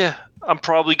yeah, I'm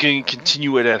probably going to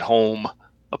continue it at home.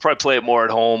 I'll probably play it more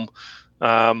at home.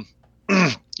 Pile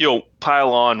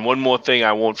on one more thing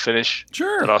I won't finish.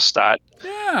 Sure. That I'll start.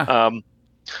 Yeah.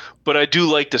 But I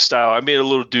do like the style. I made a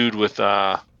little dude with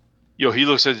he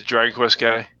looks like the Dragon Quest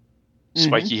guy,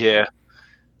 spiky hair,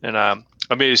 and I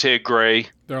made his hair gray.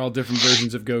 They're all different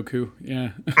versions of Goku.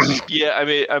 Yeah.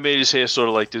 Yeah, I made his hair sort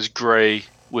of like this gray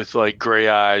with like gray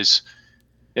eyes,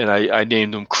 and I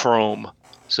named him Chrome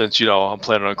since I'm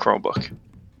playing on a Chromebook.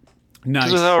 Nice.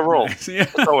 That's how I roll. Nice. Yeah,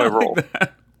 that's how I roll.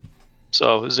 Like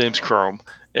so his name's Chrome,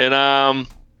 and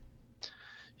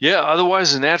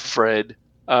Otherwise than that, Fred,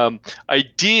 I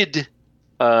did.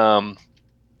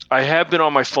 I have been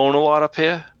on my phone a lot up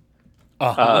here,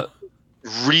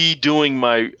 redoing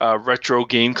my retro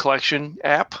game collection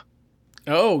app.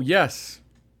 Oh, yes.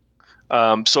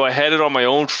 So I had it on my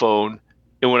own phone,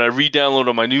 and when I re-downloaded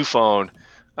on my new phone,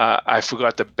 I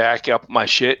forgot to back up my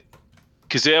shit.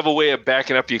 Because they have a way of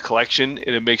backing up your collection,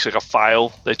 and it makes like a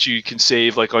file that you can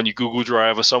save like on your Google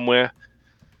Drive or somewhere,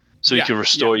 so you can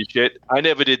restore your shit. I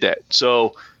never did that.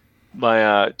 So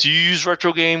my do you use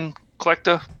Retro Game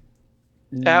Collector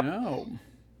app? No.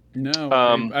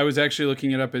 I was actually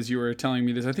looking it up as you were telling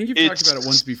me this. I think you've talked about it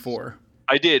once before.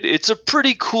 I did. It's a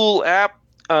pretty cool app.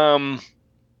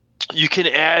 You can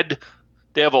add.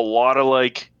 They have a lot of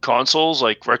like consoles,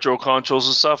 like retro consoles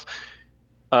and stuff.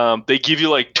 They give you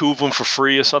like 2 of them for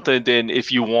free or something. And then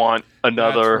if you want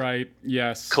another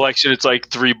collection, it's like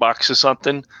 $3 or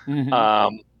something. Mm-hmm.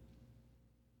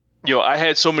 I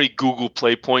had so many Google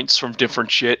Play points from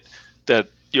different shit that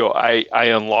I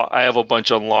have a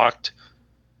bunch unlocked.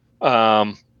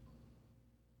 And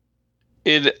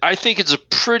I think it's a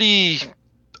pretty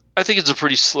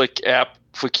slick app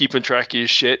for keeping track of your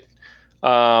shit.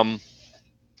 So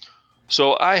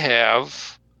I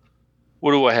have.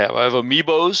 What do I have? I have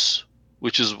Amiibos,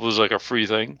 which was like a free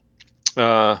thing.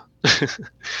 I have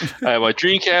my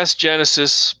Dreamcast,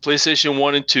 Genesis, PlayStation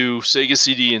 1 and 2, Sega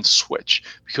CD, and Switch,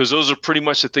 because those are pretty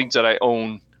much the things that I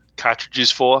own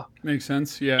cartridges for. Makes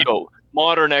sense, yeah.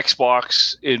 Modern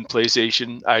Xbox and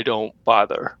PlayStation, I don't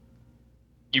bother.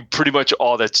 Pretty much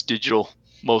all that's digital,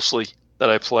 mostly, that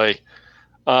I play.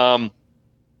 What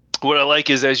I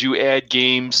like is as you add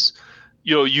games,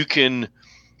 you can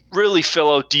really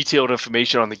fill out detailed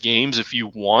information on the games if you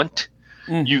want.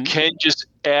 Mm-hmm. You can just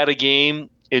add a game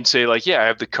and say like, I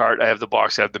have the cart, I have the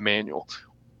box, I have the manual.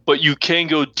 But you can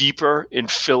go deeper and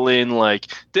fill in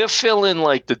they'll fill in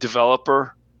like the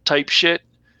developer type shit.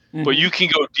 Mm-hmm. But you can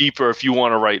go deeper if you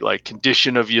want to write like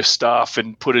condition of your stuff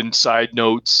and put in side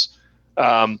notes,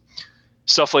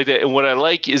 stuff like that. And what I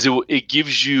like is it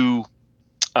gives you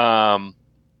dollar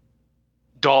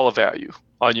value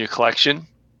on your collection.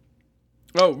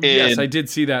 Oh, yes, I did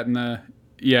see that in the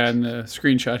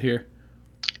screenshot here.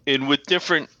 And with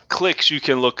different clicks you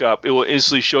can look up, it will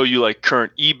instantly show you like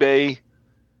current eBay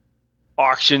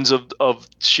auctions of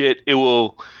shit. It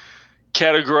will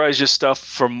categorize your stuff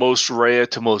from most rare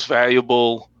to most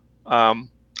valuable. I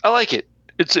like it.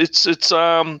 It's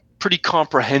pretty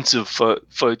comprehensive for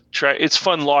track. It's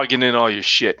fun logging in all your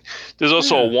shit. There's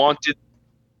also a wanted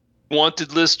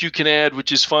list you can add,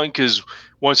 which is fun because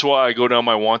once in a while I go down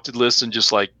my wanted list and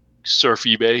just like surf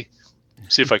eBay,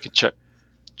 see if I can check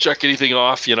anything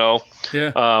off,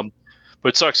 Yeah. But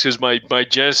it sucks because my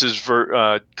Genesis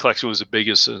collection was the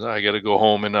biggest, and I got to go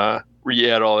home and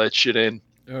re-add all that shit in.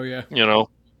 Oh yeah.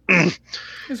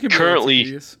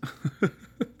 Currently,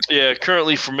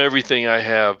 currently from everything I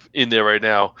have in there right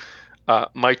now,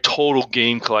 my total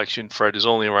game collection, Fred, is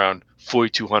only around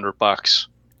 $4,200.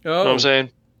 Oh. You know what I'm saying?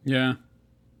 Yeah.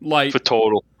 Light. For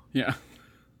total. Yeah.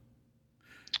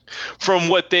 From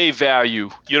what they value.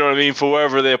 You know what I mean? For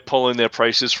wherever they're pulling their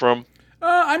prices from.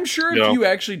 I'm sure if you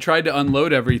actually tried to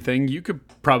unload everything, you could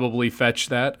probably fetch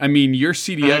that. I mean, your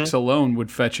CDX alone would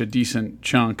fetch a decent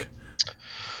chunk.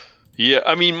 Yeah,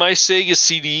 I mean, my Sega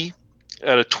CD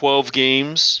out of 12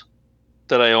 games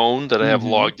that I own, that I have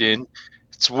logged in,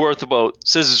 says it's worth about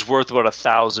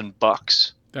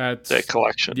 $1,000. That's that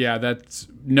collection. Yeah, that's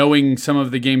knowing some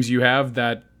of the games you have,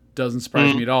 that doesn't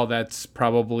surprise me at all. That's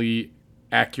probably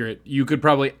accurate. You could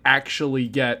probably actually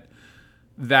get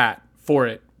that for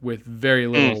it with very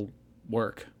little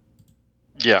work.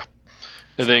 Yeah.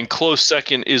 And then close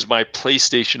second is my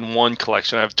PlayStation 1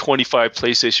 collection. I have 25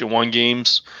 PlayStation 1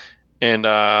 games, and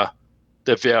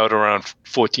they're valued around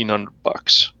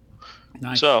 $1,400.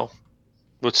 Nice. So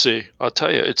let's see. I'll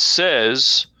tell you. It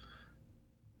says,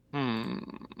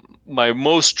 my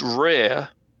most rare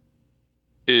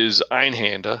is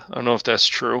Einhander. I don't know if that's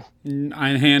true.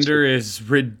 Einhander is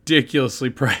ridiculously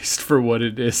priced for what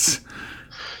it is.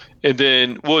 And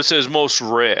then, well, it says most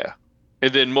rare.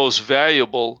 And then most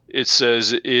valuable, it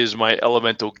says, is my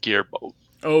elemental gearbolt.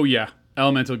 Oh, yeah.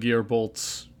 Elemental gear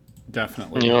bolts.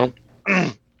 Definitely.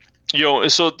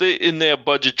 So they, in their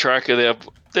budget tracker,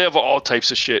 they have all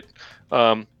types of shit.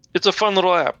 It's a fun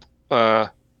little app.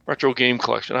 Retro Game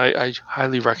Collection. I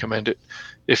highly recommend it.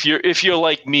 If you're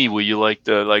like me, where you like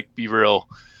to be real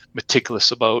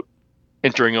meticulous about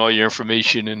entering all your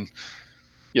information and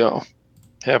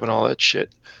having all that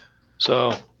shit.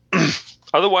 So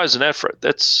otherwise than that,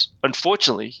 that's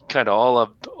unfortunately kind of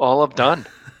all I've done.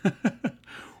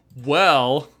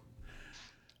 Well,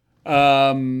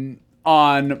 on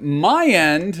my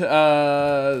end,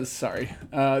 there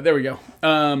we go.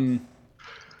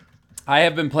 I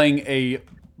have been playing a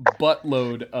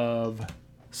buttload of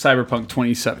Cyberpunk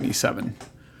 2077.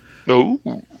 Oh.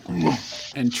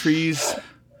 And Trees.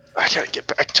 I gotta get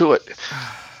back to it.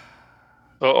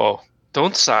 Uh-oh.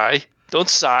 Don't sigh. Don't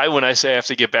sigh when I say I have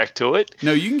to get back to it.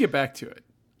 No, you can get back to it.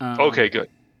 Okay, good.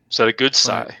 Is that a good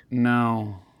sigh?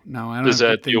 No, I don't have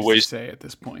good things to say at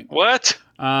this point. What?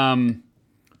 That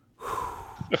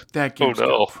game's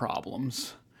got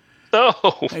problems. No.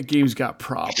 That game's got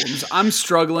problems. I'm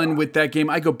struggling with that game.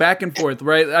 I go back and forth,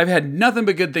 right? I've had nothing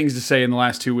but good things to say in the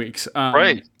last 2 weeks.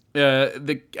 Right.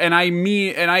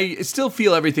 I still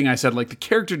feel everything I said. Like, the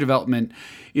character development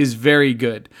is very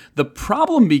good. The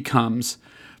problem becomes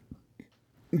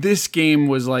this game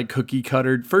was like cookie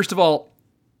cuttered. First of all,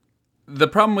 the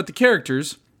problem with the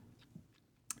characters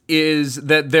is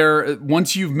that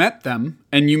once you've met them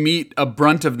and you meet a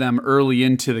brunt of them early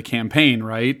into the campaign,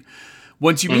 right?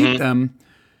 Once you meet them,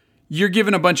 you're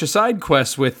given a bunch of side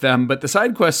quests with them, but the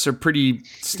side quests are pretty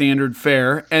standard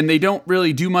fare, and they don't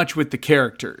really do much with the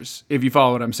characters, if you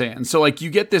follow what I'm saying. So, like, you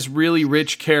get this really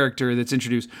rich character that's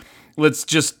introduced. Let's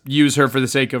just use her for the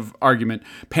sake of argument.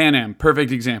 Panam,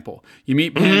 perfect example. You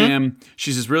meet Panam.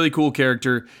 She's this really cool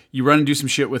character. You run and do some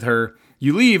shit with her.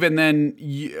 You leave, and then,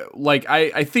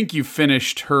 I think you've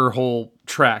finished her whole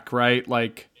track, right?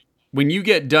 Like, when you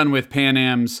get done with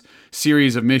Panam's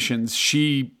series of missions,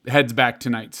 she heads back to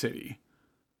Night City.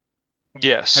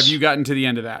 Yes. Have you gotten to the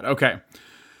end of that? Okay.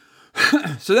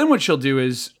 So then what she'll do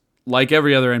is, like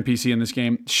every other NPC in this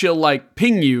game, she'll like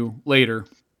ping you later.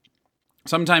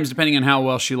 Sometimes, depending on how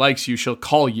well she likes you, she'll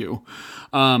call you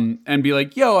and be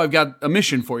like, yo, I've got a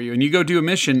mission for you. And you go do a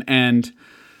mission, and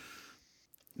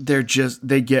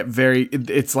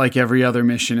it's like every other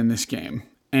mission in this game.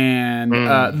 And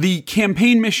the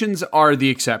campaign missions are the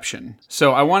exception.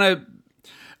 So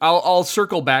I'll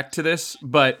circle back to this,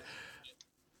 but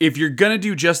if you're going to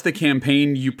do just the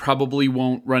campaign, you probably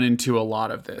won't run into a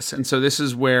lot of this. And so this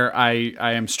is where I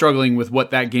am struggling with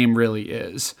what that game really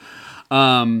is.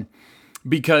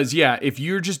 Because, if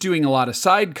you're just doing a lot of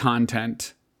side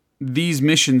content, these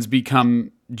missions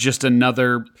become just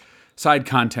another side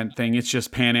content thing. It's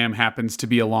just Panam happens to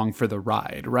be along for the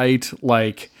ride, right?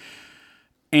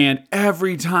 And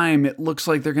every time it looks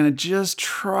like they're going to just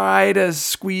try to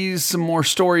squeeze some more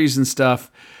stories and stuff.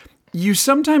 You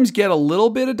sometimes get a little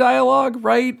bit of dialogue,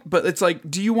 right? But it's like,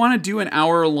 do you want to do an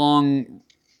hour-long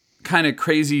kind of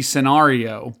crazy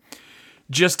scenario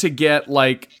just to get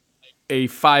like a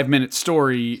 5-minute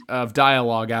story of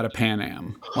dialogue out of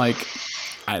Panam? Like,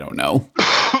 I don't know.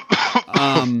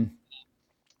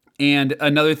 And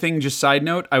another thing, just side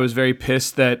note, I was very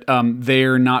pissed that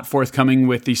they're not forthcoming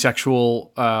with the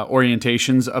sexual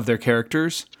orientations of their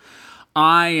characters.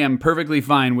 I am perfectly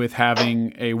fine with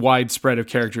having a wide spread of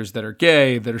characters that are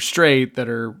gay, that are straight, that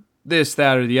are this,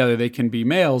 that, or the other. They can be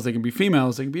males, they can be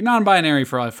females, they can be non-binary,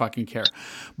 for all I fucking care.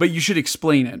 But you should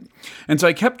explain it. And so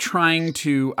I kept trying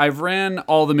to... I've ran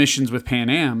all the missions with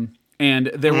Panam, and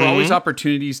there were always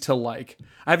opportunities to like...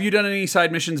 Have you done any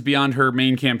side missions beyond her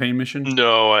main campaign mission?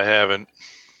 No, I haven't.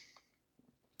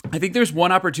 I think there's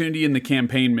one opportunity in the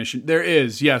campaign mission. There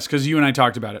is, yes, because you and I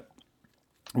talked about it,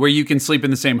 where you can sleep in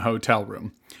the same hotel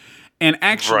room. And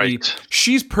actually,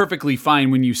 she's perfectly fine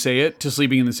when you say it to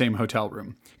sleeping in the same hotel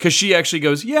room. Because she actually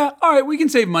goes, yeah, all right, we can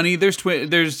save money. There's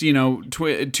 2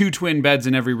 twin beds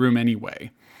in every room anyway.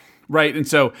 Right? And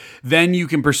so then you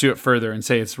can pursue it further and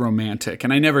say it's romantic.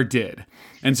 And I never did.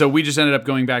 And so we just ended up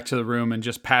going back to the room and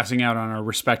just passing out on our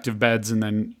respective beds. And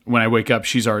then when I wake up,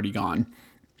 she's already gone.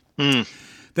 Then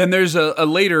there's a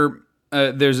later,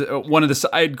 there's one of the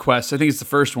side quests. I think it's the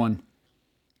first one.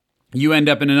 You end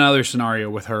up in another scenario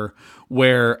with her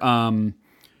where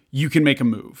you can make a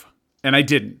move. And I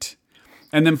didn't.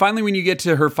 And then finally, when you get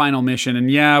to her final mission,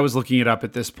 and yeah, I was looking it up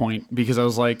at this point because I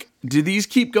was like, do these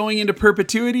keep going into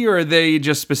perpetuity or are they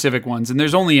just specific ones? And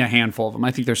there's only a handful of them.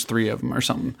 I think there's 3 of them or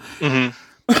something.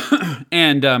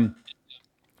 And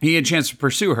he had a chance to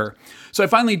pursue her. So I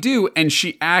finally do, and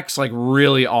she acts like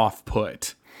really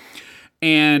off-put.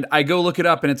 And I go look it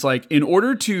up, and it's like, in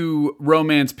order to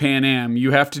romance Panam, you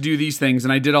have to do these things,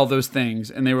 and I did all those things.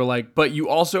 And they were like, but you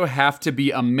also have to be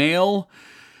a male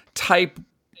type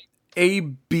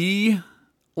AB.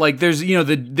 Like, there's, you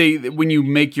know, when you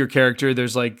make your character,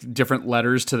 there's like different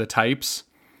letters to the types.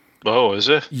 Oh, is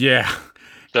it? Yeah.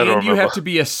 And you have to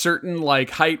be a certain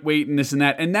like height, weight, and this and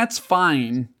that. And that's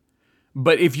fine.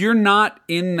 But if you're not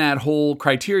in that whole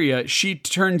criteria, she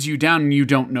turns you down and you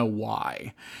don't know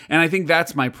why. And I think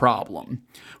that's my problem,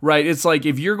 right? It's like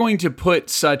if you're going to put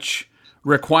such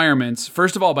requirements,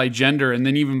 first of all, by gender and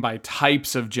then even by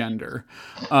types of gender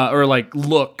or like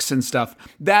looks and stuff,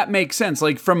 that makes sense.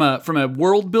 Like from a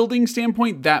world building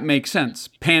standpoint, that makes sense.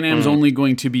 Panam's only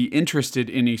going to be interested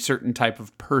in a certain type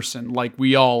of person, like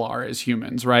we all are as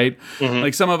humans, right?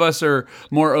 Like some of us are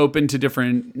more open to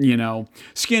different, you know,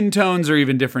 skin tones or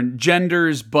even different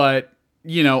genders, but,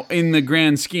 you know, in the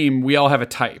grand scheme, we all have a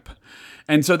type.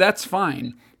 And so that's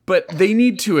fine. But they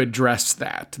need to address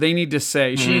that. They need to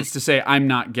say, she needs to say, I'm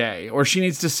not gay. Or she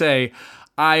needs to say,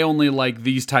 I only like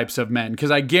these types of men. Because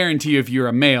I guarantee you, if you're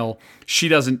a male, she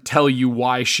doesn't tell you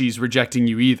why she's rejecting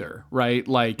you either, right?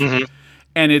 Like,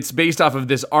 and it's based off of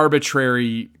this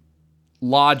arbitrary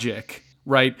logic,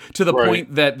 right? To the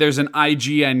point that there's an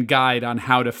IGN guide on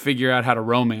how to figure out how to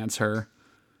romance her.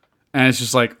 And it's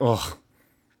just like, oh,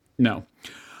 no.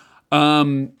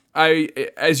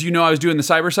 As you know, I was doing the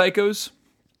Cyber Psychos.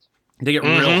 They get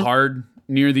real hard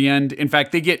near the end. In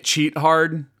fact, they get cheat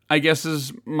hard, I guess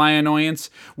is my annoyance,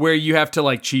 where you have to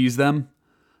like cheese them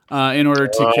in order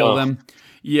to kill them.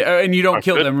 Yeah, and you don't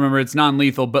kill them. Remember, it's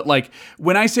non-lethal. But like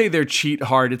when I say they're cheat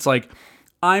hard, it's like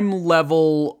I'm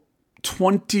level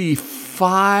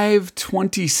 25,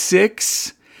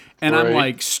 26, and I'm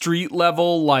like street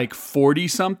level like 40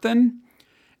 something.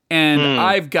 And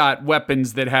I've got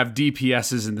weapons that have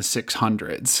DPSs in the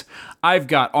 600s. I've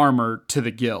got armor to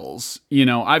the gills. You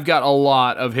know, I've got a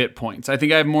lot of hit points. I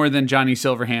think I have more than Johnny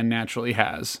Silverhand naturally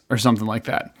has, or something like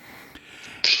that.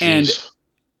 Jeez.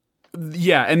 And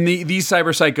yeah, and these Cyber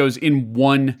Psychos in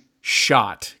one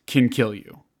shot can kill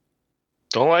you.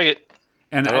 Don't like it.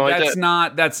 And that's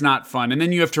not fun. And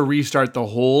then you have to restart the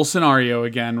whole scenario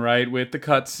again, right? With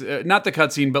the not the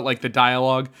cutscene, but like the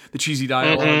dialogue, the cheesy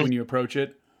dialogue when you approach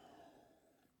it.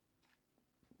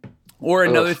 Or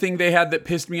another thing they had that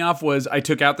pissed me off was I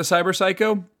took out the Cyber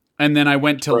Psycho and then I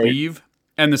went to leave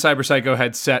and the Cyber Psycho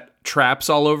had set traps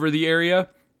all over the area.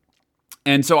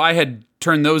 And so I had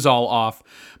turned those all off,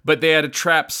 but they had a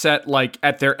trap set like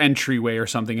at their entryway or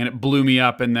something and it blew me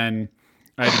up and then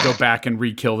I had to go back and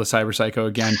re-kill the Cyber Psycho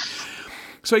again.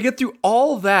 So I get through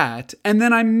all that and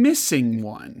then I'm missing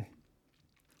one.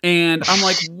 And I'm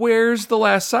like, where's the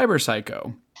last Cyber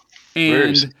Psycho?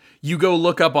 And you go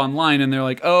look up online and they're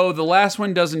like, oh, the last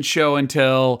one doesn't show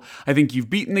until I think you've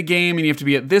beaten the game and you have to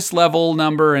be at this level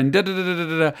number and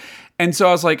da-da-da-da-da-da. And so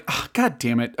I was like, oh, God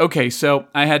damn it. Okay, so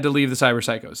I had to leave the Cyber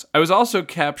Psychos. I was also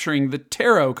capturing the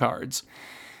tarot cards.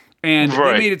 And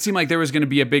they made it seem like there was going to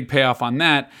be a big payoff on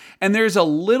that. And there's a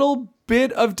little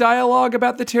bit of dialogue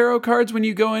about the tarot cards when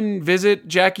you go and visit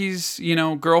Jackie's, you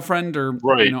know, girlfriend or,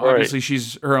 obviously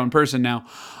she's her own person now.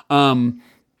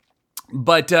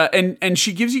 But and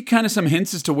she gives you kind of some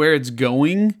hints as to where it's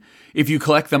going if you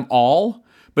collect them all.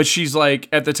 But she's like,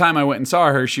 at the time I went and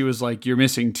saw her, she was like, you're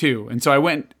missing 2. And so I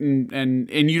went and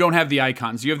you don't have the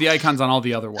icons. You have the icons on all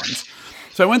the other ones.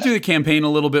 So I went through the campaign a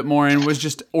little bit more and was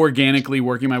just organically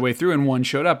working my way through and one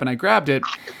showed up and I grabbed it.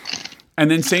 And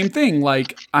then same thing,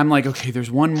 like, I'm like, okay, there's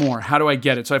one more. How do I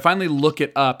get it? So I finally look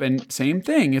it up and same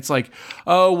thing. It's like,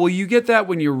 oh, well, you get that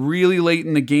when you're really late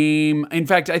in the game. In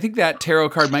fact, I think that tarot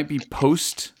card might be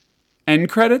post end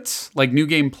credits, like New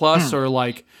Game Plus or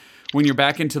like when you're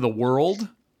back into the world.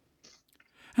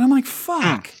 And I'm like,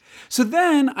 fuck. So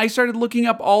then I started looking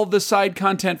up all the side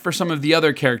content for some of the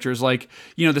other characters, like,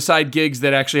 you know, the side gigs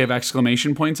that actually have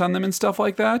exclamation points on them and stuff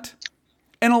like that.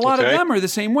 And a lot of them are the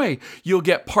same way. You'll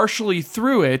get partially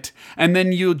through it, and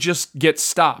then you'll just get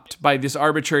stopped by this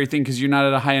arbitrary thing because you're not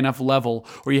at a high enough level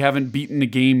or you haven't beaten the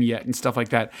game yet and stuff like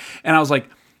that. And I was like,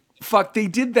 fuck, they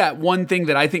did that one thing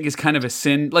that I think is kind of a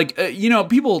sin. Like, you know,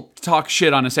 people talk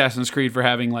shit on Assassin's Creed for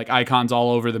having, like, icons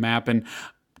all over the map. And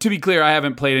to be clear, I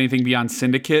haven't played anything beyond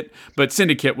Syndicate, but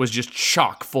Syndicate was just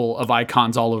chock full of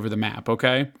icons all over the map,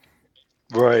 okay?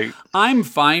 Right. I'm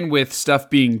fine with stuff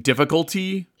being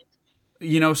difficulty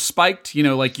spiked,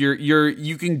 like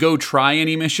you can go try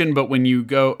any mission, but when you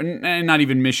go, and not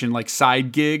even mission, like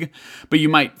side gig, but you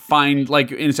might find,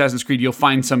 like in Assassin's Creed, you'll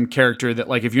find some character that,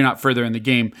 like, if you're not further in the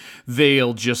game,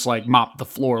 they'll just like mop the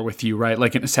floor with you, right?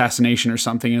 Like an assassination or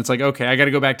something. And it's like, okay, I got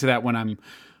to go back to that when I'm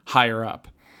higher up.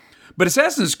 But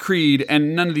Assassin's Creed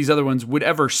and none of these other ones would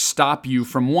ever stop you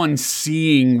from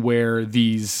seeing where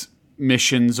these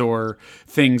missions or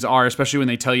things are, especially when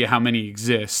they tell you how many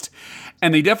exist.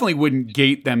 And they definitely wouldn't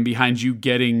gate them behind you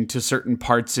getting to certain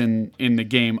parts in the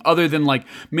game, other than like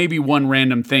maybe one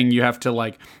random thing you have to,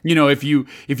 like, if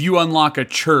you unlock a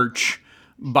church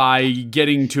by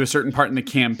getting to a certain part in the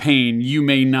campaign, you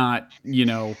may not, you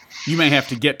may have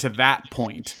to get to that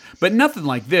point. But nothing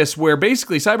like this, where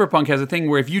basically Cyberpunk has a thing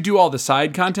where if you do all the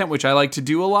side content, which I like to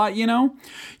do a lot,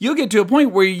 you'll get to a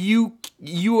point where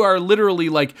you are literally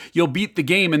like, you'll beat the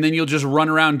game and then you'll just run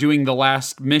around doing the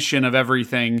last mission of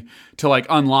everything to like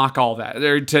unlock all that,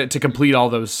 or to complete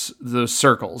all those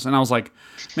circles. And I was like,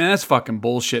 man, that's fucking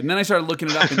bullshit. And then I started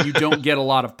looking it up, and you don't get a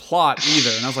lot of plot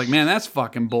either. And I was like, man, that's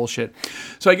fucking bullshit.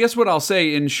 So I guess what I'll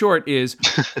say in short is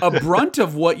a brunt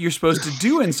of what you're supposed to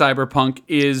do in Cyberpunk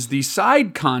is the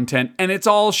side content, and it's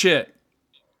all shit.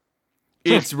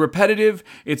 It's repetitive.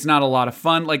 It's not a lot of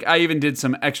fun. Like, I even did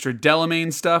some extra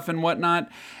Delamain stuff and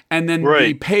whatnot, and then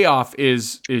the payoff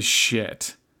is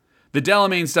shit. The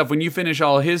Delamain stuff, when you finish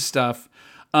all his stuff,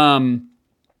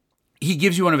 he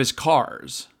gives you one of his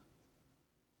cars.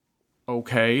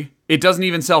 Okay. It doesn't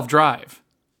even self-drive.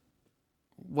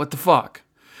 What the fuck?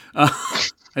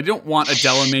 I don't want a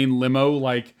Delamain limo,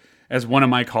 like, as one of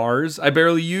my cars. I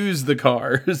barely use the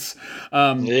cars.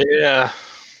 Yeah.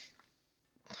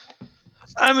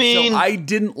 I mean... So I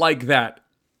didn't like that.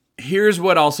 Here's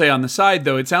what I'll say on the side,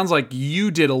 though. It sounds like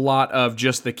you did a lot of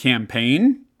just the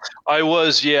campaign. I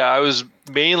was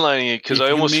mainlining it because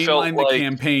I almost felt like... the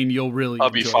campaign, you'll really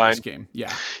enjoy this game.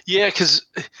 Yeah. Yeah, because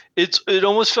it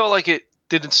almost felt like it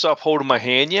didn't stop holding my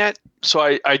hand yet. So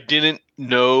I didn't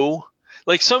know.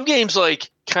 Like, some games, like,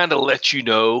 kind of let you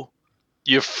know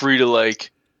you're free to,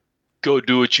 like, go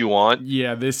do what you want.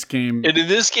 Yeah, this game... And in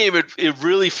this game, it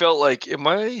really felt like,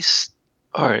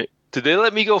 all right, did they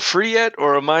let me go free yet?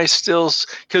 Or am I still...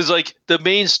 Because, like, the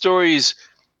main stories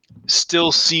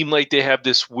still seem like they have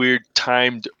this weird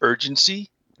timed urgency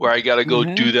where I got to go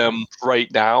do them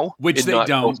right now. Which they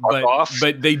don't,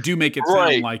 but they do make it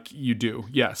sound like you do,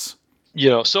 yes.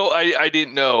 So I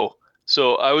didn't know.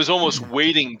 So I was almost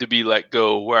waiting to be let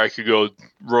go where I could go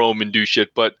roam and do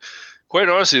shit. But quite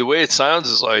honestly, the way it sounds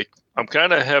is like I'm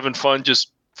kind of having fun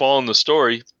just following the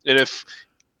story. And if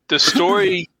the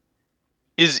story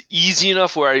is easy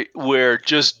enough where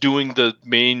just doing the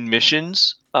main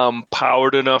missions,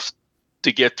 powered enough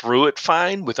to get through it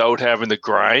fine without having to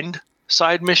grind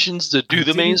side missions to do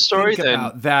the main story, then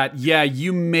about that, yeah,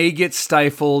 you may get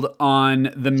stifled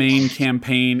on the main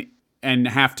campaign and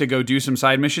have to go do some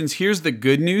side missions. Here's the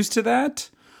good news to that.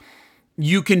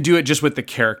 You can do it just with the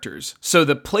characters. So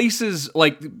the places,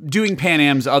 like doing Pan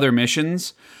Am's other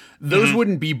missions, those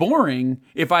wouldn't be boring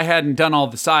if I hadn't done all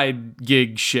the side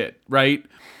gig shit, right?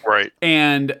 Right.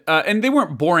 And they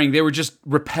weren't boring, they were just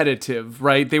repetitive,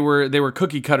 right? They were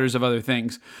cookie cutters of other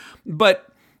things. But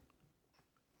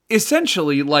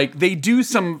essentially, like, they do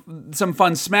some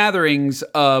fun smatterings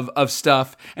of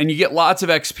stuff, and you get lots of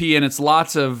XP, and it's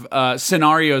lots of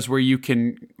scenarios where you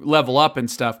can level up and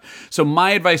stuff. So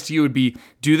my advice to you would be,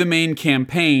 do the main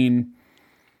campaign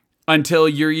until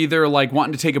you're either like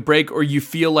wanting to take a break, or you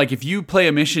feel like if you play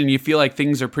a mission and you feel like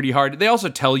things are pretty hard. They also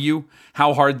tell you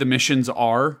how hard the missions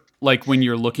are, like when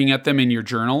you're looking at them in your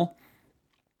journal.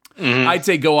 I'd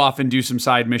say go off and do some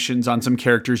side missions on some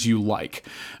characters you like,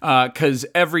 because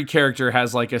every character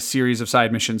has like a series of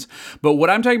side missions. But what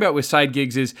I'm talking about with side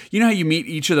gigs is, you know how you meet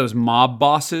each of those mob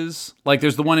bosses? Like,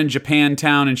 there's the one in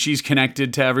Japantown, and she's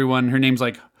connected to everyone. Her name's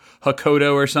like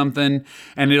Hakoto or something,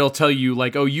 and it'll tell you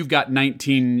like, oh, you've got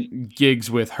 19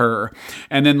 gigs with her.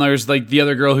 And then there's like the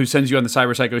other girl who sends you on the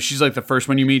Cyber Psycho. She's like the first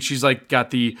one you meet. She's like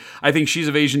got I think she's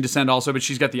of Asian descent also, but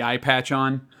she's got the eye patch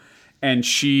on. And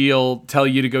she'll tell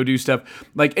you to go do stuff.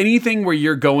 Like, anything where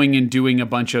you're going and doing a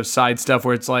bunch of side stuff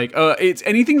where it's like, it's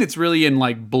anything that's really in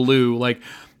like blue, like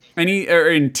or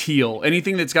in teal,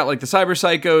 anything that's got like the Cyber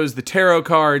Psychos, the tarot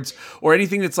cards, or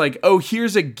anything that's like, oh,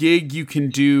 here's a gig you can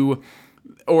do,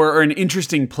 or an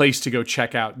interesting place to go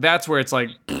check out. That's where it's like,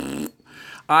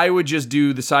 I would just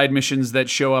do the side missions that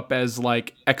show up as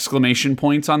like exclamation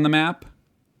points on the map.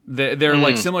 They're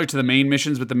like similar to the main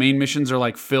missions, but the main missions are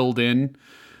like filled in.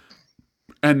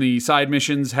 And the side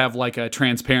missions have like a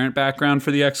transparent background for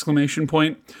the exclamation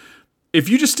point. If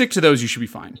you just stick to those, you should be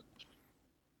fine.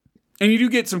 And you do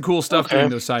get some cool stuff during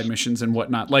those side missions and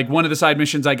whatnot. Like one of the side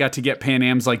missions, I got to get Pan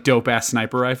Am's like dope ass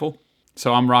sniper rifle,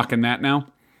 so I'm rocking that now.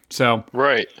 So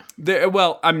right.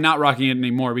 Well, I'm not rocking it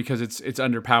anymore because it's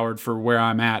underpowered for where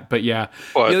I'm at. But yeah,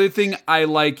 the other thing I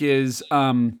like is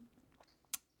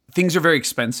things are very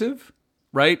expensive,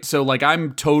 right? So like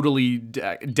I'm totally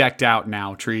decked out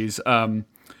now. Trees.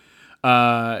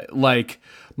 Like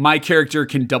my character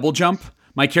can double jump.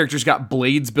 My character's got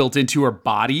blades built into her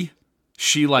body.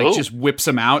 She just whips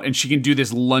them out, and she can do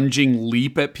this lunging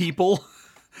leap at people,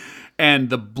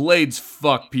 and the blades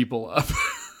fuck people up.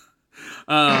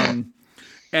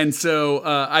 And so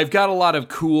I've got a lot of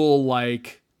cool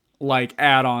like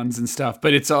add-ons and stuff,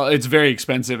 but it's very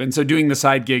expensive. And so doing the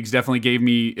side gigs definitely gave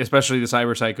me, especially the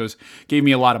Cyber Psychos, gave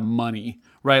me a lot of money.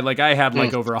 Right, like I had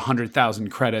like over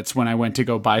 100,000 credits when I went to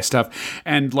go buy stuff,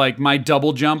 and like my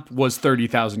double jump was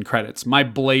 30,000 credits. My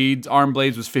arm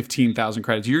blades was 15,000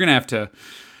 credits. You're gonna have to,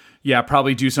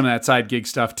 probably do some of that side gig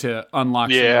stuff to unlock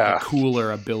some of the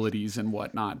cooler abilities and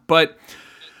whatnot. But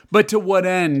to what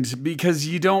end? Because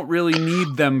you don't really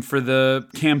need them for the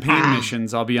campaign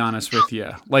missions. I'll be honest with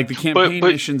you. Like the campaign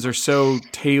missions are so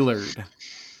tailored.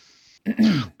 But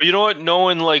you know what?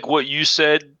 Knowing like what you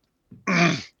said.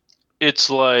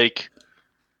 It's like,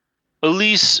 at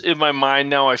least in my mind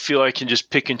now, I feel I can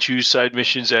just pick and choose side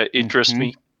missions that interest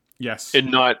me. Yes. And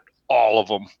not all of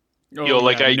them.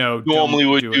 I normally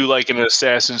would do like an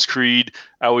Assassin's Creed.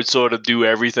 I would sort of do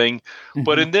everything. Mm-hmm.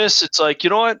 But in this, it's like, you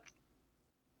know what?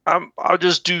 I'll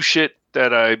just do shit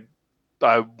that I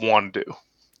want to do.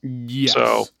 Yes.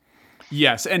 So.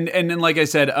 Yes, and then like I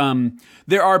said,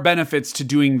 there are benefits to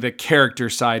doing the character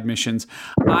side missions.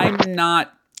 I'm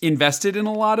not invested in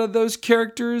a lot of those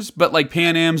characters, but like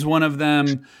Pan Am's one of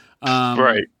them.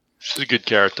 Right. She's a good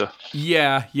character.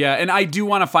 Yeah. And I do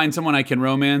want to find someone I can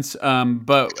romance.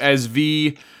 But as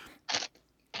V,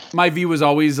 my V was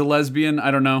always a lesbian. I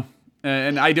don't know.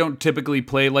 And I don't typically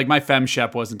play, like my femme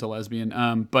shep wasn't a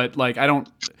lesbian. But like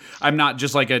I'm not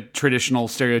just like a traditional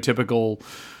stereotypical,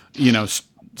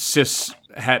 cis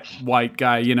het white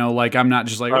guy, like I'm not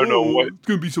just like, it's going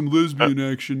to be some lesbian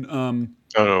action.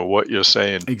 I don't know what you're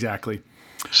saying. Exactly.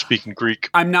 Speaking Greek.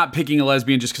 I'm not picking a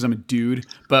lesbian just because I'm a dude,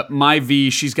 but my V,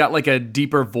 she's got like a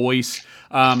deeper voice.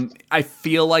 I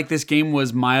feel like this game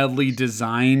was mildly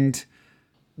designed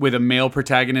with a male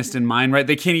protagonist in mind, right?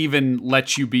 They can't even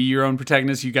let you be your own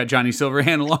protagonist. You got Johnny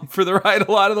Silverhand along for the ride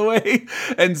a lot of the way.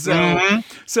 And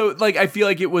so like, I feel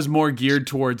like it was more geared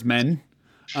towards men.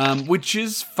 Which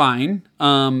is fine.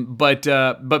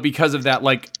 But because of that,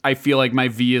 like, I feel like my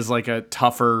V is like a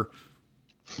tougher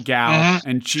gal,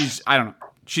 and she's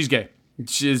gay.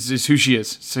 She's who she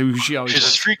is. So who she always. She's a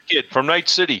street kid from Night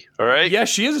City. All right. Yeah,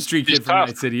 she is a street kid from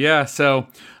Night City. Yeah. So,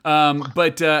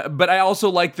 but I also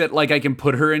like that. Like, I can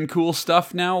put her in cool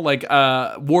stuff now. Like,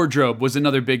 wardrobe was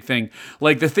another big thing.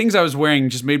 Like, the things I was wearing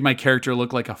just made my character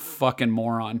look like a fucking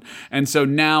moron. And so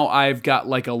now I've got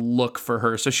like a look for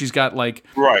her. So she's got like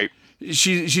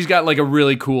She's got like a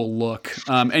really cool look.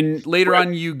 And later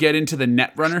on, you get into the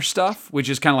Netrunner stuff, which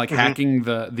is kind of like hacking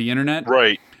the internet.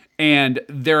 Right. And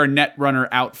there are Netrunner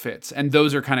outfits, and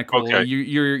those are kind of cool. Okay.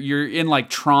 You're in like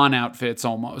Tron outfits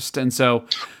almost, and so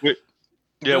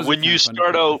when you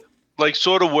start out like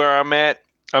sort of where I'm at,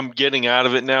 I'm getting out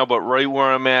of it now, but right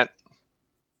where I'm at,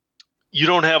 you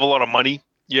don't have a lot of money.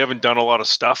 You haven't done a lot of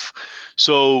stuff,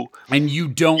 and you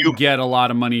don't get a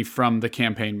lot of money from the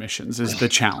campaign missions is the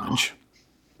challenge.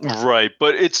 Right,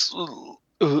 but it's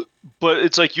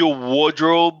like your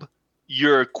wardrobe.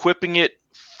 You're equipping it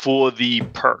for the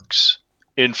perks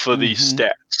and for the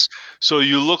stats. So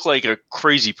you look like a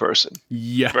crazy person.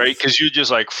 Yes. Right? Because you're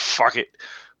just like, fuck it.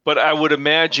 But I would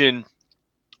imagine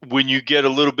when you get a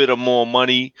little bit of more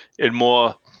money and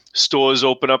more stores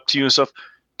open up to you and stuff,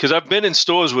 because I've been in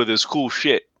stores where there's cool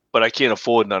shit, but I can't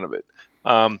afford none of it.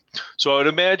 So I would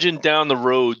imagine down the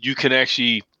road, you can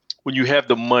actually, when you have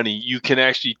the money, you can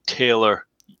actually tailor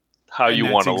how you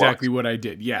want to look. That's exactly what I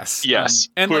did. Yes.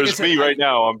 And whereas like me right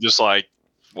now, I'm just like,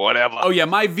 whatever. Oh yeah,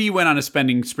 my V went on a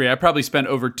spending spree. I probably spent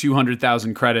over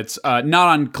 200,000 credits, not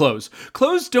on clothes.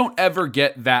 Clothes don't ever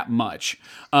get that much,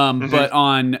 but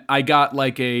I got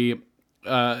like a,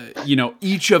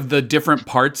 each of the different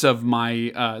parts of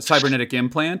my cybernetic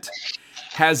implant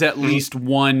has at least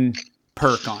one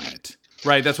perk on it.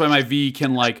 Right, that's why my V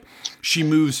can she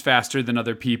moves faster than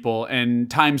other people, and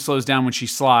time slows down when she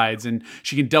slides, and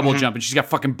she can double jump, and she's got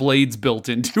fucking blades built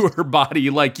into her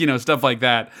body, stuff like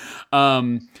that.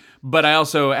 But I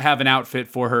also have an outfit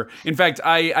for her. In fact,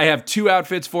 I have two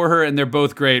outfits for her, and they're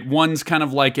both great. One's kind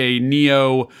of like a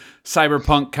neo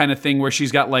cyberpunk kind of thing, where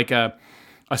she's got like a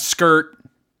skirt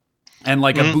and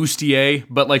like a bustier,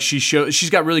 but like she's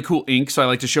got really cool ink, so I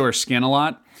like to show her skin a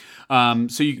lot.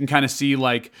 So you can kind of see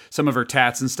like some of her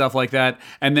tats and stuff like that.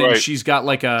 And then she's got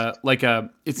like a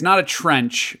it's not a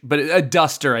trench, but a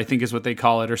duster, I think is what they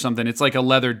call it or something. It's like a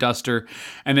leather duster.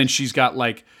 And then she's got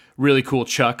like really cool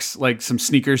chucks, like some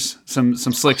sneakers, some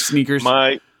slick sneakers.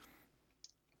 My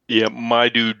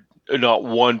dude, not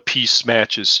one piece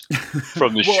matches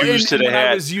from the shoes to the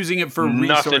hat. I was using it for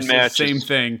resources, same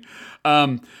thing.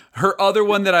 Her other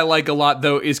one that I like a lot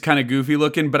though is kind of goofy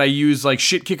looking, but I use like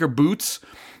shit kicker boots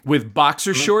with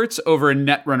boxer shorts over a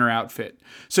Netrunner outfit.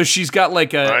 So she's got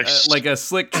like a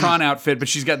slick Tron outfit, but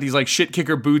she's got these like shit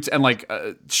kicker boots and like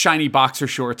shiny boxer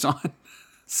shorts on.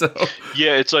 So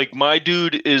yeah, it's like my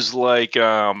dude is like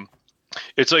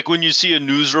it's like when you see a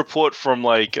news report from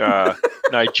like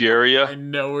Nigeria. I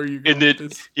know where you're going with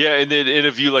this. Yeah, and then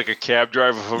interview like a cab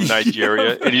driver from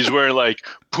Nigeria, and he's wearing like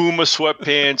Puma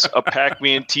sweatpants, a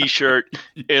Pac-Man T-shirt,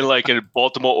 and like a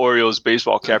Baltimore Orioles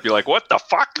baseball cap. You're like, what the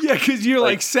fuck? Yeah, because you're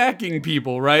like sacking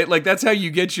people, right? Like that's how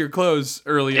you get your clothes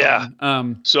early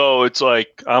on. So it's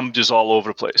like I'm just all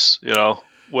over the place, you know.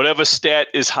 Whatever stat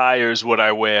is higher is what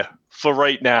I wear for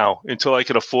right now until I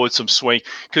can afford some swing.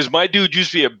 Because my dude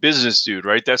used to be a business dude,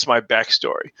 right? That's my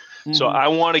backstory. Mm-hmm. So I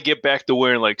want to get back to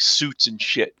wearing like suits and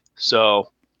shit.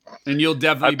 So, and you'll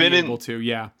definitely be able to,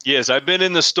 yeah. Yes, I've been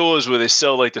in the stores where they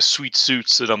sell like the sweet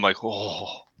suits that I'm like,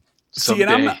 oh. Someday. See,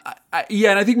 and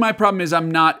and I think my problem is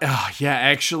I'm not.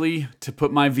 Actually, to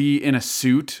put my V in a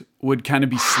suit would kind of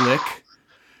be slick.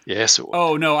 Yes, it would.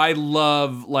 Oh no, I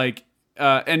love like.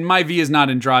 And my V is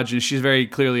not androgynous. She's very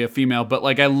clearly a female, but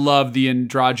like I love the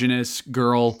androgynous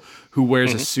girl who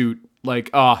wears a suit.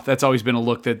 Like, that's always been a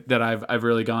look that I've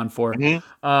really gone for.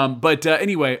 Mm-hmm. But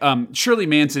anyway, Shirley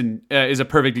Manson is a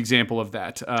perfect example of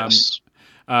that.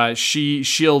 Yes.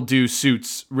 She'll do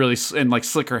suits really and like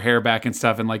slick her hair back and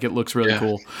stuff, and like it looks really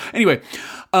cool. Anyway,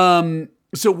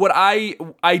 so what I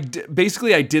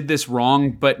basically I did this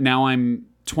wrong, but now I'm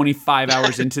 25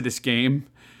 hours into this game.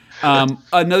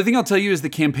 Another thing I'll tell you is the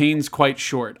campaign's quite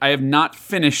short. I have not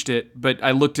finished it, but I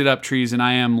looked it up, Trees, and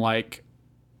I am like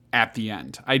at the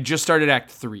end. I just started Act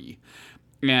 3.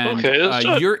 And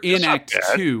you're in Act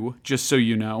 2, just so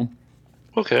you know.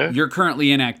 Okay. You're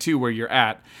currently in Act 2 where you're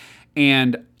at,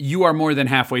 and you are more than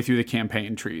halfway through the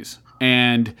campaign, Trees.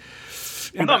 And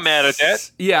I'm not mad at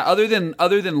that. Yeah, other than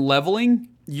leveling,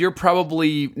 you're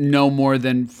probably no more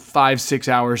than 5-6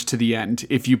 hours to the end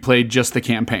if you played just the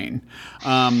campaign.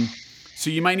 So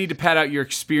you might need to pad out your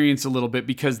experience a little bit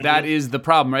because that is the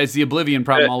problem, right? It's the Oblivion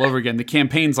problem all over again. The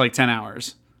campaign's like 10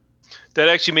 hours. That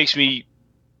actually makes me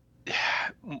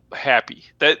happy.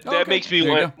 That makes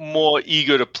me more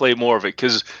eager to play more of it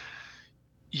because,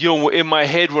 you know, in my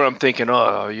head when I'm thinking,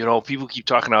 people keep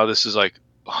talking how this is like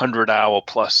 100-hour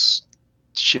plus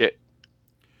shit.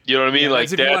 You know what I mean? Yeah,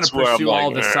 like if you want to pursue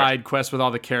all the side quests with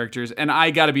all the characters. And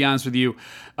I got to be honest with you,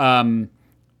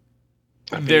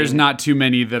 there's not too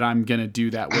many that I'm gonna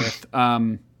do that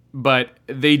with. But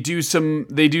they do some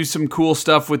cool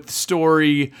stuff with the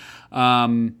story.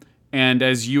 And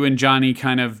as you and Johnny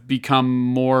kind of become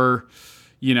more,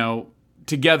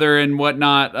 together and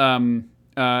whatnot,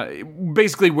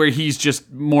 basically where he's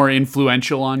just more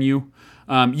influential on you.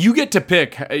 You get to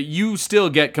pick. You still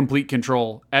get complete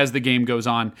control as the game goes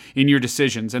on in your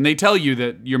decisions. And they tell you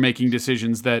that you're making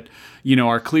decisions that,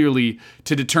 are clearly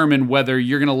to determine whether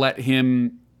you're going to let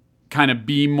him kind of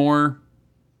be more,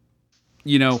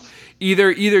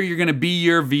 either you're going to be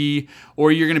your V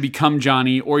or you're going to become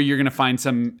Johnny or you're going to find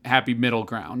some happy middle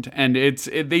ground. And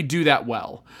they do that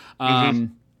well.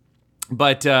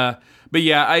 But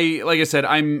yeah, like I said,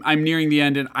 I'm nearing the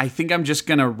end, and I think I'm just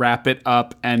gonna wrap it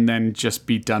up and then just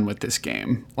be done with this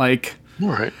game. Like, all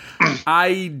right.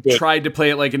 I tried to play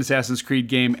it like an Assassin's Creed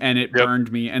game, and it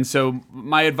burned me. And so,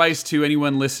 my advice to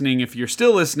anyone listening, if you're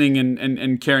still listening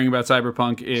and caring about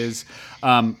Cyberpunk, is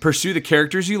pursue the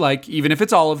characters you like, even if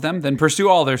it's all of them. Then pursue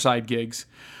all their side gigs.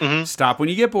 Mm-hmm. Stop when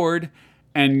you get bored.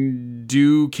 And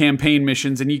do campaign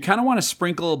missions, and you kind of want to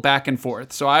sprinkle back and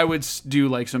forth. So I would do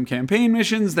like some campaign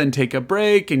missions, then take a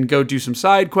break and go do some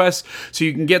side quests so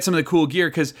you can get some of the cool gear.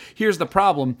 Because here's the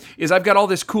problem, is I've got all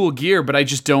this cool gear, but I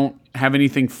just don't have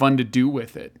anything fun to do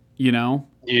with it,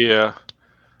 Yeah.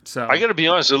 So I got to be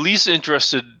honest, the least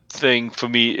interested thing for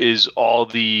me is all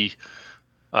the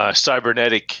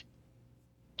cybernetic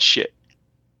shit.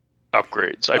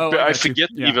 Upgrades. I forget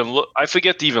to even look. I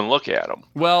forget to even look at them.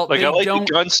 Well, like I like the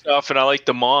gun stuff and I like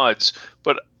the mods,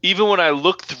 but even when I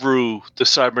look through the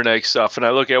cybernetic stuff and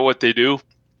I look at what they do,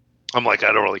 I'm like,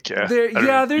 I don't really care.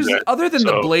 There's other than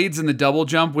the blades and the double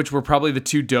jump, which were probably the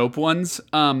two dope ones.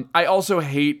 I also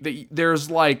hate that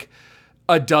there's like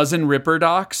a dozen Ripper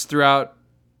docks throughout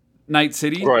Night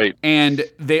City, Right. and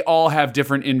they all have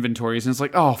different inventories, and it's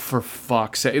like, oh, for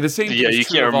fuck's sake. The same thing is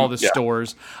true of all the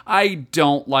stores. I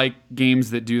don't like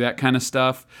games that do that kind of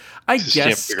stuff. I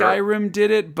guess Skyrim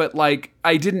did it, but like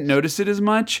I didn't notice it as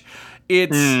much.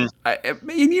 And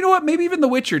you know what? Maybe even The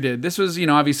Witcher did. This was,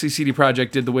 obviously CD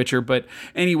Projekt did The Witcher, but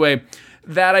anyway,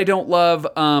 that I don't love.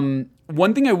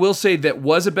 One thing I will say that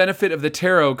was a benefit of the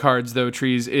tarot cards, though,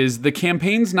 Trees, is the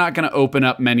campaign's not going to open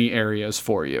up many areas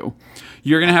for you.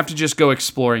 You're going to have to just go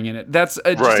exploring in it. That's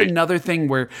just another thing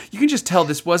where you can just tell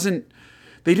they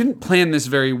didn't plan this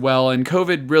very well, and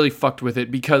COVID really fucked with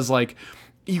it because, like,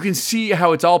 you can see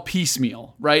how it's all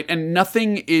piecemeal, right? And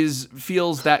nothing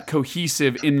feels that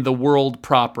cohesive in the world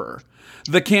proper.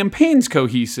 The campaign's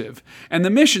cohesive, and the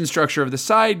mission structure of the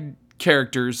side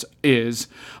characters is,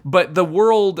 but the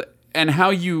world and how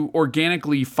you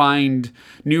organically find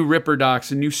new Ripper docks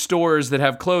and new stores that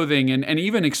have clothing and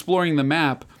even exploring the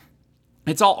map,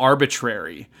 it's all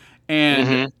arbitrary.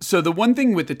 And so the one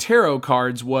thing with the tarot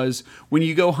cards was when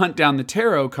you go hunt down the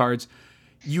tarot cards,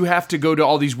 you have to go to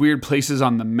all these weird places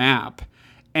on the map.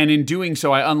 And in doing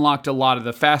so, I unlocked a lot of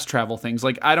the fast travel things.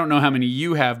 Like, I don't know how many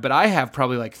you have, but I have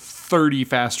probably like 30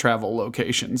 fast travel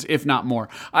locations, if not more.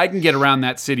 I can get around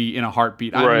that city in a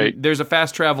heartbeat. There's a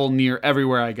fast travel near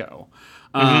everywhere I go.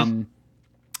 And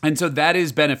so that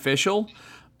is beneficial.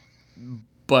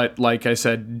 But like I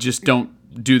said, just don't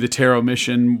do the tarot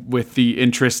mission with the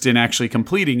interest in actually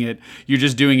completing it. You're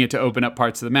just doing it to open up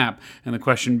parts of the map. And the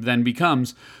question then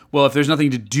becomes, well, if there's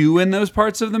nothing to do in those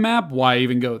parts of the map, why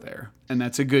even go there? And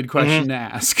that's a good question to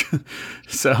ask.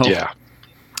 So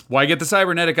why get the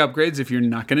cybernetic upgrades if you're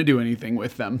not going to do anything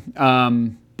with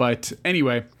them? But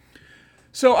anyway,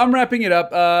 so I'm wrapping it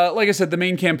up. Like I said, the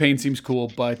main campaign seems cool,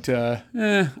 but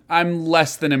I'm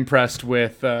less than impressed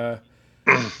with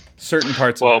certain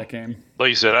parts of that game. Like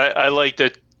you said, I like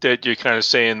that you're kind of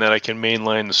saying that I can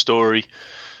mainline the story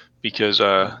because,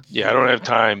 I don't have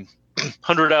time.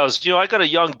 100 hours. I got a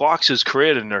young boxer's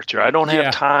career to nurture. I don't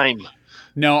have time.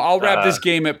 No, I'll wrap this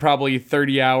game at probably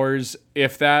 30 hours,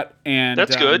 if that. And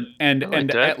that's good. And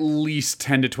at least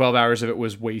 10 to 12 hours of it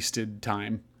was wasted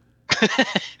time.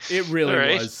 It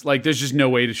really was. Like, there's just no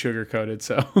way to sugarcoat it.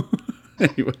 So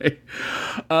anyway.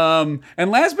 And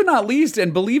last but not least,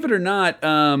 and believe it or not,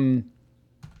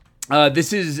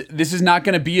 this is not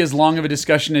going to be as long of a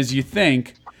discussion as you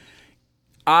think.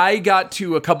 I got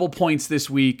to a couple points this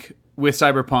week with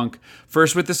Cyberpunk.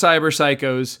 First with the Cyber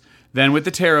Psychos, then with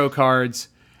the tarot cards,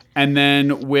 and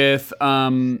then with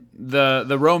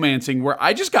the romancing, where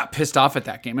I just got pissed off at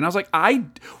that game. And I was like,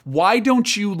 why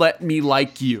don't you let me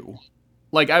like you?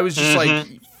 Like, I was just like,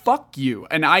 fuck you.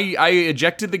 And I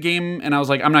ejected the game, and I was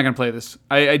like, I'm not going to play this.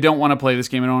 I don't want to play this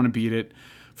game. I don't want to beat it.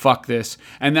 Fuck this.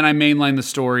 And then I mainlined the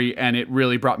story, and it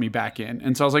really brought me back in.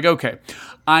 And so I was like, okay,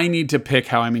 I need to pick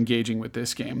how I'm engaging with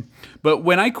this game. But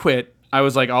when I quit, I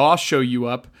was like, oh, I'll show you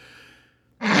up.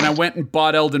 And I went and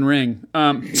bought Elden Ring.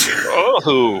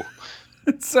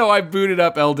 So I booted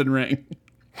up Elden Ring.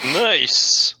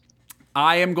 Nice.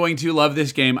 I am going to love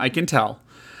this game, I can tell.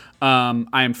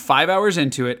 I am 5 hours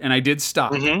into it, and I did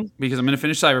stop because I'm going to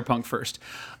finish Cyberpunk first.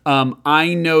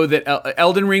 I know that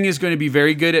Elden Ring is going to be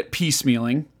very good at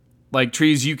piecemealing. Like,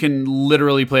 Trees, you can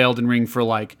literally play Elden Ring for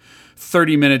like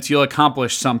 30 minutes. You'll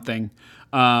accomplish something.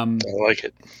 I like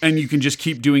it. And you can just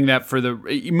keep doing that for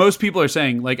most people are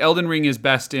saying, like, Elden Ring is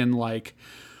best in like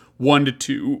 1 to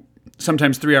 2,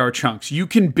 sometimes 3 hour chunks. You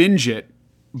can binge it,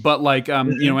 but like,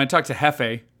 when I talked to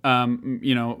Hefe,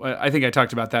 I think I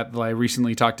talked about that I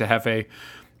recently talked to Hefe,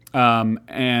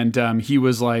 and he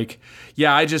was like,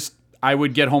 yeah, I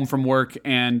would get home from work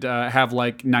and have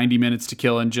like 90 minutes to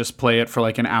kill and just play it for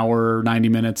like an hour or 90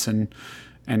 minutes and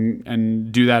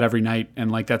do that every night.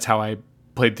 And like, that's how I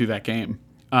played through that game.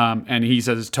 And he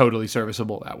says it's totally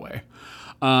serviceable that way.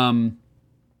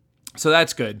 So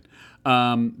that's good.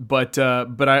 But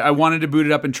I wanted to boot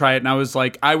it up and try it. And I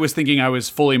was thinking I was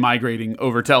fully migrating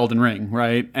over to Elden Ring.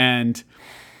 Right. And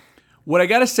what I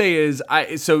got to say is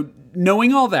so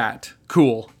knowing all that,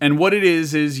 cool. And what it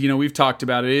is, we've talked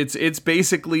about it. It's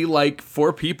basically like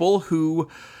for people who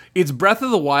it's Breath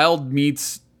of the Wild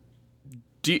meets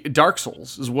Dark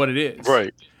Souls is what it is.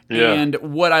 Right. Yeah. And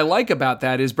what I like about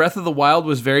that is Breath of the Wild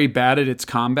was very bad at its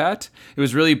combat. It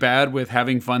was really bad with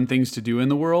having fun things to do in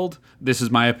the world. This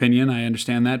is my opinion. I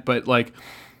understand that. But like,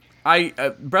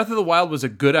 Breath of the Wild was a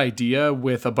good idea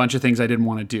with a bunch of things I didn't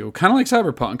want to do. Kind of like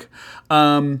Cyberpunk.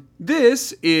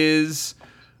 This is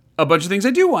a bunch of things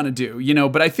I do want to do,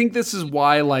 but I think this is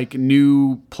why like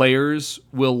new players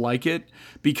will like it,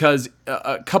 because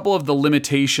a couple of the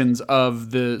limitations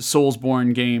of the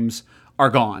Soulsborne games are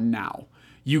gone now.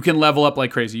 you can level up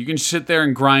like crazy. You can sit there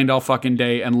and grind all fucking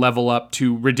day and level up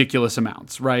to ridiculous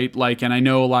amounts, right? Like, and I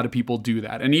know a lot of people do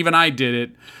that. And even I did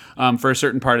it for a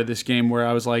certain part of this game where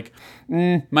I was like,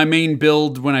 my main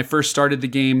build when I first started the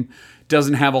game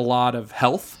doesn't have a lot of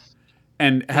health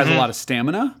and has a lot of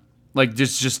stamina. Like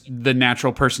just the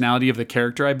natural personality of the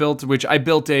character I built, which I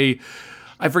built I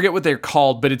forget what they're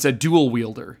called, but it's a dual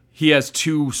wielder. He has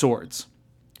 2 swords.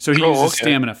 So he uses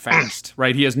stamina fast,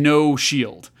 right? He has no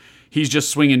shield. He's just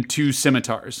swinging 2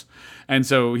 scimitars. And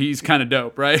so he's kind of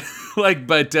dope, right?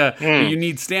 But you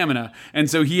need stamina. And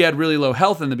so he had really low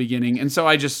health in the beginning. And so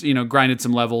I just, grinded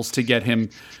some levels to get him.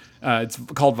 It's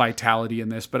called Vitality in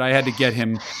this, but I had to get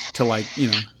him to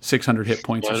 600 hit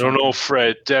points. I don't know,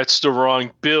 Fred. That's the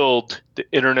wrong build. The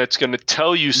internet's going to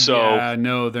tell you so. Yeah,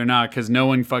 no, they're not, because no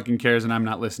one fucking cares and I'm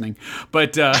not listening.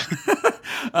 But,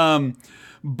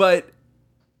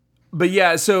 But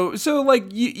yeah, so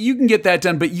you can get that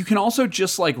done, but you can also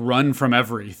just run from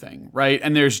everything, right?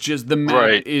 And there's just the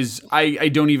map is I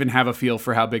don't even have a feel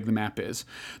for how big the map is.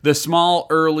 The small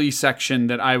early section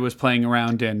that I was playing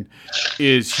around in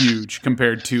is huge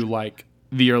compared to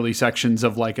the early sections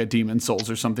of a Demon's Souls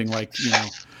or something what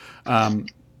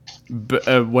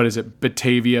is it?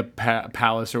 Batavia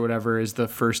Palace or whatever is the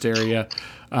first area.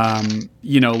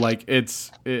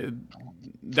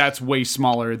 That's way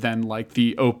smaller than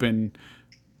the open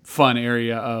fun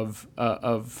area of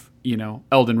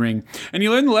Elden Ring. And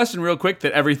you learn the lesson real quick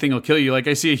that everything will kill you.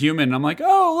 I see a human and I'm like,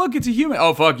 oh, look, it's a human.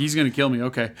 Oh, fuck, he's going to kill me.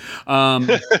 Okay. And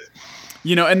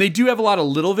they do have a lot of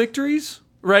little victories,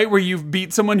 right? Where you've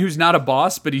beat someone who's not a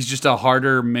boss, but he's just a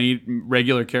harder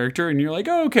regular character. And you're like,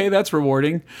 oh, okay, that's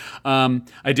rewarding.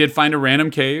 I did find a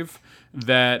random cave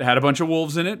that had a bunch of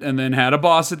wolves in it and then had a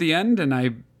boss at the end, and I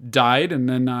died, and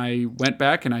then I went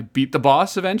back and I beat the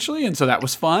boss eventually, and so that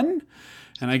was fun,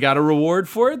 and I got a reward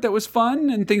for it that was fun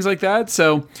and things like that.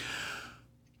 So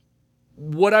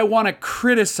what I want to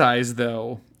criticize,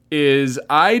 though, is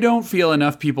I don't feel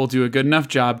enough people do a good enough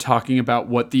job talking about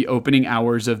what the opening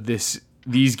hours of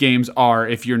these games are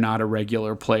if you're not a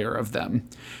regular player of them.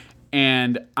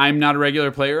 And I'm not a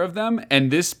regular player of them,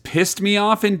 and this pissed me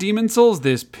off in Demon's Souls,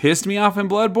 this pissed me off in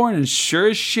Bloodborne, and sure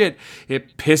as shit,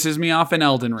 it pisses me off in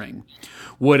Elden Ring.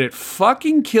 Would it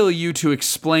fucking kill you to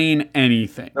explain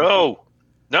anything? No.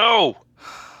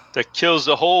 That kills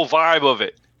the whole vibe of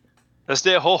it. That's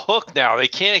their whole hook now. They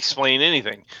can't explain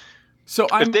anything. So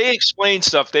if they explain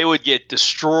stuff, they would get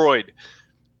destroyed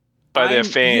by their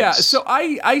fans. Yeah, so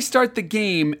I start the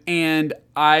game, and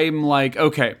I'm like,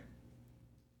 okay,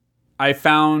 I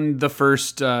found the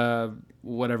first,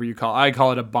 whatever you call it. I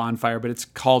call it a bonfire, but it's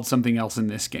called something else in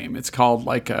this game. It's called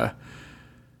and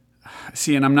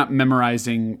I'm not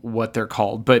memorizing what they're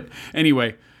called. But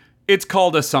anyway, it's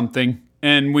called a something.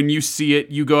 And when you see it,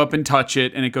 you go up and touch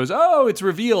it, and it goes, oh, it's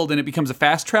revealed, and it becomes a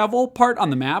fast travel part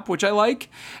on the map, which I like.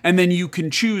 And then you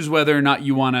can choose whether or not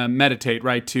you want to meditate,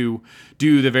 right, to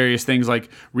do the various things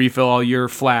like refill all your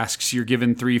flasks. You're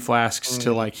given 3 flasks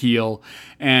to heal,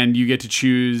 and you get to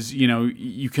choose,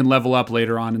 you can level up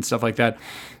later on and stuff like that.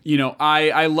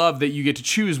 I love that you get to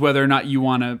choose whether or not you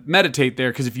want to meditate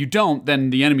there, because if you don't, then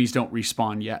the enemies don't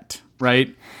respawn yet,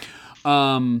 right?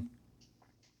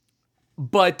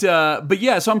 But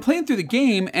yeah, so I'm playing through the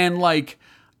game, and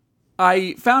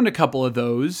I found a couple of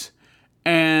those,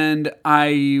 and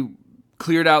I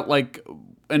cleared out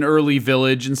an early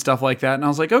village and stuff like that, and I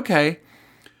was like, okay,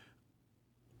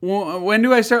 when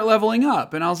do I start leveling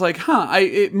up? And I was like,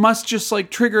 it must just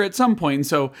trigger at some point. And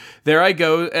so there I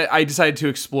go. I decided to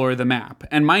explore the map.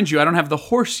 And mind you, I don't have the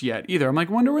horse yet either. I'm like,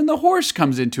 wonder when the horse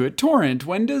comes into it. Torrent,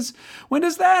 when does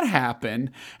that happen?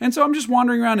 And so I'm just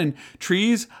wandering around in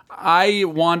trees. I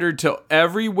wandered to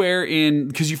everywhere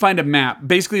because you find a map.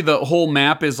 Basically, the whole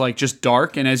map is just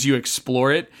dark. And as you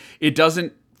explore it, it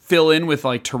doesn't fill in with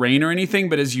terrain or anything.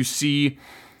 But as you see,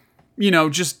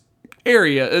 just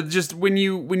area, just when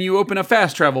you open a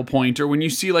fast travel point, or when you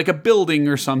see a building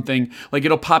or something,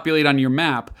 it'll populate on your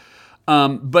map.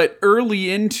 But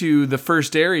early into the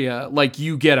first area,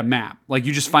 you get a map,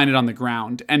 you just find it on the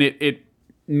ground, and it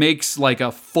makes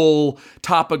a full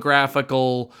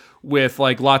topographical with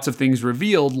lots of things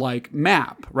revealed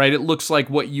map, right? It looks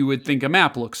like what you would think a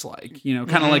map looks like,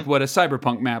 kind of like what a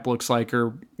cyberpunk map looks like,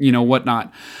 or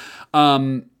whatnot.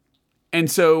 And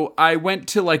so I went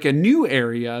to a new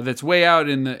area that's way out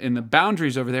in the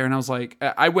boundaries over there, and I was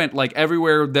I went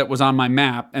everywhere that was on my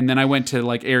map, and then I went to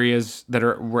areas that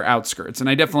were outskirts, and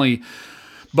I definitely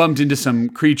bumped into some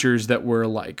creatures that were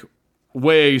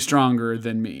way stronger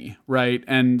than me, right,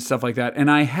 and stuff like that.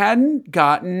 And I hadn't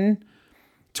gotten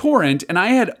Torrent, and I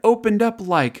had opened up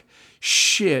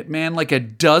shit, man, like a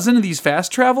dozen of these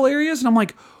fast travel areas. And I'm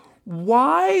like,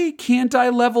 why can't I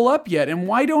level up yet? And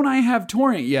why don't I have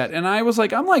torrent yet? And I was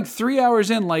like, I'm like 3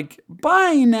 hours in, like,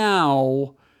 by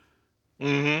now,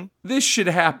 this should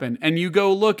happen. And you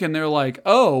go look and they're like,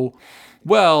 oh,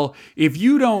 well, if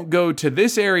you don't go to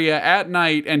this area at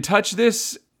night and touch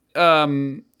this,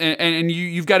 and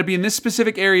you've got to be in this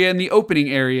specific area in the opening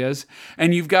areas,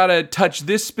 and you've got to touch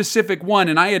this specific one,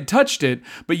 and I had touched it,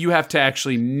 but you have to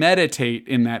actually meditate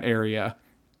in that area.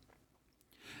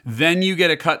 Then you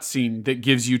get a cutscene that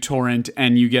gives you torrent,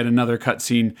 and you get another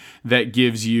cutscene that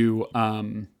gives you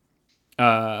leveling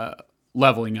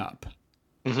up.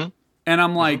 And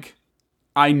I'm like,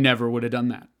 I never would have done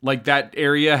that. Like, that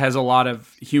area has a lot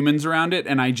of humans around it,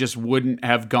 and I just wouldn't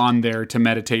have gone there to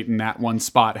meditate in that one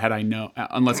spot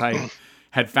unless I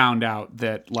had found out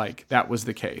that, like, that was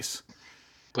the case.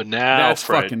 But now, that's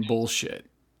Fred, fucking bullshit.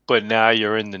 But now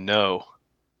you're in the know.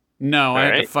 No, I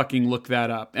had to fucking look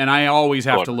that up. And I always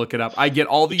have to look it up. I get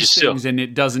all these things and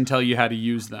it doesn't tell you how to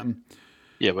use them.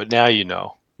 Yeah, but now you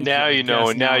know. Now you know,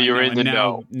 and now you're in the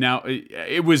know. Now,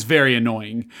 it was very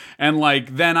annoying. And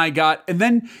like,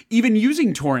 then even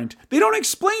using torrent, they don't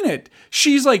explain it.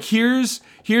 She's like, here's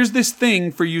this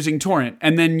thing for using torrent.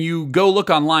 And then you go look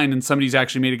online and somebody's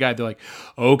actually made a guide. They're like,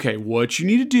 okay, what you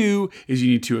need to do is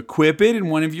you need to equip it in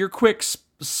one of your quick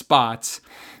spots.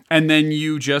 And then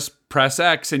you just press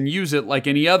X and use it like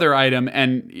any other item,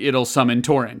 and it'll summon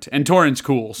torrent. And torrent's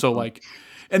cool. So like,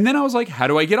 and then I was like, how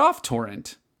do I get off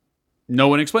torrent? No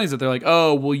one explains it. They're like,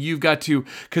 oh, well, you've got to,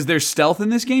 because there's stealth in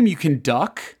this game. You can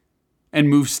duck and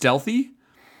move stealthy.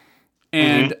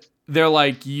 And they're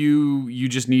like, you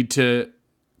just need to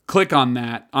click on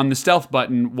that, on the stealth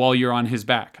button while you're on his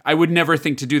back. I would never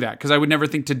think to do that, because I would never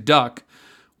think to duck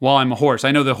while I'm a horse.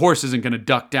 I know the horse isn't going to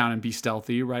duck down and be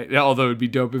stealthy, right? Although it'd be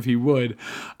dope if he would.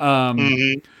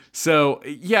 So,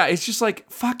 yeah, it's just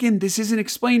like, fucking, this isn't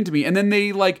explained to me. And then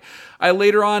they, like, I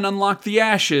later on unlocked the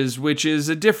ashes, which is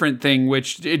a different thing,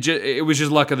 which it was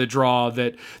just luck of the draw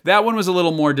that one was a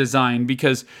little more designed,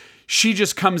 because she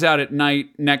just comes out at night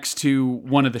next to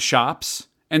one of the shops.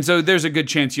 And so there's a good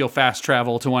chance you'll fast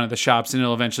travel to one of the shops and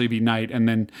it'll eventually be night. And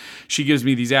then she gives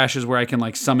me these ashes where I can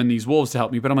like summon these wolves to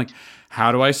help me. But I'm like,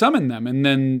 how do I summon them? And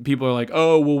then people are like,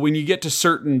 oh, well, when you get to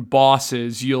certain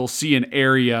bosses, you'll see an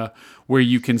area where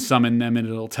you can summon them and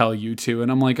it'll tell you to. And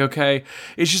I'm like, okay.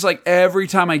 It's just like every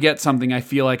time I get something, I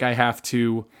feel like I have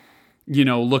to,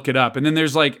 look it up. And then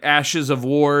there's like Ashes of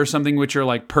War or something, which are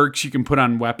like perks you can put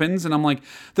on weapons. And I'm like,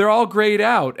 they're all grayed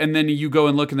out. And then you go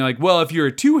and look and they're like, well, if you're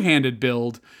a two-handed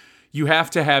build, you have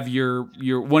to have your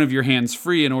one of your hands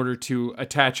free in order to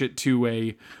attach it to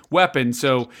a weapon.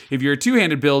 So if you're a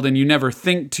two-handed build and you never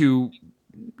think to,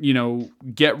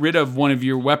 get rid of one of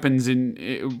your weapons in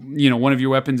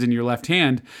your left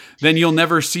hand, then you'll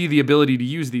never see the ability to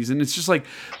use these. And it's just like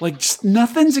just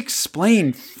nothing's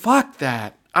explained. Fuck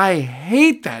that. I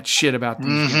hate that shit about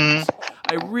these games.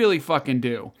 I really fucking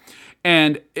do.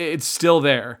 And it's still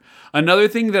there. Another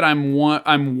thing that I'm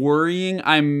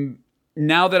worrying,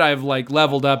 now that I've like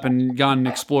leveled up and gone and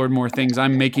explored more things,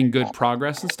 I'm making good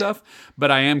progress and stuff,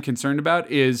 but I am concerned about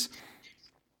is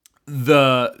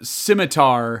the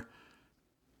scimitar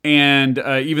and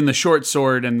even the short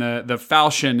sword and the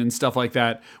falchion and stuff like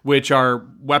that, which are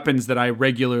weapons that I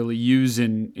regularly use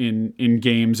in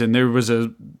games. And there was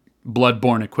a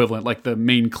Bloodborne equivalent, like the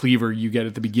main cleaver you get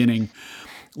at the beginning.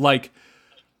 Like,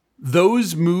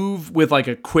 those move with like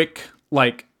a quick,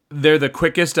 like, they're the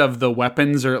quickest of the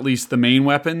weapons, or at least the main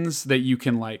weapons that you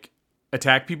can like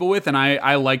attack people with. And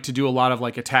I like to do a lot of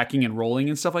like attacking and rolling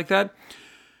and stuff like that.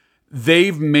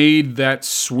 They've made that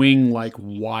swing like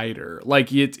wider.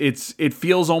 Like it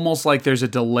feels almost like there's a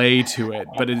delay to it,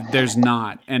 but there's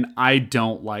not. And I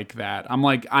don't like that. I'm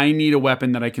like, I need a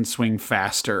weapon that I can swing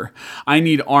faster. I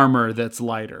need armor that's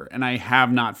lighter. And I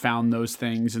have not found those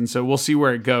things. And so we'll see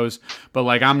where it goes. But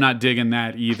like, I'm not digging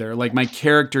that either. Like, my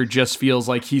character just feels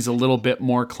like he's a little bit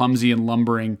more clumsy and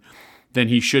lumbering than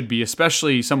he should be,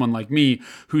 especially someone like me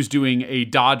who's doing a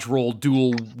dodge roll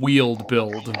dual wield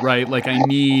build, right? Like, I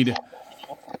need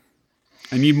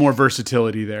more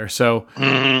versatility there. So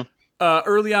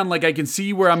early on, like, I can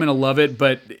see where I'm going to love it,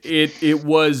 but it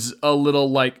was a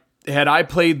little like, had I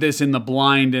played this in the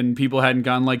blind and people hadn't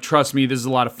gone like, trust me, this is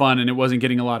a lot of fun, and it wasn't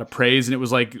getting a lot of praise, and it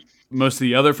was like most of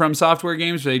the other From Software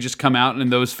games where they just come out and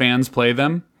those fans play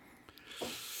them,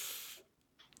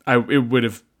 it would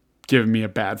have given me a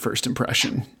bad first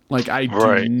impression. Like, I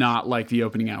do not like the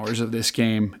opening hours of this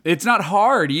game. It's not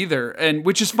hard either, and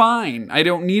which is fine. I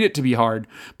don't need it to be hard,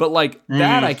 but like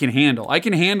that I can handle. I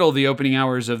can handle the opening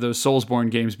hours of those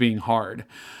Soulsborne games being hard.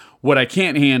 What I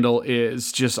can't handle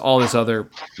is just all this other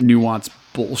nuanced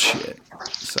bullshit.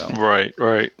 So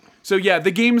Right. So yeah, the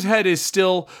game's head is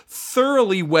still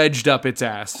thoroughly wedged up its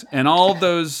ass, and all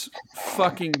those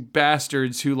fucking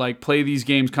bastards who like play these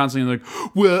games constantly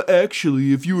like, well,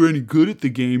 actually, if you were any good at the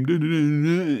game,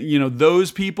 you know,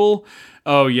 those people.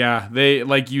 Oh yeah, they,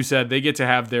 like you said, they get to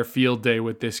have their field day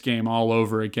with this game all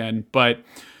over again. But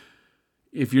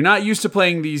if you're not used to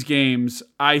playing these games,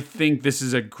 I think this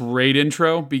is a great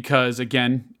intro because,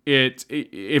 again,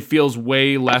 it feels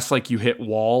way less like you hit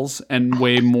walls and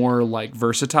way more like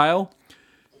versatile.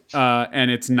 And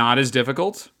it's not as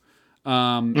difficult.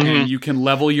 And you can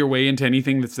level your way into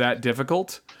anything that's that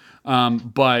difficult.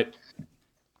 But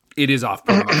it is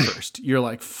off-putting at first. You're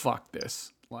like, fuck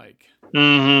this. Like,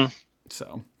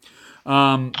 so.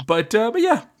 But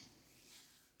yeah.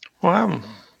 Wow.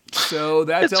 So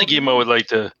that's a game I would like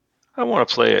to. I want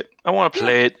to play it. I want to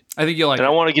play it. I think you'll like and it.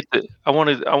 I want to get I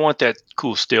want that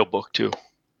cool steelbook too.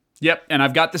 Yep, and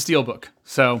I've got the steelbook.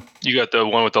 So you got the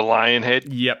one with the lion head?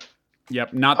 Yep.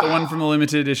 Not the one from the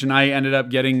limited edition. I ended up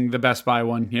getting the Best Buy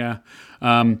one. Yeah.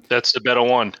 That's the better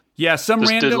one. Yeah, some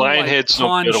random lion like, head's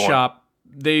pawn no better shop.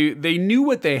 They knew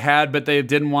what they had, but they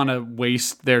didn't want to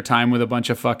waste their time with a bunch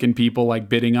of fucking people like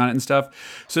bidding on it and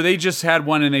stuff. So they just had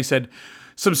one, and they said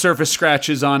some surface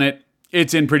scratches on it.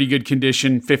 It's in pretty good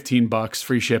condition. $15,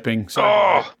 free shipping.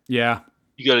 So yeah,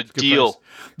 you got a deal. Price.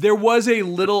 There was a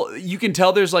little. You can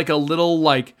tell there's like a little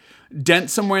like dent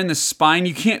somewhere in the spine.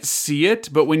 You can't see it,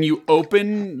 but when you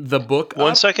open the book,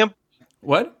 One second.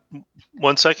 What?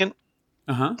 1 second.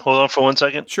 Hold on for 1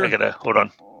 second. Sure. I gotta hold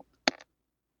on.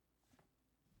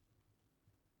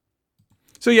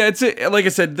 So yeah, it's like I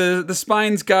said, the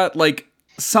spine's got like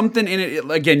something in it.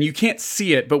 Again, you can't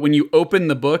see it, but when you open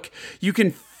the book, you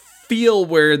can feel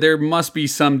where there must be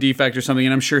some defect or something,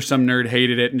 and I'm sure some nerd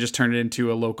hated it and just turned it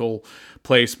into a local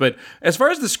place. But as far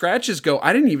as the scratches go,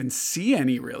 I didn't even see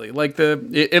any really. Like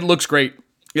it looks great.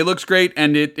 It looks great,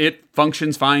 and it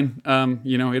functions fine.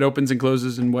 You know, it opens and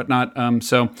closes and whatnot.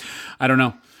 So I don't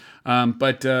know.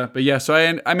 But yeah, so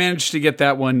I managed to get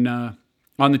that one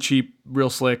on the cheap, real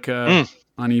slick.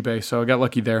 On eBay, so I got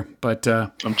lucky there. But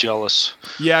I'm jealous.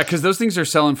 Yeah, because those things are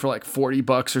selling for like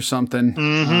 $40 or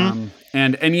something.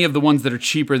 And any of the ones that are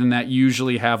cheaper than that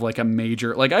usually have like a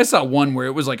major. Like I saw one where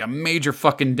it was like a major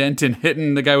fucking dent in it,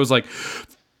 and the guy was like,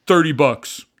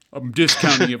 $30. I'm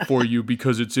discounting it for you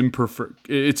because it's imperfect.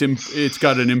 It's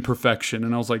got an imperfection,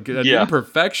 and I was like, an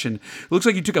imperfection? It looks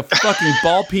like you took a fucking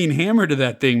ball peen hammer to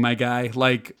that thing, my guy.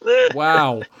 Like,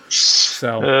 wow.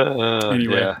 So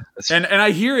anyway, and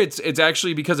I hear it's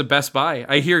actually because of Best Buy.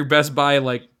 I hear Best Buy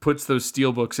like puts those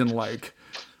steelbooks in like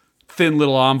thin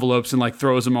little envelopes and like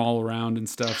throws them all around and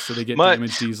stuff, so they get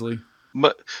damaged easily.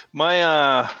 My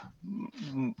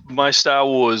Star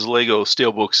Wars Lego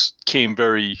steelbooks came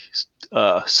very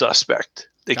suspect.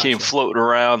 They came floating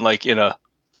around like in a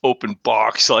open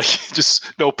box, like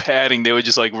just no padding. They were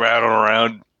just like rattling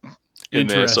around in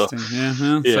there. So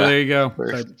so there you go.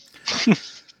 But,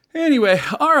 anyway,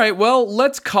 all right. Well,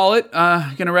 let's call it.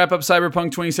 Gonna wrap up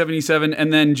Cyberpunk 2077,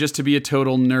 and then just to be a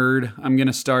total nerd, I'm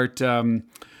gonna start.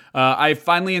 I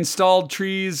finally installed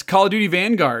Tree's Call of Duty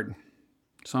Vanguard.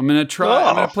 So I'm gonna try.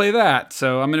 I'm gonna play that.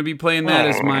 So I'm gonna be playing that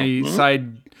as my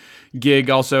side gig.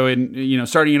 Also, in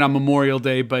starting it on Memorial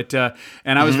Day. But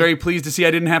and I was very pleased to see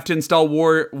I didn't have to install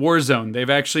Warzone. They've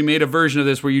actually made a version of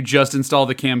this where you just install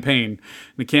the campaign.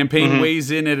 The campaign weighs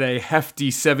in at a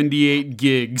hefty 78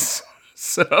 gigs.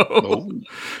 So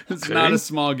it's not a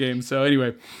small game. So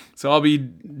anyway, so I'll be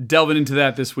delving into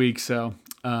that this week. So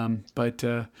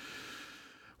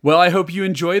well, I hope you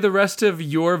enjoy the rest of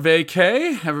your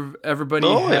vacay. Everybody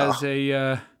has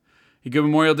a good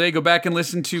Memorial Day. Go back and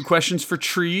listen to Questions for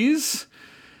Trees.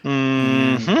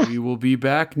 And we will be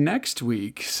back next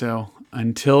week. So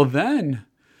until then,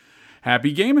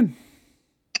 happy gaming.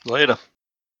 Later.